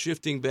with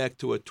shifting back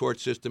to a tort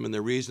system, and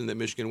the reason that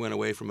Michigan went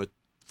away from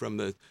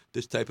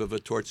this type of a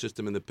tort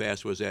system in the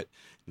past, was that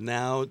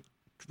now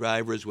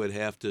drivers would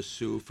have to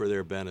sue for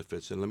their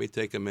benefits. And let me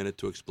take a minute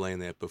to explain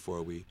that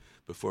before we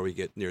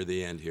get near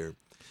the end here.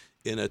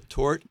 In a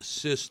tort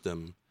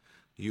system,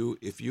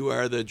 if you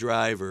are the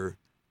driver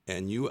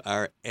and you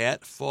are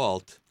at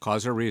fault,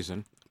 cause or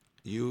reason,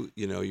 you're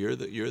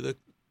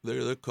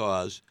the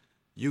cause.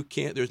 You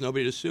can't. There's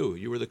nobody to sue.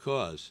 You were the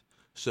cause.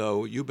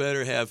 So you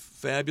better have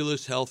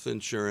fabulous health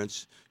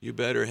insurance. You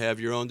better have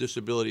your own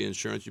disability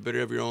insurance. You better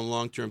have your own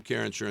long-term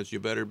care insurance. You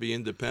better be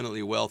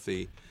independently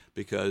wealthy,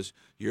 because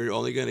you're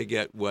only going to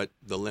get what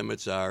the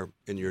limits are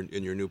in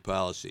your new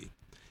policy.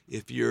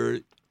 If you're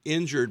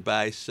injured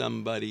by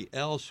somebody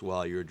else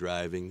while you're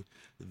driving,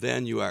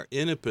 then you are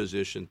in a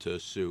position to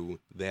sue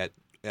that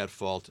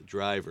at-fault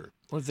driver.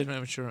 What if they don't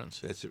have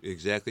insurance? That's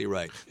exactly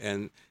right,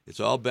 and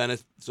it's all going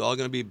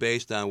to be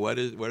based on what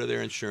are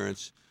their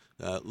insurance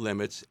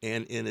limits.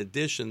 And in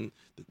addition,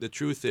 the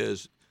truth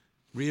is,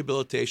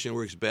 rehabilitation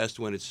works best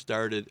when it's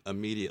started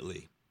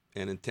immediately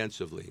and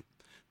intensively.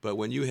 But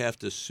when you have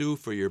to sue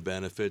for your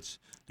benefits,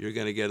 you're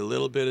going to get a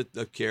little bit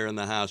of care in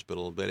the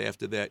hospital, but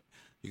after that,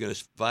 you're going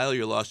to file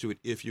your lawsuit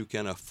if you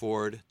can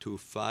afford to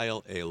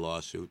file a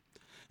lawsuit.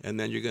 and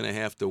then you're going to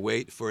have to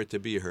wait for it to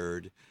be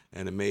heard,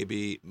 and it may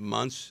be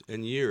months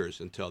and years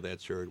until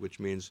that's heard, which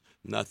means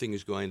nothing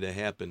is going to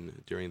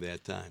happen during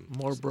that time.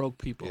 More broke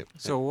people. Yep.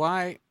 So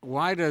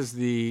why does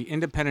the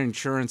Independent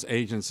Insurance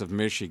Agents of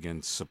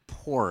Michigan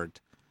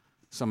support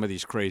some of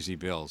these crazy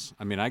bills?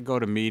 I mean, I go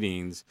to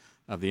meetings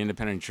of the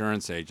independent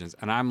insurance agents,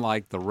 and I'm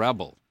like the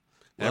rebel.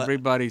 Well,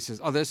 Everybody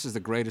says, "Oh, this is the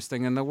greatest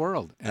thing in the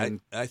world," and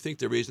I think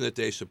the reason that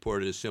they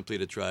support it is simply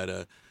to try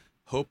to,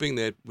 hoping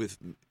that with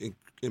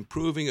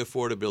improving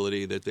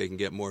affordability, that they can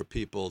get more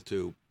people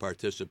to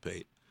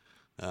participate.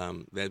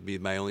 That'd be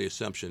my only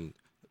assumption.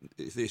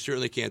 They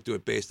certainly can't do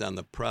it based on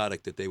the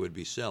product that they would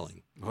be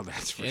selling. well,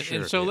 that's for And, sure.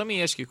 and so let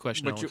me ask you a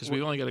question, But because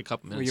we've only got a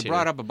couple well, minutes you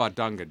brought here. up about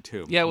Dungan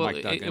too. Yeah, well,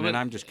 Mike Dungan, and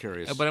I'm just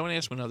curious. But I want to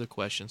ask one other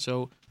question.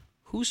 So,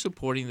 who's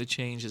supporting the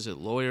change? Is it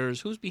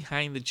lawyers? Who's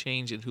behind the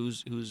change, and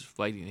who's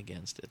fighting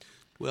against it?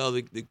 Well,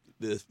 the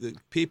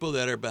people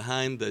that are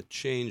behind the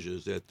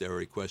changes that they're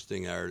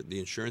requesting are the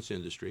insurance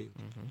industry,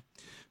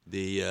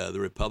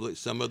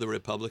 some of the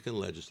Republican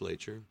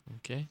legislature,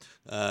 Okay.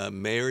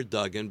 Mayor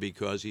Duggan,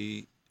 because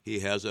he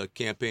has a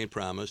campaign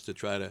promise to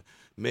try to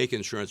make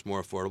insurance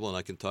more affordable, and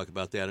I can talk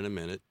about that in a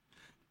minute,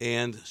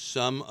 and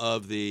some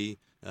of the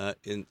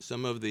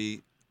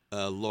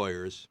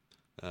lawyers,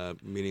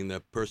 meaning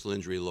the personal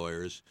injury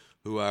lawyers,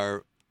 who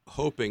are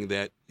hoping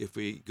that if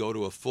we go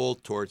to a full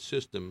tort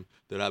system,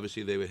 that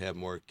obviously they would have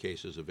more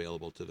cases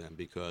available to them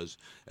because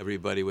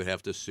everybody would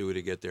have to sue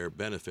to get their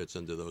benefits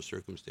under those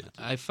circumstances.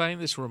 I find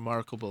this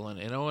remarkable, and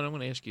Owen, I'm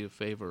going to ask you a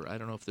favor. I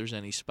don't know if there's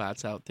any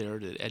spots out there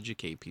to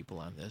educate people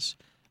on this.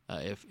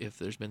 If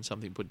there's been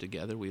something put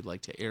together, we'd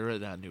like to air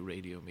it on New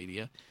Radio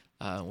Media.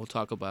 We'll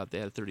talk about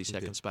that, a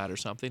 30-second spot or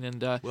something.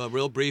 And well,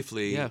 real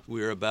briefly, yeah.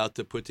 we're about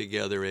to put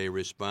together a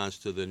response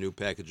to the new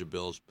package of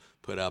bills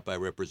put out by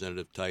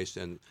Representative Tice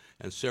and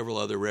several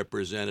other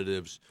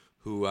representatives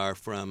who are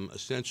from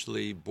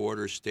essentially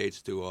border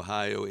states to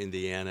Ohio,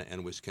 Indiana,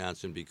 and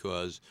Wisconsin,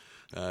 because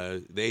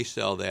they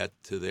sell that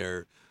to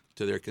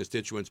their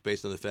constituents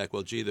based on the fact,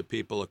 well, gee, the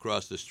people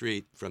across the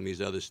street from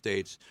these other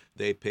states,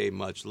 they pay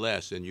much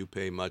less and you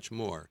pay much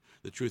more.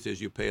 The truth is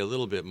you pay a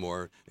little bit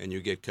more and you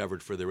get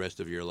covered for the rest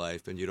of your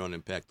life and you don't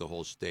impact the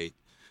whole state.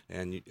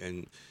 And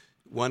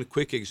one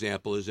quick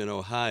example is in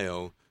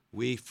Ohio,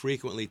 we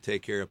frequently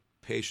take care of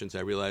patients.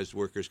 I realize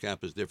workers'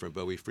 comp is different,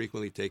 but we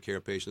frequently take care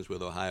of patients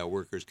with Ohio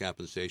workers'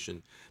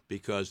 compensation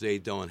because they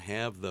don't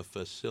have the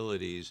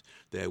facilities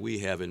that we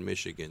have in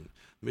Michigan.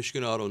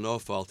 Michigan Auto No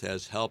Fault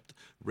has helped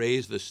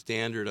raise the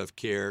standard of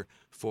care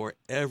for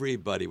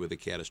everybody with a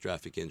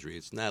catastrophic injury.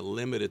 It's not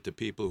limited to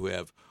people who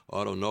have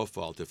auto no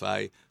fault. If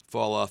I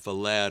fall off a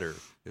ladder,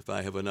 if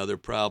I have another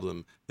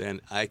problem,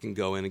 then I can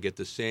go in and get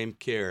the same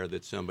care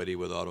that somebody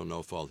with auto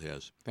no fault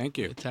has. Thank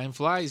you. time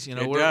flies. You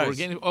know, It we're does.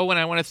 getting. Oh, and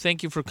I want to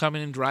thank you for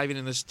coming and driving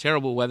in this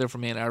terrible weather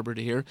from Ann Arbor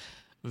to here.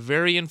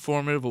 Very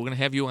informative. We're going to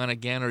have you on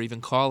again, or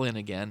even call in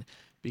again,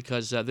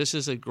 because this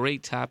is a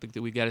great topic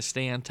that we've got to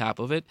stay on top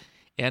of it.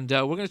 And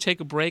we're going to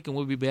take a break, and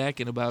we'll be back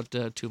in about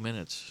 2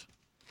 minutes.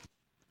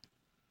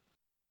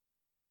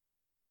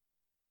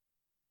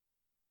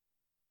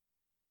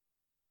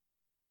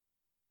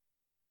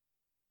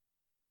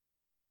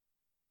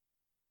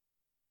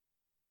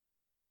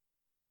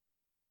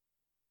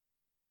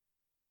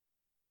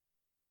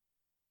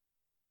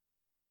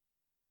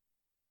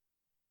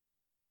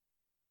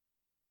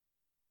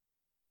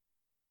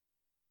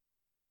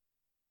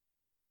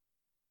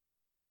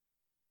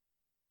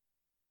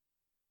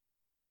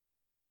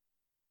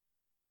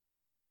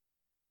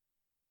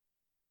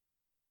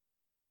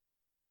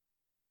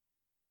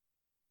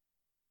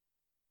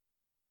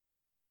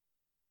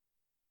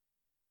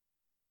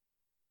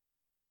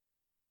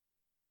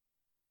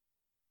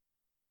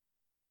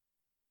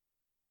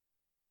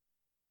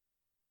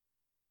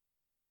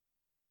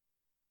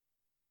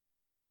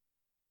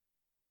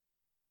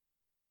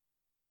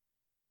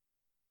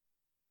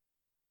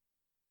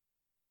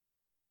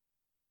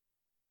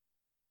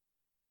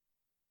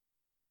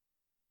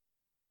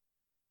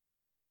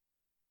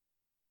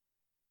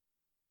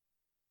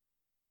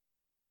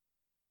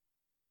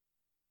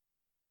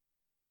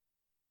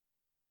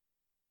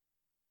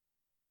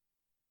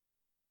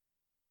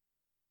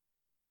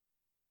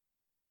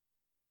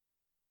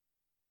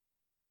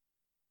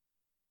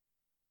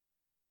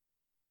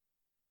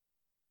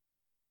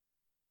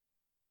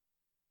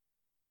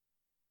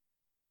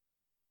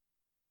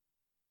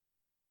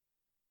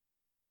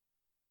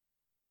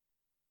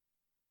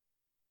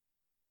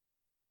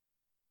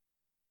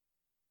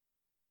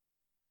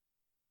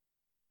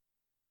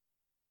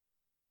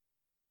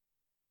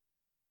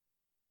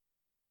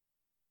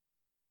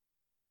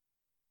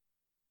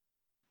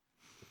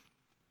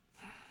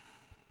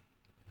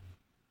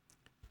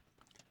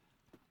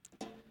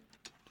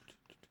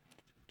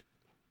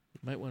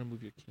 You might want to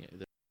move your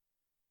camera.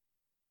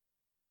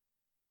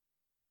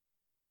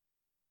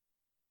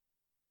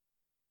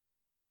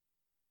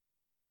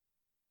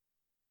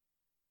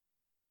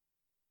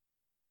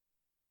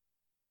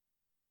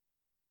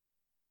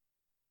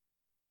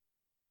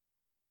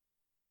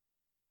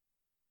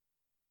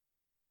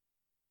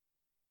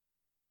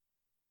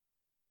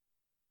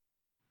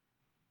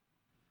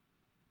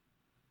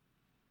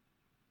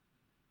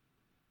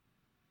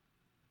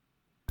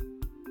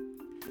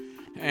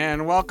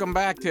 And welcome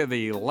back to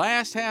the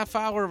last half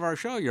hour of our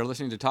show. You're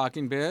listening to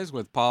Talking Biz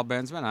with Paul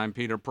Bensman. I'm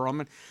Peter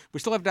Perlman.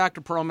 We still have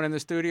Dr. Perlman in the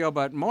studio,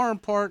 but more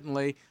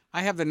importantly,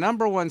 I have the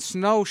number one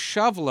snow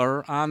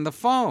shoveler on the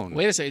phone.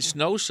 Wait a second,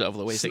 snow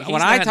shoveler. Wait a second.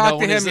 When I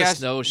talked to him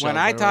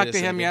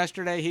yesterday,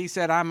 yesterday, he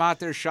said, "I'm out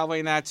there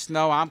shoveling that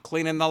snow. I'm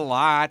cleaning the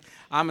lot.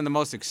 I'm the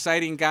most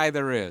exciting guy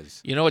there is."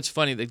 You know, it's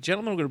funny. The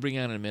gentleman we're going to bring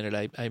on in a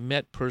minute, I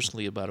met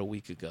personally about a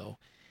week ago.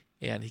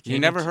 And he came You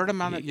never heard him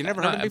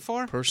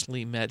before? I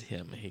personally met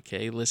him.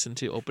 Okay, listen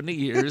to Open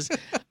the Ears.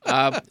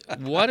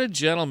 What a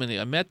gentleman.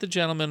 I met the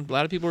gentleman. A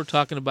lot of people were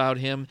talking about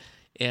him.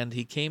 And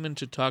he came in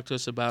to talk to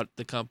us about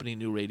the company,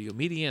 New Radio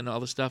Media, and all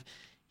the stuff.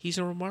 He's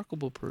a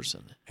remarkable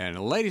person. And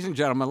ladies and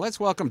gentlemen, let's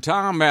welcome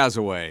Tom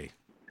Mazaway.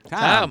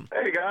 Tom.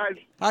 Hey, guys.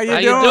 How you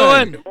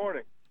doing? Good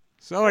morning.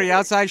 So are you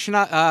outside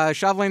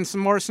shoveling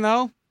some more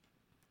snow?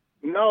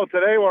 No,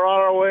 today we're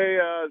on our way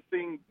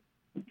seeing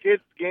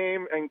kids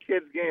game.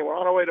 We're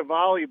on our way to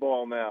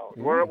volleyball now.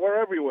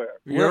 We're everywhere.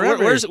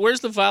 Where's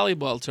the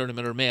volleyball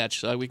tournament or match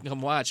so we can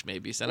come watch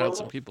maybe, send out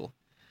some people?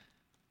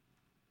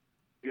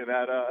 At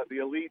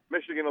the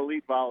Michigan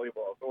Elite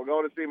Volleyball. So we're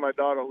going to see my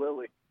daughter,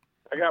 Lily.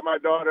 I got my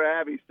daughter,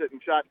 Abby, sitting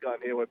shotgun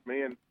here with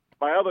me, and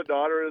my other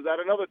daughter is at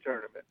another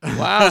tournament.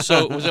 Wow,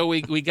 so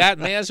we got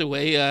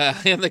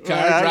Mazaway in the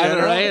car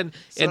driving around,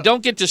 and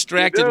don't get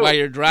distracted while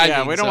you're driving.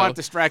 Yeah, we don't want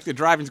distracted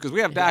driving because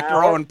we have Dr.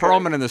 Owen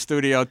Perlman in the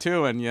studio,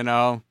 too, and,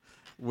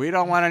 we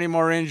don't want any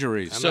more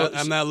injuries.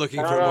 I'm not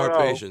looking for more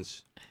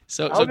patients.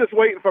 So I was just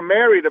waiting for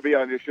Mary to be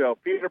on your show.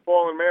 Peter,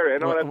 Paul, and Mary. I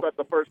know that's not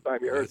the first time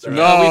you heard that.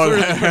 No.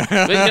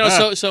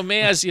 But, so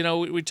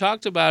Maz, we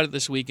talked about it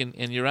this week,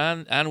 and you're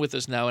on with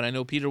us now, and I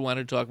know Peter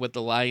wanted to talk about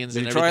the Lions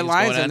and Detroit everything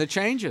Lions going on, and the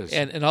changes.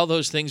 and all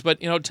those things. But,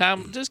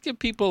 Tom, just give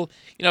people,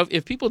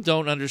 if people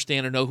don't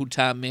understand or know who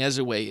Tom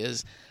Mazaway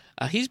is,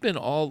 he's been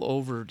all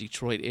over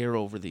Detroit Air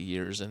over the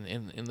years and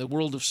in the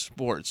world of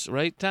sports,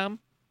 right, Tom?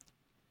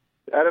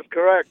 That is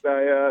correct.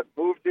 I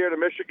moved here to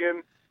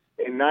Michigan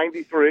in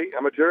 '93.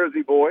 I'm a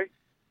Jersey boy.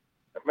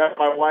 I met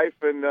my wife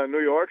in New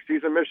York.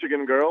 She's a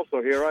Michigan girl,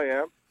 so here I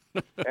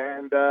am.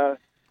 And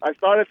I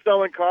started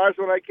selling cars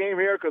when I came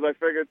here because I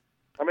figured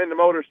I'm in the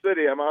Motor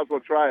City. I might as well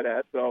try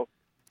that. So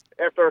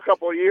after a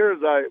couple of years,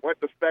 I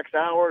went to Specs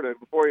Howard, and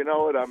before you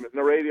know it, I'm in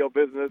the radio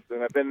business,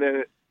 and I've been in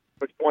it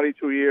for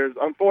 22 years.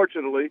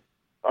 Unfortunately,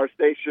 our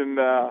station,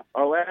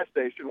 our last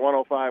station,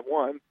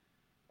 105.1,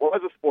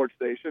 was a sports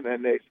station,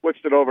 and they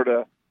switched it over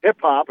to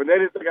hip-hop, and they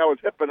didn't think I was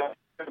hip enough.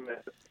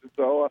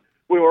 So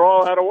we were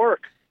all out of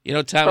work.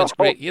 Tom, it's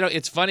great.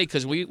 It's funny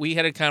because we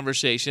had a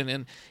conversation,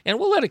 and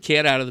we'll let a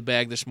cat out of the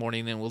bag this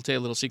morning, and we'll tell you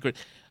a little secret.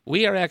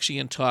 We are actually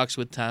in talks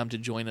with Tom to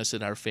join us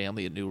in our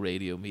family at New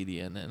Radio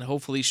Media, and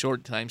hopefully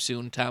short time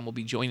soon, Tom will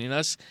be joining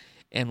us,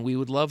 and we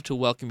would love to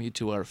welcome you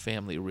to our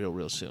family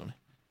real soon.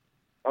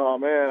 Oh,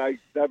 man,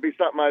 that'd be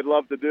something I'd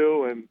love to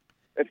do, and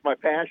it's my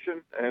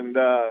passion, and,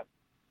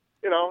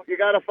 you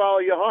got to follow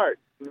your heart.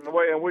 And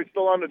we're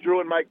still on the Drew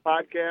and Mike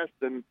podcast,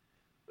 and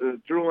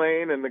Drew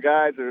Lane and the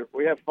guys,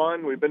 we have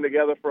fun. We've been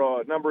together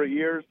for a number of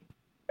years.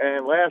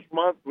 And last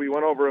month, we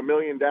went over 1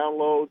 million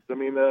downloads. I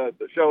mean, the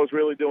show is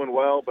really doing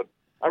well. But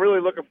I'm really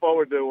looking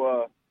forward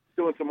to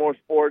doing some more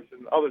sports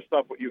and other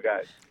stuff with you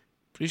guys.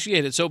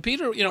 Appreciate it. So,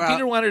 Peter,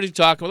 Peter wanted to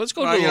talk about. Let's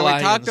go to the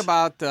Lions. We talked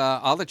about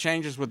all the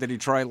changes with the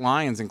Detroit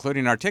Lions,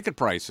 including our ticket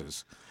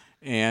prices.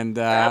 And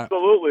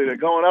absolutely. They're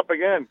going up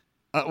again.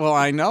 Well,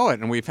 I know it,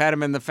 and we've had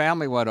them in the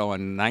family, in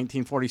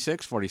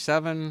 1946,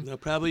 47? No,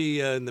 probably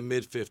in the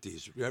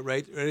mid-50s,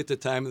 right at the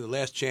time of the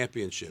last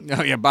championship.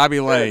 Oh, yeah, Bobby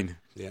Lane.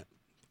 Yeah.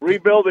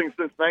 Rebuilding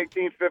since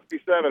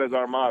 1957 is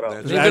our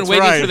motto. They've been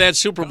waiting for that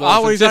Super Bowl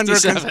always since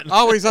 57.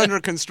 Always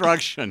under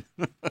construction.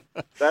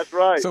 That's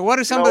right. So what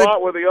are some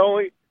We're the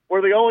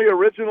only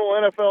original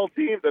NFL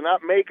team to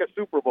not make a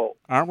Super Bowl.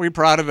 Aren't we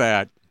proud of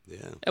that?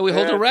 Yeah. And we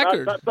hold a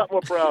record. That's something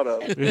we're proud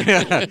of.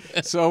 Yeah.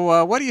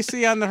 So what do you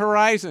see on the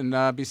horizon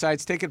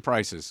besides ticket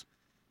prices?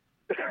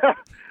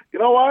 You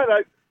know what?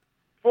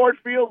 Ford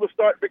Field will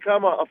start to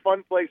become a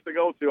fun place to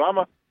go to.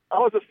 I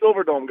was a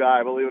Silverdome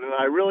guy, believe it or not.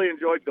 I really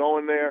enjoyed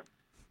going there.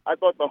 I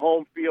thought the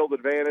home field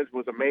advantage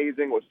was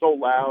amazing, was so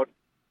loud.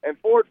 And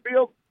Ford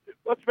Field,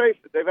 let's face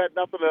it, they've had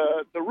nothing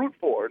to root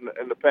for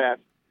in the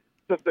past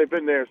since they've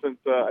been there since,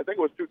 I think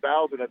it was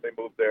 2000 that they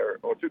moved there,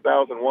 or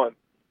 2001.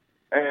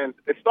 And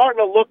it's starting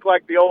to look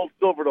like the old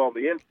Silverdome,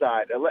 the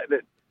inside. They're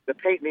letting they're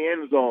painting the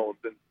end zones,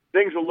 and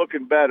things are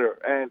looking better.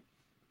 And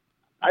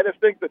I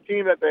just think the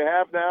team that they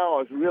have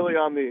now is really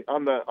on the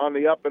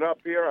up and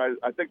up here.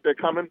 I think they're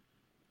coming,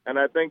 and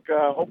I think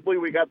hopefully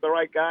we got the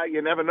right guy.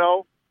 You never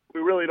know.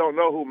 We really don't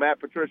know who Matt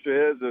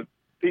Patricia is, if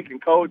he can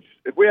coach.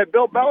 If we had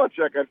Bill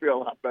Belichick, I'd feel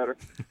a lot better.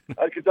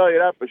 I can tell you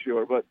that for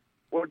sure. But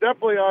we're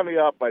definitely on the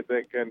up, I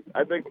think, and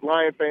I think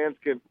Lion fans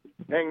can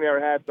hang their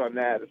hats on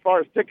that. As far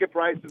as ticket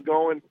prices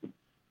going,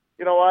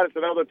 you know what? It's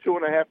another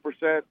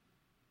 2.5%.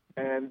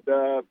 And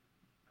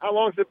how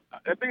long is it?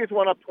 I think it's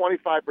went up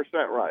 25%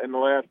 right in the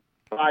last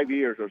 5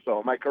 years or so.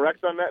 Am I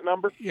correct on that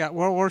number? Yeah,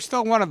 well, we're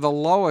still one of the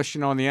lowest,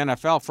 in the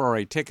NFL for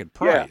a ticket Yeah.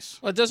 price.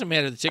 Well, it doesn't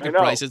matter the ticket know.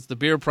 price. It's the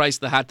beer price,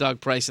 the hot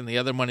dog price, and the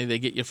other money they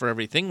get you for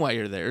everything while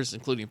you're there,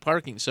 including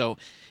parking. So,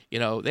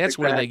 that's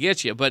where they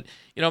get you. But,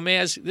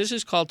 Maz, this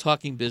is called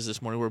Talking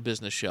Business Morning. We're a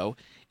business show.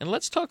 And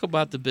let's talk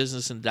about the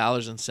business in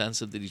dollars and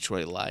cents of the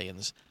Detroit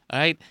Lions. All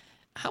right?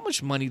 How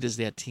much money does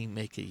that team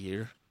make a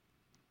year?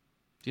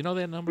 Do you know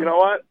that number? You know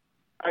what?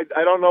 I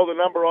don't know the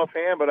number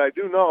offhand, but I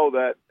do know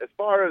that as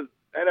far as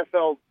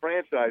NFL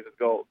franchises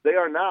go, they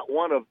are not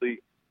one of the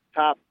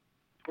top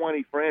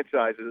 20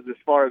 franchises as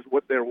far as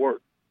what they're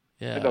worth.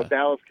 Yeah.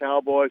 Dallas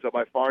Cowboys are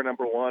by far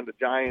number one. The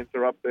Giants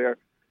are up there.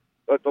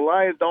 But the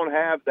Lions don't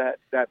have that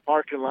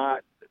parking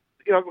lot.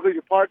 Because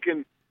you park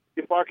in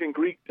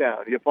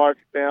Greektown. You park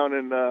down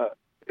in,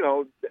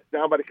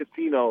 down by the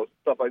casinos,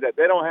 stuff like that.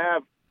 They don't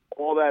have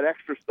all that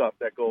extra stuff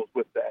that goes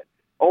with that,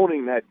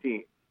 owning that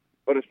team.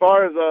 But as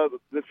far as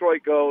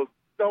Detroit goes,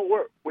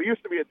 we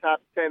used to be a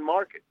top 10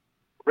 market.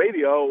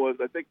 Radio was,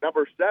 I think,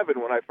 number 7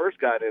 when I first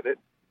got in it,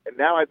 and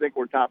now I think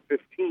we're top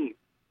 15.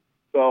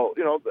 So,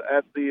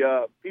 as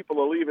the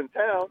people are leaving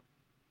town,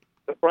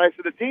 the price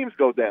of the teams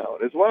go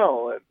down as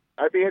well. And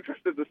I'd be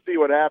interested to see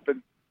what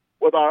happens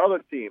with our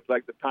other teams,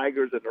 like the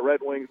Tigers and the Red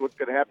Wings. What's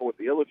going to happen with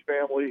the Ilitch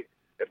family,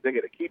 if they're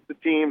going to keep the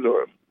teams,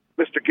 or if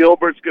Mr.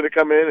 Gilbert's going to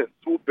come in and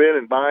swoop in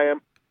and buy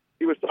them.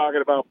 He was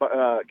talking about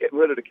getting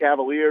rid of the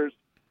Cavaliers.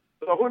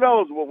 So who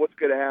knows what's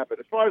going to happen.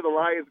 As far as the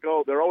Lions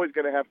go, they're always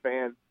going to have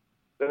fans.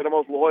 They're the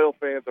most loyal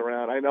fans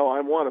around. I know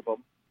I'm one of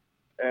them.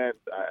 And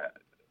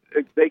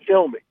they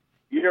kill me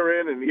year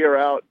in and year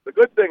out. The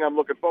good thing I'm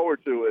looking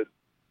forward to is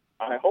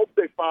I hope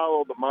they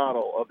follow the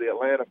model of the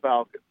Atlanta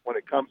Falcons when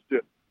it comes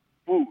to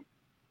food.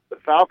 The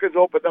Falcons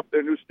opened up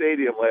their new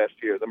stadium last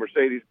year, the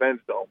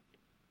Mercedes-Benz Dome.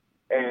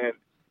 And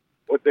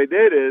what they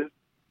did is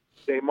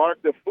they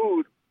marked the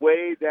food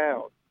way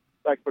down.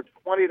 Like for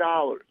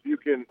 $20, you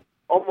can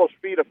almost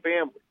feed a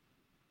family.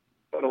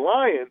 For the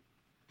Lions,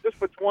 just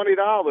for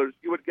 $20,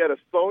 you would get a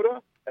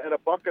soda and a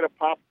bucket of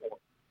popcorn,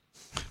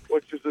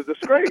 which is a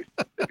disgrace,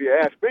 if you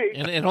ask me.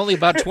 And only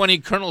about 20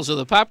 kernels of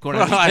the popcorn.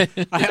 Well, I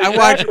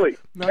Exactly.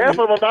 Half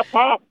of them not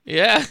pop.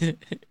 Yeah.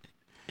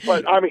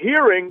 But I'm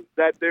hearing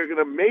that they're going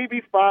to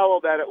maybe follow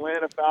that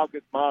Atlanta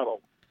Falcons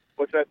model,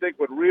 which I think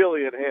would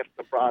really enhance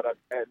the product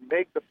and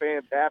make the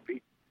fans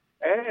happy,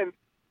 and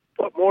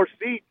put more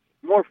seats,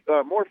 more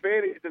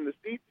fans in the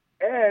seats,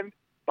 and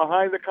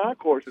behind the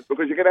concourses,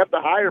 because you're going to have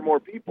to hire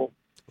more people.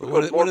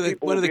 One of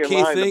the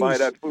key things. Buy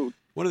that food.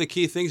 One of the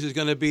key things is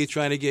going to be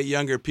trying to get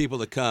younger people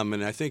to come,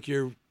 and I think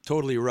you're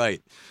totally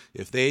right.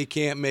 If they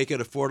can't make it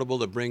affordable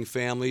to bring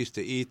families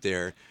to eat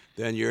there,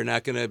 then you're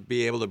not going to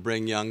be able to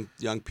bring young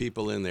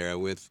people in there.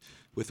 With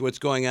what's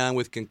going on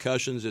with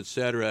concussions, et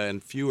cetera,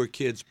 and fewer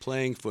kids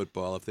playing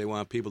football, if they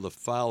want people to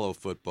follow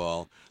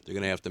football, they're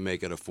going to have to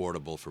make it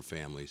affordable for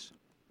families.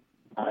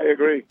 I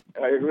agree.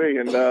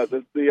 And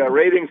the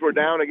ratings were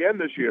down again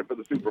this year for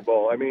the Super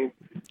Bowl. I mean,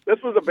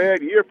 this was a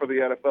bad year for the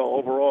NFL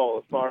overall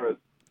as far as,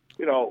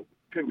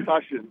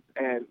 concussions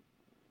and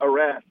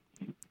arrests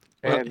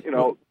and,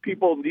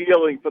 people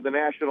kneeling for the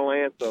national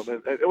anthem.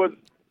 And it was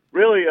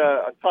really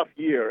a tough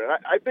year.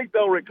 And I think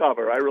they'll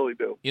recover. I really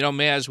do.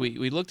 Maz,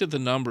 we looked at the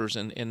numbers,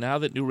 and now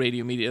that new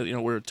radio media,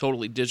 we're a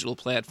totally digital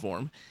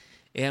platform,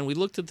 and we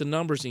looked at the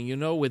numbers,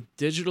 and, with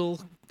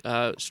digital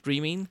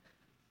streaming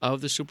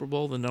of the Super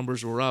Bowl, the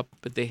numbers were up,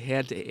 but they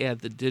had to add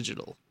the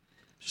digital.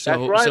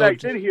 That's right. I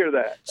did hear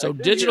that. So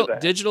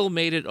digital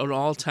made it an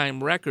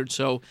all-time record.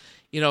 So,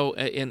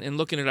 and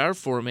looking at our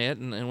format,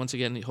 and once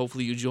again,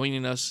 hopefully you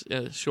joining us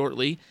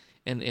shortly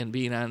and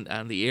being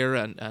on the air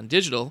on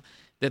digital,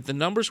 that the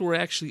numbers were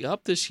actually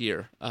up this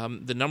year.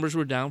 The numbers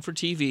were down for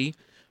TV,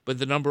 but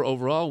the number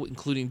overall,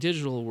 including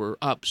digital, were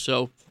up.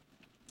 So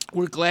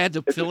we're glad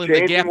to fill in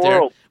the gap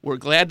there. We're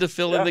glad to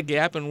fill in the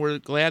gap, and we're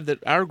glad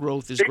that our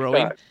growth is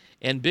growing. Time.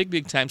 And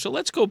big time. So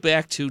let's go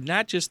back to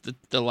not just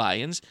the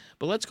Lions,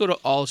 but let's go to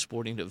all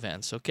sporting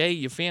events, okay?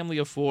 Your family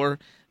of 4,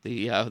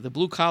 the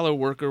blue-collar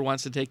worker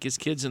wants to take his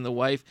kids and the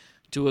wife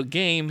to a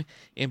game,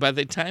 and by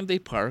the time they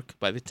park,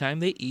 by the time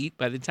they eat,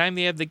 by the time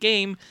they have the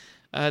game,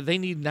 they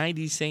need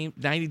 90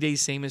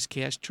 days same as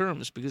cash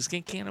terms because they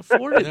can't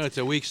afford it. It's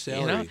a week's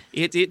salary.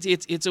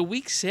 It's a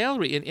week's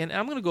salary. And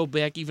I'm going to go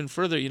back even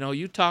further.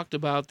 You talked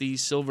about the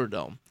Silver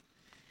Dome.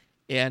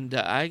 And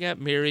I got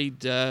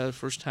married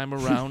first time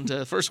around,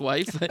 first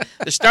wife,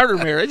 the starter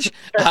marriage.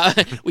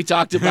 We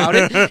talked about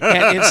it.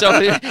 And so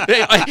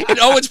and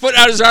Owen's put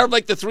out his arm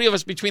like the three of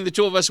us, between the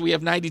two of us, we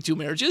have 92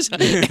 marriages.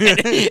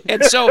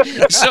 and so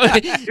you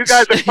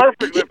guys are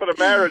perfect for the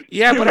marriage.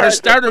 Yeah, but our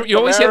starter, you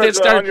always have that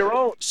starter. On your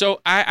own.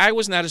 So I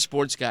was not a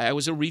sports guy. I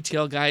was a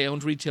retail guy. I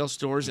owned retail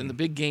stores, and the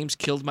big games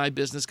killed my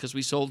business because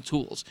we sold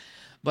tools.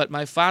 But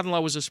my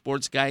father-in-law was a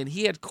sports guy, and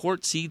he had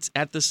court seats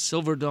at the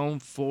Silver Dome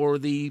for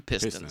the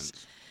Pistons.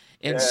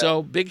 And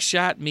so big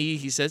shot me,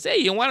 he says, hey,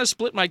 you want to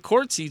split my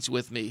court seats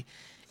with me?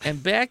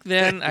 And back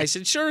then, I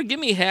said, sure, give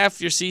me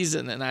half your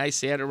season. And I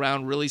sat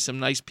around really some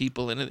nice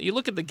people. And you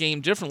look at the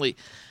game differently.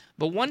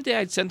 But one day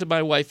I said to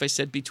my wife, I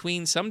said,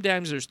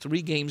 sometimes there's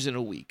 3 games in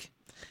a week.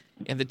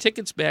 And the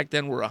tickets back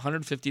then were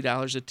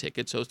 $150 a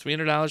ticket, so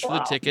 $300 for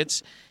the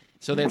tickets.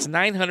 So that's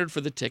 $900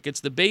 for the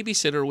tickets. The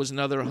babysitter was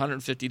another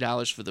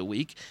 $150 for the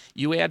week.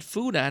 You add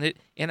food on it,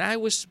 and I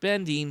was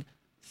spending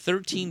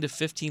 $1,300 to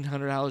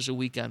 $1,500 a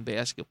week on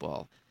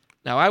basketball.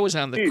 Now, I was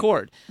on the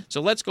court.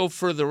 So let's go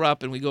further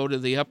up, and we go to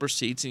the upper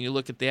seats, and you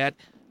look at that.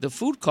 The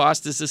food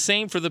cost is the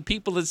same for the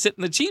people that sit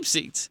in the cheap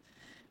seats,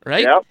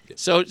 right? Yep.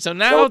 So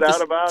now No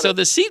doubt about it.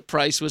 the seat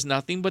price was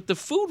nothing, but the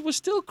food was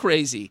still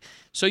crazy.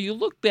 So you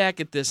look back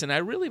at this, and I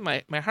really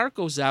my heart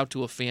goes out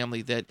to a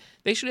family that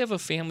they should have a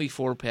family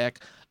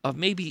 4-pack of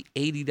maybe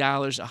 $80,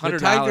 $100. The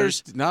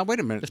Tigers. No,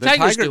 wait a minute. The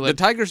Tigers do it. The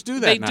Tigers do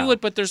that They now. do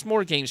it, but there's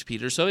more games,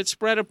 Peter. So it's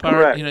spread apart.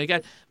 Correct. You know,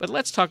 but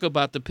let's talk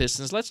about the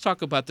Pistons. Let's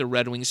talk about the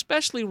Red Wings,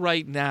 especially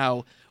right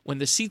now when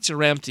the seats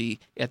are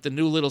empty at the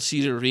new Little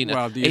Caesar Arena.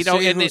 Well, do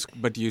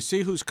you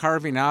see who's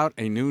carving out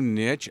a new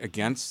niche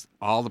against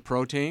all the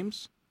pro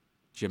teams?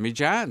 Jimmy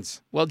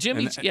John's. Well,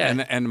 Jimmy's,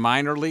 and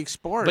minor league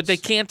sports. But they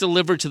can't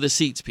deliver to the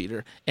seats,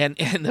 Peter. And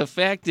the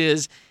fact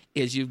is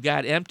you've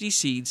got empty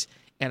seats.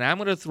 And I'm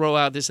going to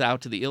throw this out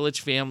to the Illich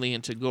family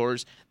and to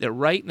Gores that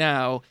right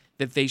now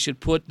that they should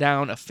put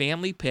down a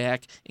family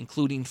pack,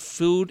 including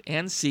food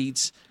and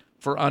seats,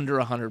 for under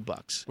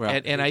 $100.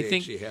 Well, and I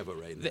think they have it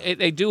right now.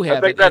 they do have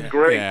I think it. that's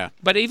great. Yeah.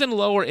 But even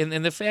lower, and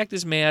the fact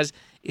is, Maz,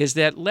 is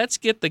that let's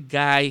get the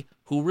guy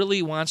who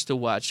really wants to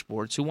watch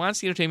sports, who wants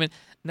the entertainment,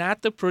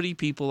 not the pretty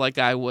people like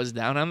I was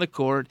down on the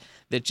court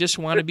that just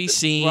want to be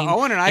seen. Well,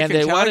 Owen and I they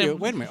can tell wanna- you.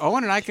 Wait a minute.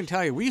 Owen and I can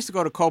tell you. We used to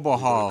go to Cobo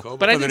Hall. Cobo.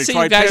 But I for the didn't say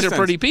Detroit you guys Pistons. are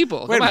pretty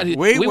people. Wait Come a minute.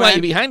 on, we want went-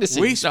 you behind the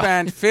scenes. We No.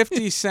 spent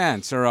 50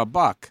 cents or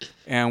 $1,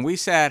 and we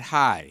sat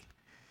high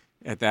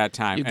at that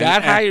time. You And- got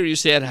and high or you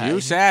sat high?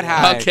 You sat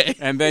high. Okay.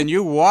 And then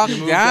you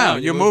walked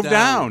down. You moved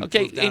down.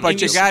 Okay, and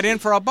But you got in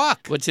for $1.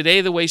 But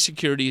today the way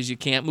security is, you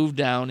can't move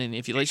down, and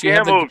if you can't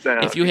have move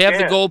down. if you You have the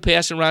can't. gold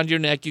pass around your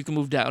neck, you can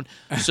move down.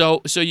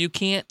 So you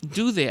can't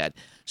do that.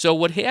 So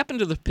what happened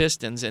to the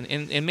Pistons? And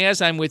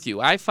Maz, I'm with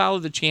you. I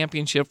followed the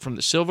championship from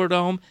the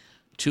Silverdome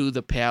to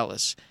the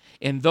Palace.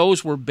 And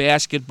those were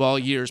basketball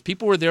years.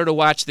 People were there to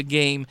watch the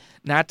game,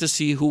 not to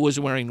see who was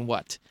wearing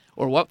what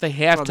or what the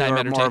halftime they were more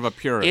entertainment. of a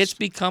purist. It's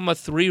become a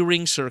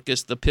 3-ring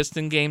circus. The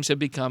Piston games have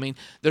becoming.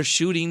 They're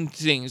shooting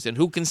things and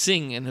who can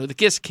sing and who the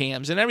kiss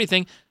cams and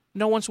everything.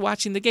 No one's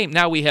watching the game.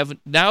 Now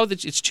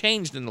that it's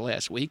changed in the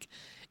last week.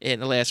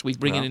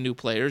 Bringing in new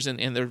players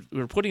and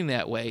we're putting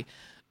that way.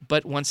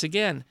 But once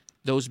again,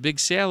 those big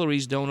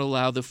salaries don't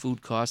allow the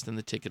food cost and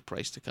the ticket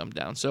price to come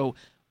down. So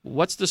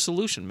what's the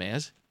solution,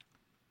 Maz?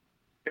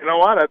 You know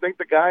what? I think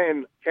the guy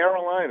in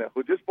Carolina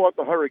who just bought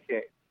the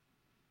Hurricane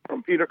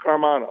from Peter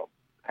Carmano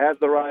has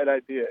the right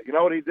idea. You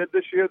know what he did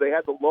this year? They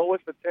had the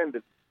lowest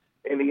attendance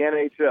in the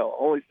NHL.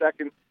 Only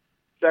second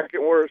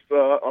worst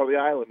are the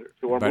Islanders,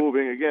 who are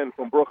moving again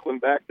from Brooklyn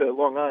back to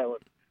Long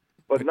Island.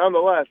 But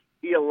nonetheless,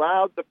 he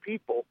allowed the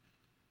people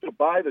to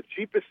buy the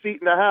cheapest seat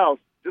in the house,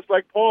 just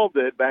like Paul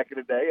did back in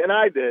the day, and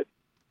I did,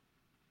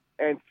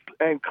 and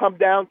come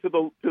down to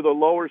the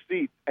lower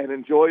seats and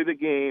enjoy the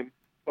game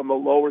from the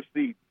lower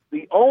seats.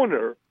 The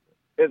owner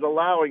is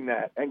allowing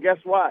that, and guess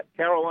what?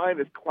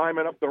 Carolina is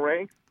climbing up the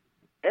ranks,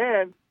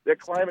 and they're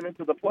climbing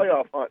into the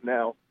playoff hunt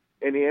now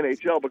in the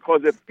NHL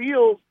because it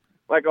feels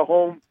like a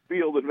home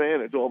field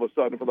advantage all of a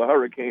sudden for the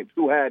Hurricanes,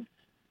 who had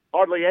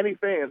hardly any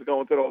fans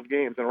going to those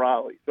games in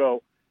Raleigh.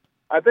 So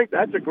I think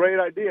that's a great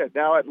idea.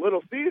 Now, at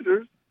Little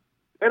Caesars,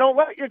 they don't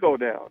let you go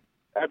down.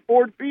 At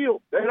Ford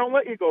Field, they don't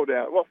let you go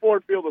down. Well,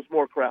 Ford Field is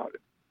more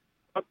crowded.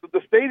 But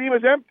the stadium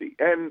is empty,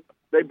 and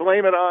they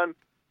blame it on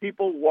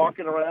people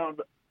walking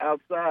around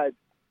outside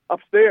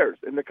upstairs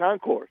in the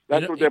concourse.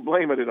 That's what they're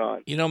blaming it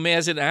on. You know,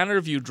 Maz, in honor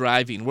of you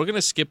driving, we're going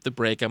to skip the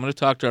break. I'm going to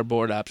talk to our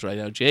board ops right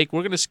now. Jake,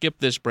 we're going to skip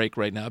this break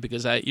right now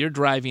because you're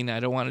driving. I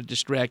don't want to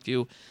distract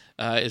you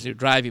as you're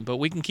driving, but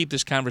we can keep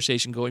this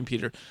conversation going,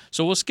 Peter.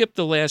 So we'll skip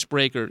the last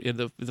break or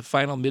the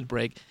final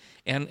mid-break,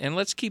 and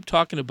let's keep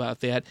talking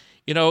about that.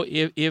 You know,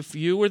 if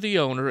you were the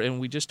owner,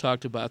 and we just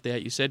talked about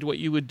that, you said what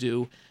you would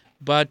do,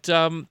 but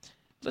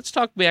let's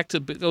talk back to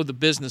the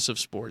business of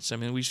sports. I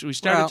mean, we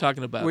started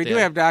talking about we that. do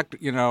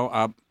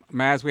have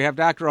Maz, we have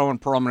Dr. Owen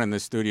Perlman in the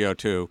studio,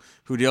 too,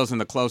 who deals in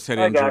the close-hit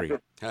injury.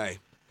 Doctor. Hi.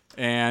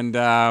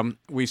 And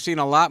we've seen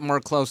a lot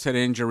more close-hit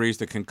injuries.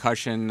 The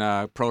concussion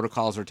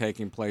protocols are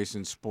taking place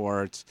in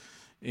sports.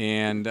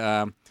 And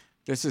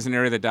this is an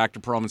area that Dr.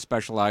 Perlman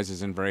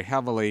specializes in very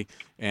heavily.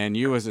 And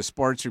you, as a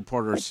sports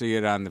reporter, see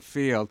it on the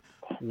field.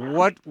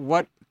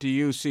 What do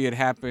you see it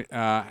happen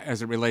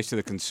as it relates to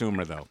the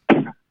consumer, though?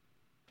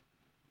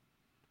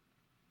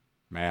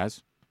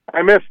 Maz?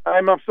 I'm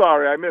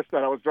sorry. I missed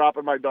that. I was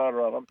dropping my daughter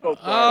off. I'm so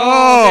sorry.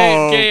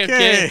 Oh,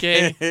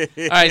 okay.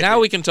 All right, now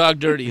we can talk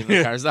dirty in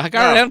the car. Is the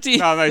car empty?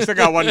 No, they still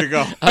got one to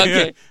go.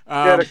 Okay.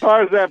 Yeah, the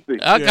car's empty.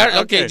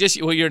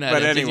 Okay. You're not.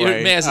 But empty.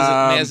 anyway,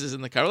 Maz is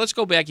in the car. Let's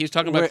go back. He was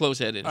talking about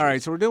close-head injuries. All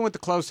right, so we're dealing with the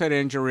close-head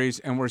injuries,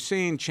 and we're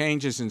seeing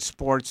changes in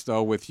sports,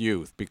 though, with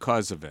youth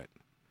because of it.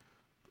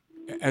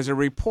 As a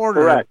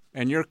reporter, Correct.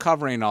 and you're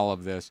covering all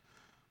of this,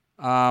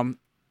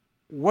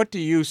 what do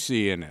you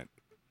see in it?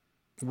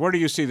 Where do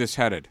you see this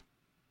headed?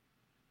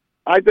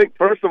 I think,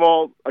 first of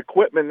all,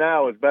 equipment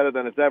now is better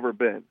than it's ever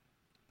been.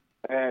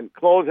 And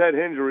closed head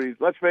injuries,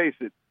 let's face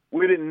it,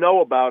 we didn't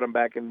know about them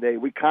back in the day.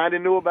 We kind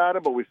of knew about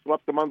them, but we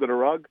swept them under the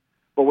rug.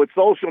 But with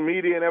social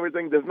media and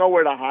everything, there's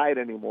nowhere to hide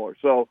anymore.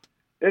 So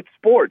it's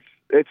sports.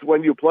 It's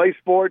when you play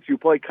sports, you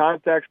play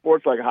contact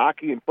sports like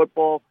hockey and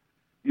football,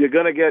 you're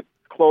going to get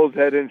closed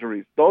head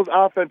injuries. Those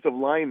offensive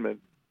linemen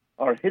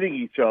are hitting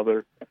each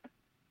other,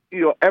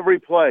 every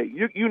play.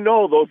 You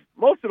know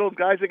most of those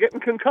guys are getting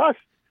concussed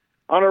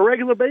on a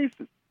regular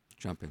basis.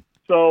 Jumping.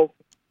 So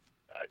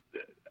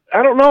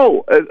I don't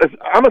know.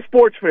 I'm a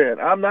sports fan.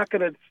 I'm not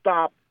going to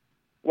stop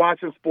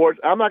watching sports.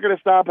 I'm not going to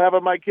stop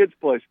having my kids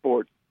play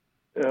sports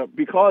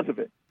because of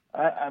it.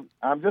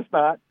 I'm just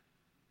not.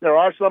 There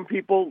are some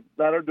people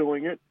that are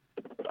doing it.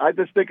 I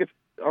just think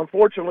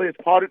unfortunately, it's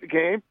part of the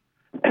game,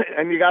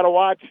 and you got to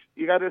watch.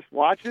 You got to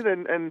watch it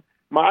and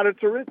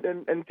monitor it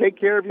and take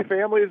care of your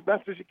family as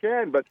best as you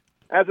can. But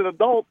as an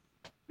adult,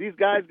 these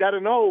guys got to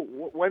know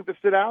when to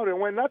sit out and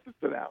when not to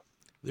sit out.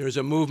 There's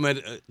a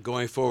movement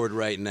going forward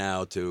right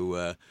now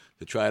to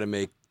try to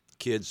make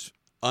kids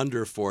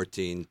under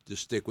 14 to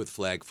stick with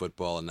flag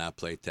football and not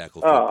play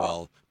tackle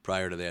football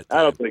prior to that time.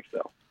 I don't think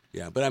so.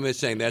 Yeah, but I'm just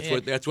saying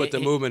that's what the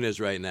movement is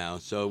right now.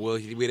 So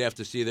we'd have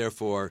to see,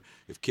 therefore,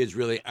 if kids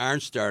really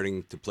aren't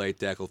starting to play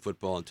tackle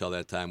football until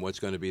that time, what's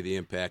going to be the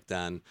impact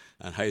on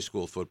high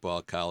school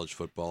football, college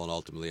football, and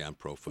ultimately on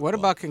pro football. What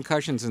about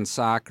concussions in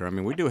soccer? I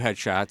mean, we do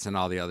headshots and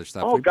all the other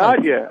stuff. Oh,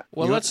 God, yeah.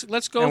 Well, let's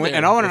go there.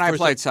 And Owen and I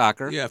played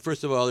soccer. Yeah,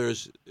 first of all,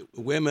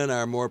 women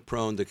are more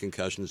prone to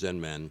concussions than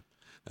men.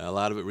 A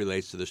lot of it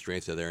relates to the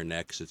strength of their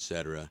necks,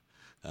 etc.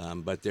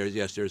 But there's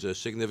a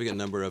significant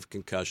number of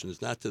concussions,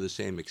 not to the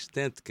same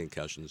extent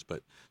concussions,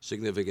 but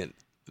significant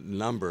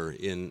number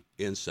in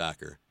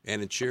soccer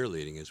and in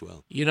cheerleading as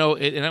well.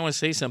 And I want to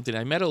say something.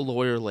 I met a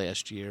lawyer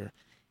last year,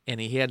 and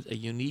he had a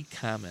unique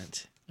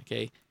comment.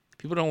 Okay,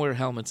 people don't wear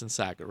helmets in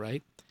soccer,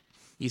 right?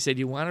 He said,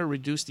 you want to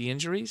reduce the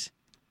injuries?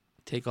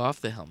 Take off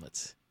the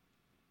helmets.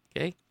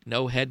 Okay,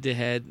 no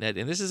head-to-head.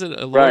 And this is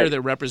a lawyer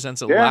that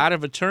represents a lot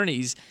of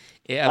attorneys,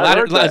 a lot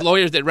of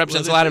lawyers that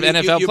represents a lot of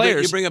NFL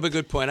players. You bring up a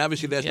good point.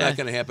 Obviously, that's not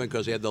going to happen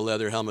because they had the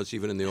leather helmets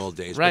even in the old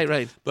days.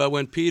 Right. But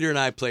when Peter and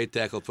I played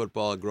tackle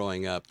football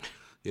growing up,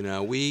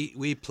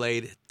 we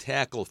played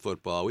tackle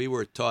football. We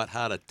were taught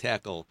how to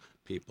tackle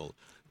people.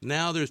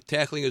 Now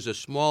tackling is a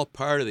small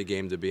part of the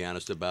game, to be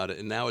honest about it,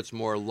 and now it's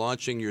more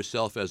launching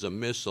yourself as a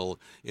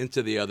missile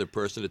into the other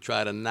person to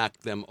try to knock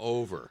them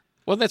over.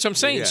 Well, that's what I'm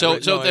saying. Yeah, so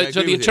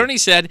the attorney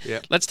said,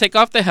 let's take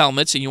off the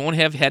helmets, and you won't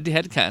have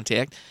head-to-head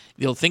contact.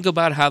 They'll think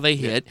about how they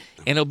hit,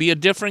 and it'll be a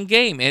different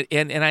game.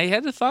 And I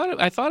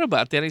thought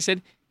about that. I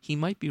said, he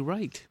might be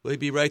right. Well, he'd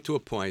be right to a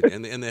point,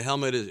 and the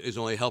helmet is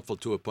only helpful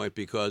to a point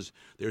because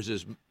there's a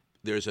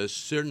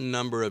certain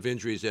number of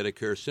injuries that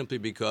occur simply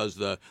because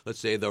let's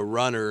say the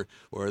runner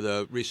or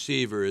the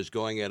receiver is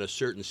going at a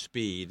certain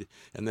speed,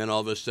 and then all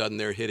of a sudden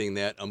they're hitting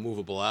that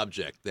immovable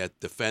object, that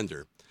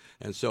defender.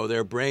 And so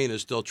their brain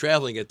is still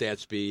traveling at that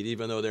speed,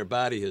 even though their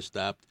body has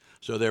stopped.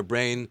 So their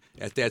brain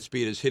at that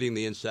speed is hitting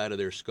the inside of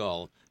their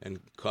skull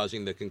and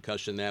causing the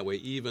concussion that way,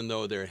 even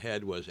though their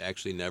head was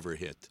actually never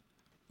hit.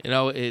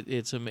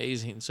 It's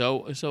amazing.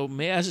 So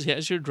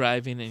as you're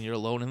driving and you're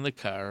alone in the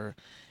car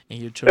and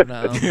you turn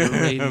on the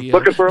radio.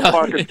 Looking for a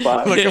parking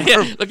spot.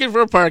 Looking for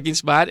a parking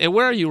spot. And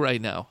where are you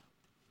right now?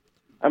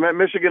 I'm at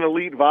Michigan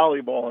Elite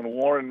Volleyball in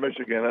Warren,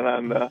 Michigan,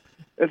 and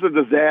it's a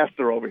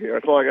disaster over here.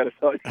 That's all I got to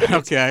tell you.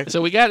 Okay.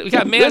 So we got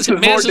Maz. This is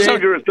more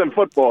dangerous than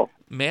football.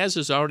 Maz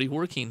is already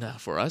working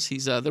for us.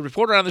 He's the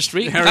reporter on the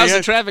street. There How's he the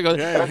is. traffic going?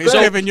 Yeah, he's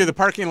giving you the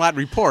parking lot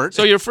report.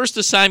 So your first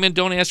assignment,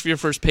 don't ask for your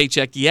first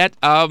paycheck yet.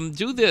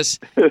 Do this.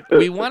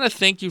 We want to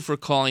thank you for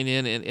calling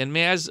in. And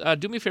Maz,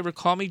 do me a favor,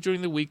 call me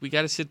during the week. We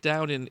got to sit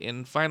down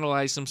and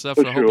finalize some stuff.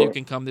 For I hope sure. you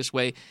can come this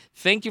way.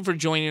 Thank you for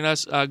joining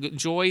us.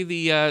 Enjoy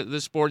the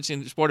sport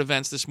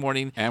events this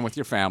morning. And with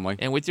your family.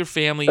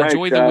 Thanks,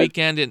 Enjoy the guys.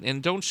 weekend.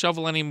 And don't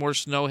shovel any more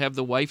snow. Have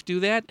the wife do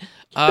that.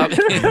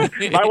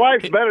 My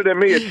wife's better than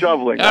me at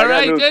shoveling. All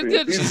right,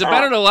 good. She's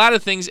better at a lot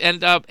of things.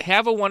 And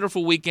have a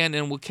wonderful weekend,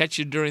 and we'll catch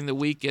you during the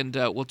week, and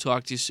we'll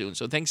talk to you soon.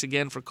 So thanks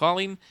again for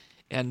calling,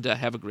 and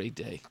have a great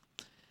day.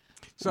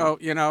 So,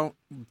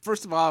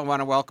 first of all, I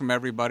want to welcome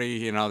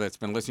everybody, that's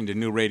been listening to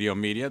New Radio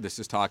Media. This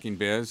is Talking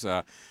Biz.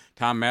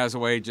 Tom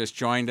Mazaway just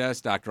joined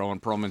us. Dr. Owen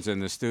Perlman's in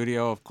the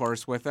studio, of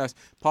course, with us.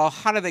 Paul,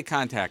 how do they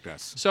contact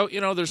us? So,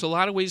 there's a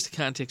lot of ways to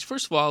contact us.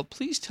 First of all,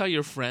 please tell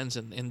your friends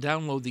and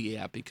download the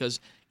app because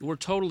we're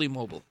totally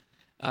mobile.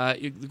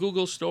 The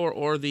Google Store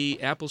or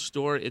the Apple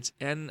Store, it's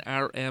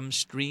NRM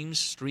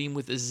Stream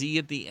with a Z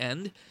at the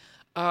end.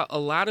 A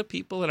lot of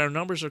people, and our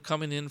numbers are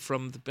coming in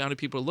from the amount of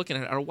people looking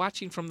at it, are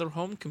watching from their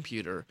home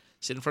computer.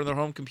 Sit in front of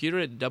their home computer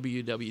at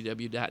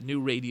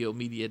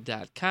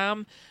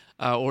www.newradiomedia.com.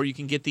 or you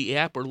can get the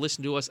app or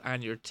listen to us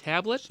on your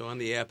tablet. So on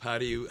the app, how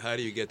do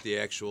you get the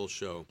actual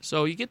show?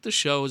 So you get the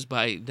shows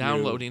by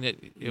downloading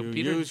it. You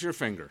Peter, use your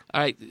finger.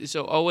 all right.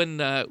 So Owen,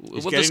 we'll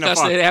getting discuss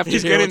the phone. that after.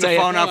 He's here. getting We'll the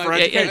tell phone you. out for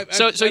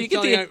education. So you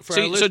get the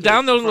so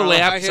download the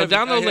app. So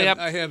download the app.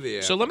 I have the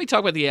app. So let me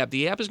talk about the app.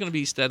 The app is going to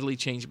be steadily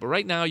changing, but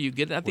right now you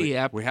get at the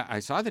app. I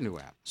saw the new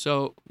app.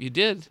 So you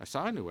did. I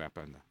saw a new app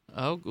on the.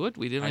 Oh, good.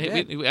 We didn't.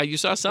 I did. You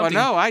saw Well, something.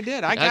 no, I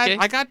did. Okay.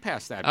 I got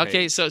past that.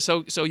 Okay, Page.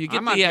 so you get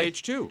I'm the on app.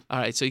 page 2. All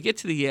right, so you get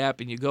to the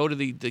app and you go to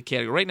the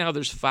category. Right now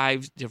there's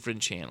 5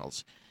 different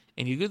channels.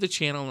 And you go to the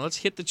channel, and let's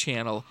hit the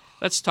channel.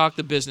 Let's talk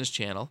the business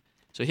channel.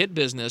 So hit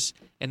business,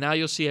 and now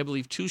you'll see, I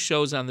believe, 2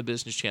 shows on the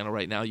business channel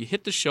right now. You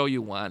hit the show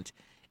you want,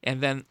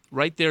 and then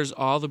right there's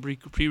all the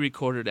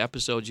pre-recorded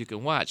episodes you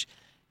can watch.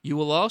 You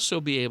will also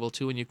be able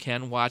to, and you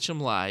can, watch them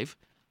live.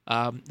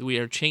 We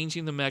are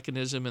changing the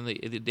mechanism and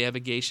the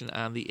navigation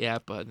on the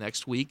app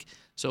next week,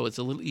 so it's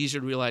a little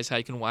easier to realize how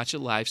you can watch it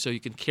live, so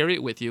you can carry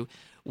it with you.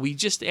 We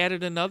just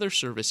added another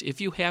service. If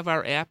you have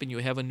our app and you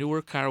have a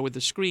newer car with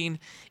a screen,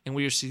 and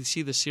we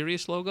see the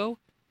Sirius logo,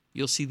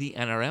 you'll see the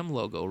NRM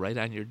logo right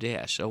on your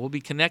dash. So we'll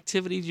be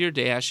connectivity to your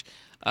dash.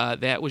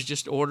 That was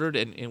just ordered,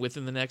 and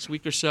within the next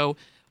week or so,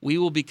 we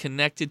will be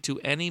connected to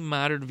any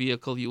modern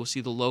vehicle. You will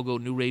see the logo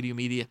New Radio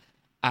Media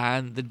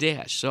on the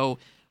dash. So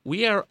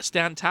we are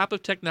on top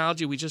of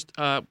technology. We just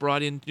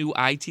brought in new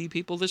IT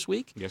people this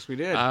week. Yes, we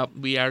did.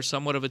 We are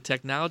somewhat of a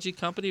technology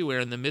company. We're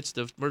in the midst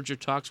of merger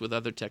talks with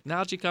other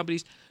technology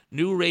companies.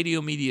 New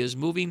Radio Media is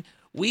moving.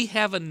 We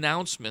have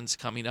announcements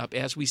coming up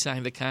as we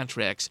sign the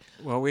contracts.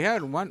 Well, we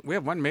have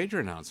one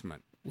major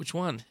announcement. Which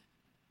one?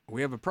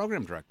 We have a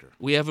program director.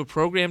 We have a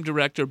program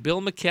director,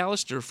 Bill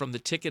McAllister from the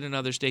Ticket and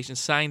other stations,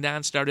 signed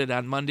on, started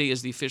on Monday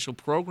as the official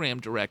program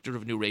director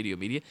of New Radio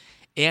Media,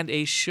 and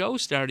a show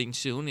starting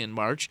soon in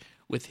March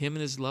with him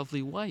and his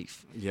lovely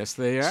wife. Yes,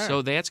 they are.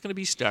 So that's going to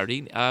be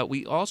starting.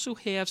 We also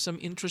have some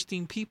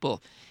interesting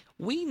people.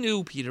 We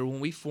knew, Peter, when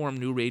we formed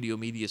New Radio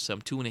Media some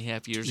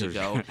 2.5 years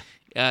ago,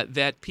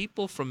 that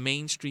people from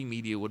mainstream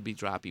media would be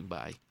dropping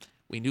by.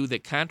 We knew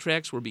that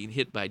contracts were being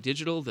hit by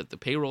digital, that the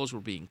payrolls were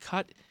being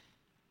cut,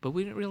 but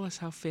we didn't realize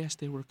how fast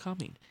they were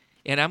coming.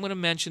 And I'm going to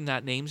mention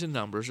not names and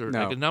numbers, or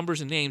like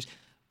numbers and names,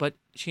 but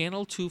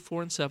Channel 2,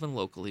 4, and 7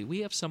 locally, we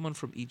have someone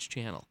from each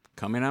channel.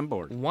 Coming on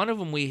board. One of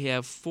them, we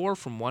have 4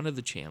 from one of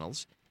the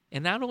channels.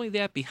 And not only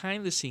that,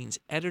 behind the scenes,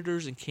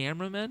 editors and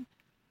cameramen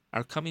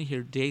are coming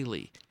here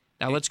daily.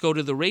 Now let's go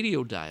to the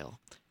radio dial.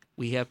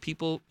 We have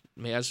people,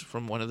 Maz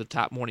from one of the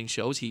top morning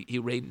shows. He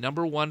rated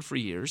number 1 for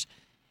years.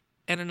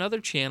 And another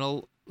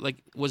channel,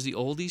 like was the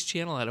Oldies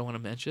channel, I don't want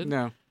to mention.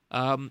 No.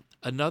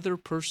 Another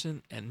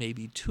person and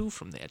maybe 2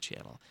 from that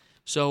channel.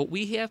 So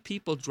we have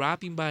people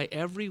dropping by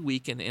every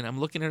week, and I'm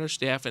looking at our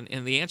staff, and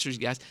the answer is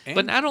yes.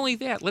 But not only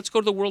that, let's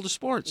go to the world of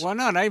sports. Well,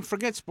 no,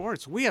 forget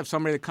sports. We have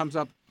somebody that comes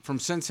up from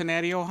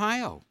Cincinnati,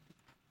 Ohio.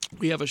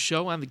 We have a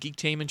show on the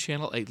Geektainment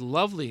channel. A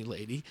lovely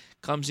lady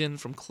comes in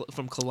from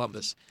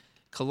Columbus.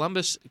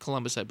 Columbus,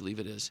 I believe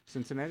it is.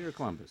 Cincinnati or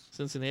Columbus?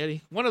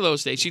 Cincinnati. One of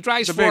those states. She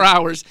drives 4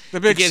 hours. The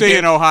big to get C here.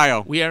 in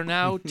Ohio. We are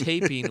now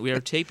taping. We are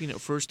taping a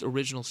first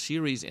original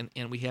series,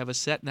 and we have a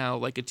set now,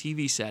 like a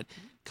TV set,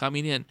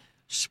 coming in.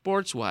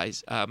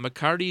 Sports-wise,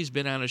 McCarty's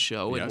been on a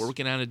show, and we're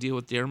working on a deal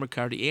with Darren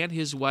McCarty and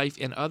his wife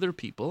and other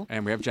people.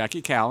 And we have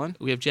Jackie Callan.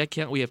 We have Jack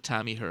Callan. We have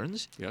Tommy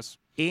Hearns. Yes.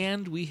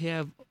 And we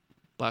have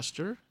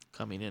Buster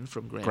coming in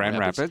from Grand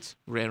Rapids.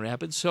 Grand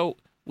Rapids. So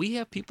we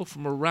have people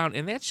from around,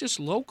 and that's just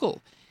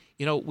local.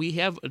 You know, we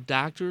have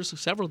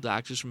several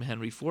doctors from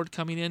Henry Ford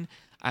coming in.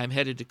 I'm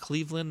headed to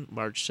Cleveland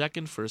March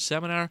 2nd for a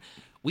seminar.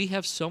 We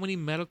have so many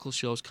medical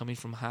shows coming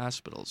from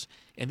hospitals,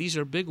 and these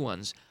are big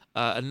ones.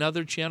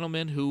 Another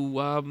gentleman who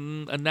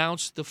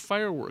announced the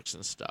fireworks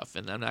and stuff,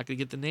 and I'm not going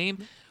to get the name.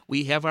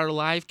 We have our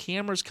live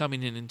cameras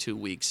coming in 2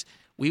 weeks.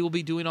 We will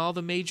be doing all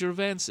the major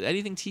events,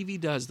 anything TV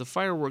does, the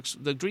fireworks,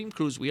 the Dream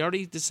Cruise. We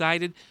already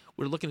decided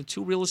we're looking at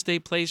 2 real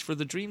estate plays for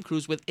the Dream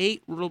Cruise with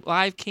 8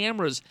 live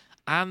cameras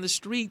on the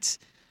streets.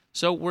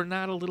 So we're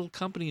not a little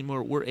company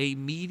anymore. We're a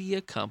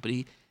media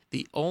company,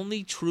 the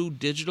only true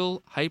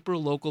digital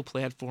hyper-local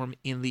platform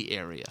in the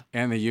area.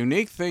 And the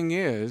unique thing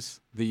is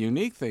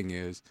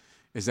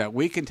that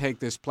we can take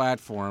this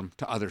platform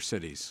to other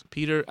cities.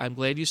 Peter, I'm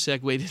glad you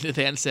segued into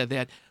that and said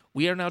that.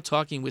 We are now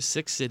talking with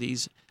 6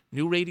 cities.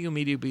 New Radio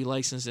Media will be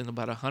licensed in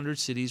about 100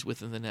 cities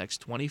within the next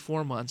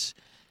 24 months.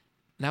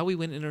 Now we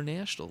went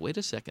international. Wait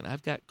a second.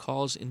 I've got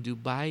calls in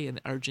Dubai and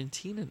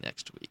Argentina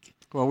next week.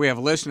 Well, we have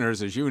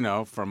listeners, as you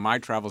know, from my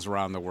travels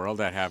around the world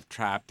that have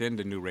tapped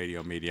into New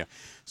Radio Media.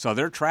 So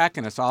they're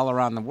tracking us all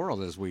around the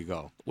world as we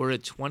go. We're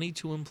at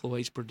 22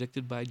 employees,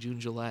 predicted by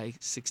June, July,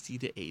 60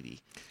 to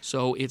 80.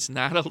 So it's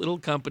not a little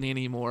company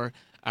anymore.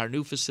 Our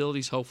new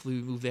facilities, hopefully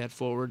we move that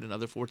forward,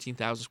 another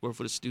 14,000 square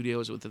foot of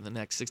studios within the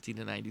next 60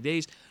 to 90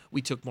 days.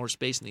 We took more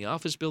space in the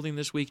office building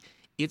this week.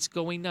 It's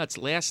going nuts.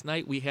 Last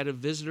night we had a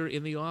visitor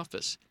in the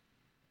office,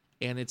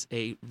 and it's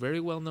a very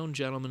well-known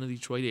gentleman in the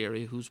Detroit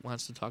area who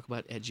wants to talk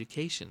about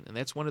education, and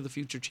that's one of the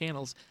future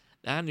channels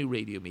on new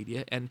radio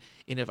media. And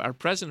if our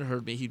president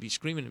heard me, he'd be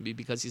screaming at me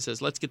because he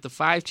says, let's get the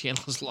 5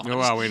 channels launched.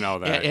 Well, we know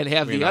that. And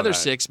have We the know other that.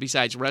 6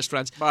 besides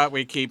restaurants. But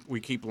we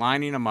keep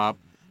lining them up,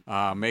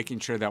 making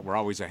sure that we're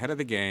always ahead of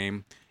the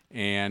game,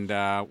 and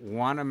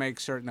want to make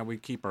certain that we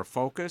keep our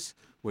focus,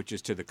 which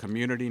is to the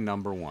community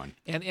number one.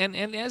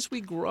 And as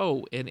we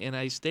grow, and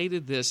I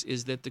stated this,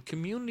 is that the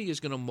community is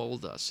going to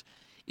mold us.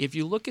 If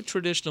you look at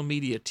traditional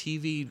media,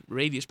 TV,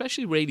 radio,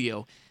 especially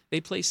radio, they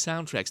play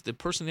soundtracks. The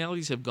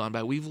personalities have gone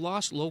by. We've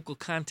lost local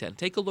content.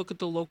 Take a look at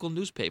the local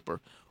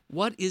newspaper.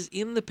 What is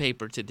in the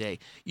paper today?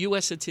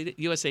 USA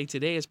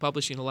Today is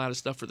publishing a lot of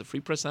stuff for the Free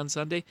Press on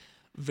Sunday.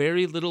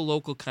 Very little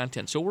local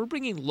content. So we're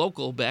bringing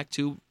local back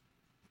to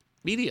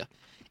media,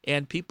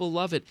 and people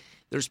love it.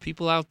 There's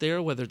people out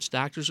there, whether it's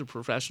doctors or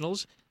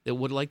professionals, that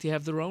would like to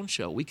have their own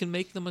show. We can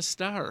make them a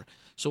star.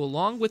 So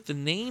along with the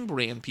name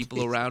brand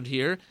people around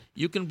here,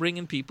 you can bring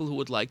in people who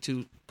would like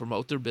to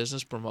promote their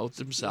business, promote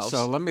themselves.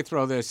 So let me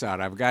throw this out.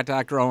 I've got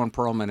Dr. Owen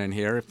Perlman in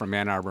here from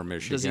Ann Arbor,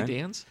 Michigan. Does he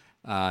dance?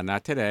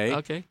 Not today.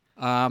 Okay.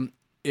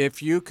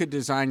 If you could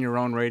design your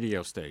own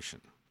radio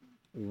station,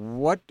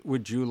 what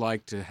would you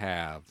like to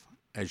have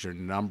as your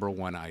number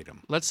one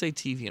item? Let's say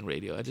TV and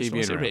radio. I just TV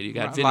want to say and radio. You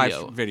got live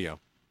video. video.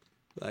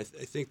 I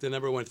think the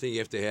number one thing you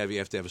have to have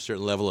a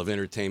certain level of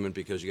entertainment,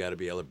 because you got to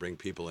be able to bring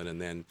people in,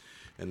 and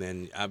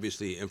then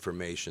obviously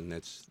information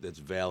that's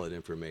valid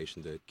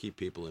information to keep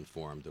people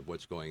informed of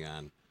what's going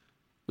on.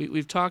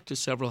 We've talked to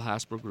several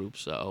hospital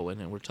groups,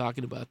 Owen, and we're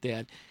talking about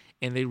that.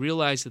 And they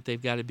realize that they've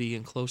got to be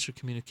in closer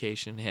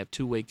communication, have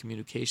two-way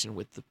communication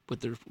with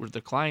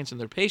their clients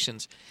and their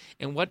patients.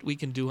 And what we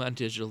can do on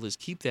digital is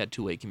keep that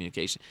two-way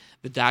communication.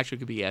 The doctor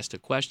could be asked a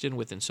question,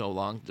 within so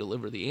long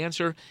deliver the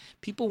answer.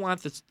 People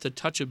want the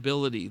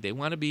touchability. They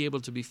want to be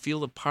able to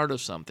feel a part of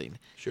something.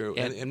 Sure,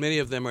 and many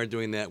of them are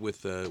doing that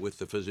with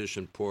the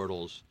physician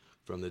portals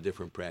from the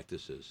different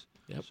practices.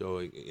 Yep.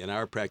 So in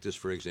our practice,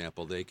 for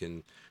example, they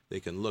can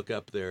look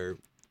up their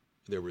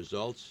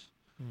results.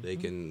 They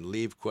can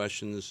leave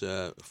questions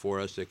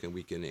for us that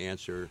we can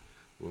answer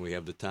when we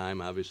have the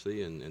time,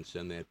 obviously, and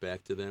send that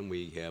back to them.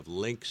 We have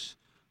links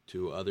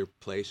to other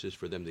places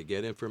for them to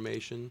get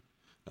information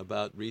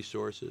about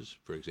resources,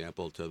 for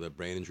example, to the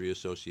Brain Injury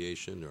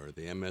Association or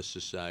the MS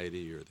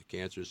Society or the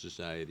Cancer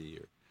Society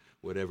or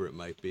whatever it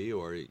might be,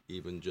 or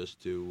even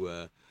just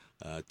to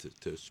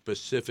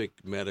specific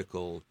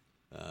medical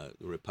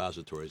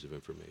repositories of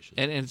information.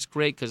 And it's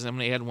great because I'm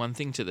going to add one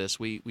thing to this.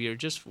 We are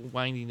just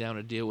winding down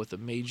a deal with a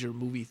major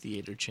movie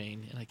theater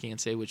chain, and I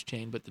can't say which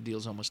chain, but the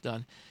deal's almost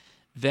done,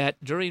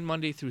 that during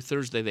Monday through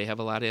Thursday they have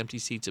a lot of empty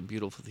seats in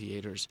beautiful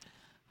theaters.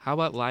 How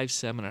about live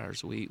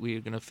seminars? We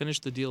are going to finish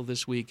the deal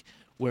this week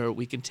where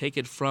we can take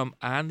it from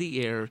on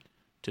the air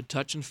to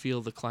touch and feel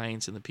the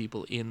clients and the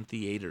people in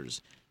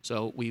theaters.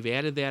 So we've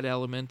added that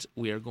element.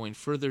 We are going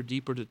further,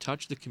 deeper to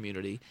touch the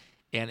community.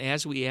 And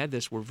as we add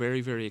this, we're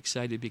very, very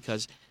excited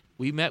because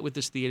we met with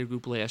this theater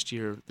group last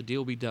year. The deal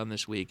will be done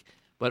this week.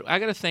 But I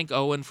got to thank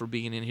Owen for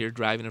being in here,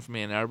 driving in from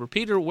Ann Arbor.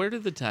 Peter, where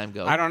did the time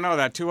go? I don't know.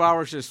 That 2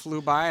 hours just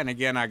flew by. And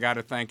again, I got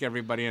to thank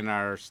everybody in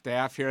our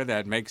staff here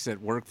that makes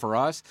it work for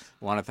us.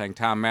 I want to thank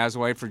Tom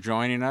Mazaway for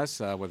joining us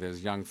with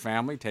his young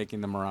family, taking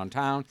them around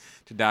town,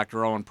 to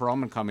Dr. Owen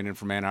Perlman coming in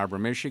from Ann Arbor,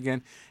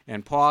 Michigan.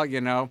 And Paul,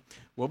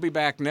 we'll be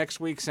back next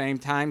week, same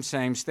time,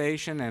 same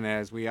station. And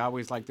as we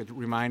always like to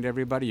remind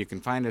everybody, you can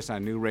find us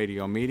on New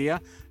Radio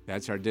Media.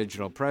 That's our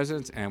digital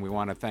presence. And we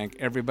want to thank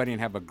everybody and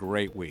have a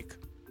great week.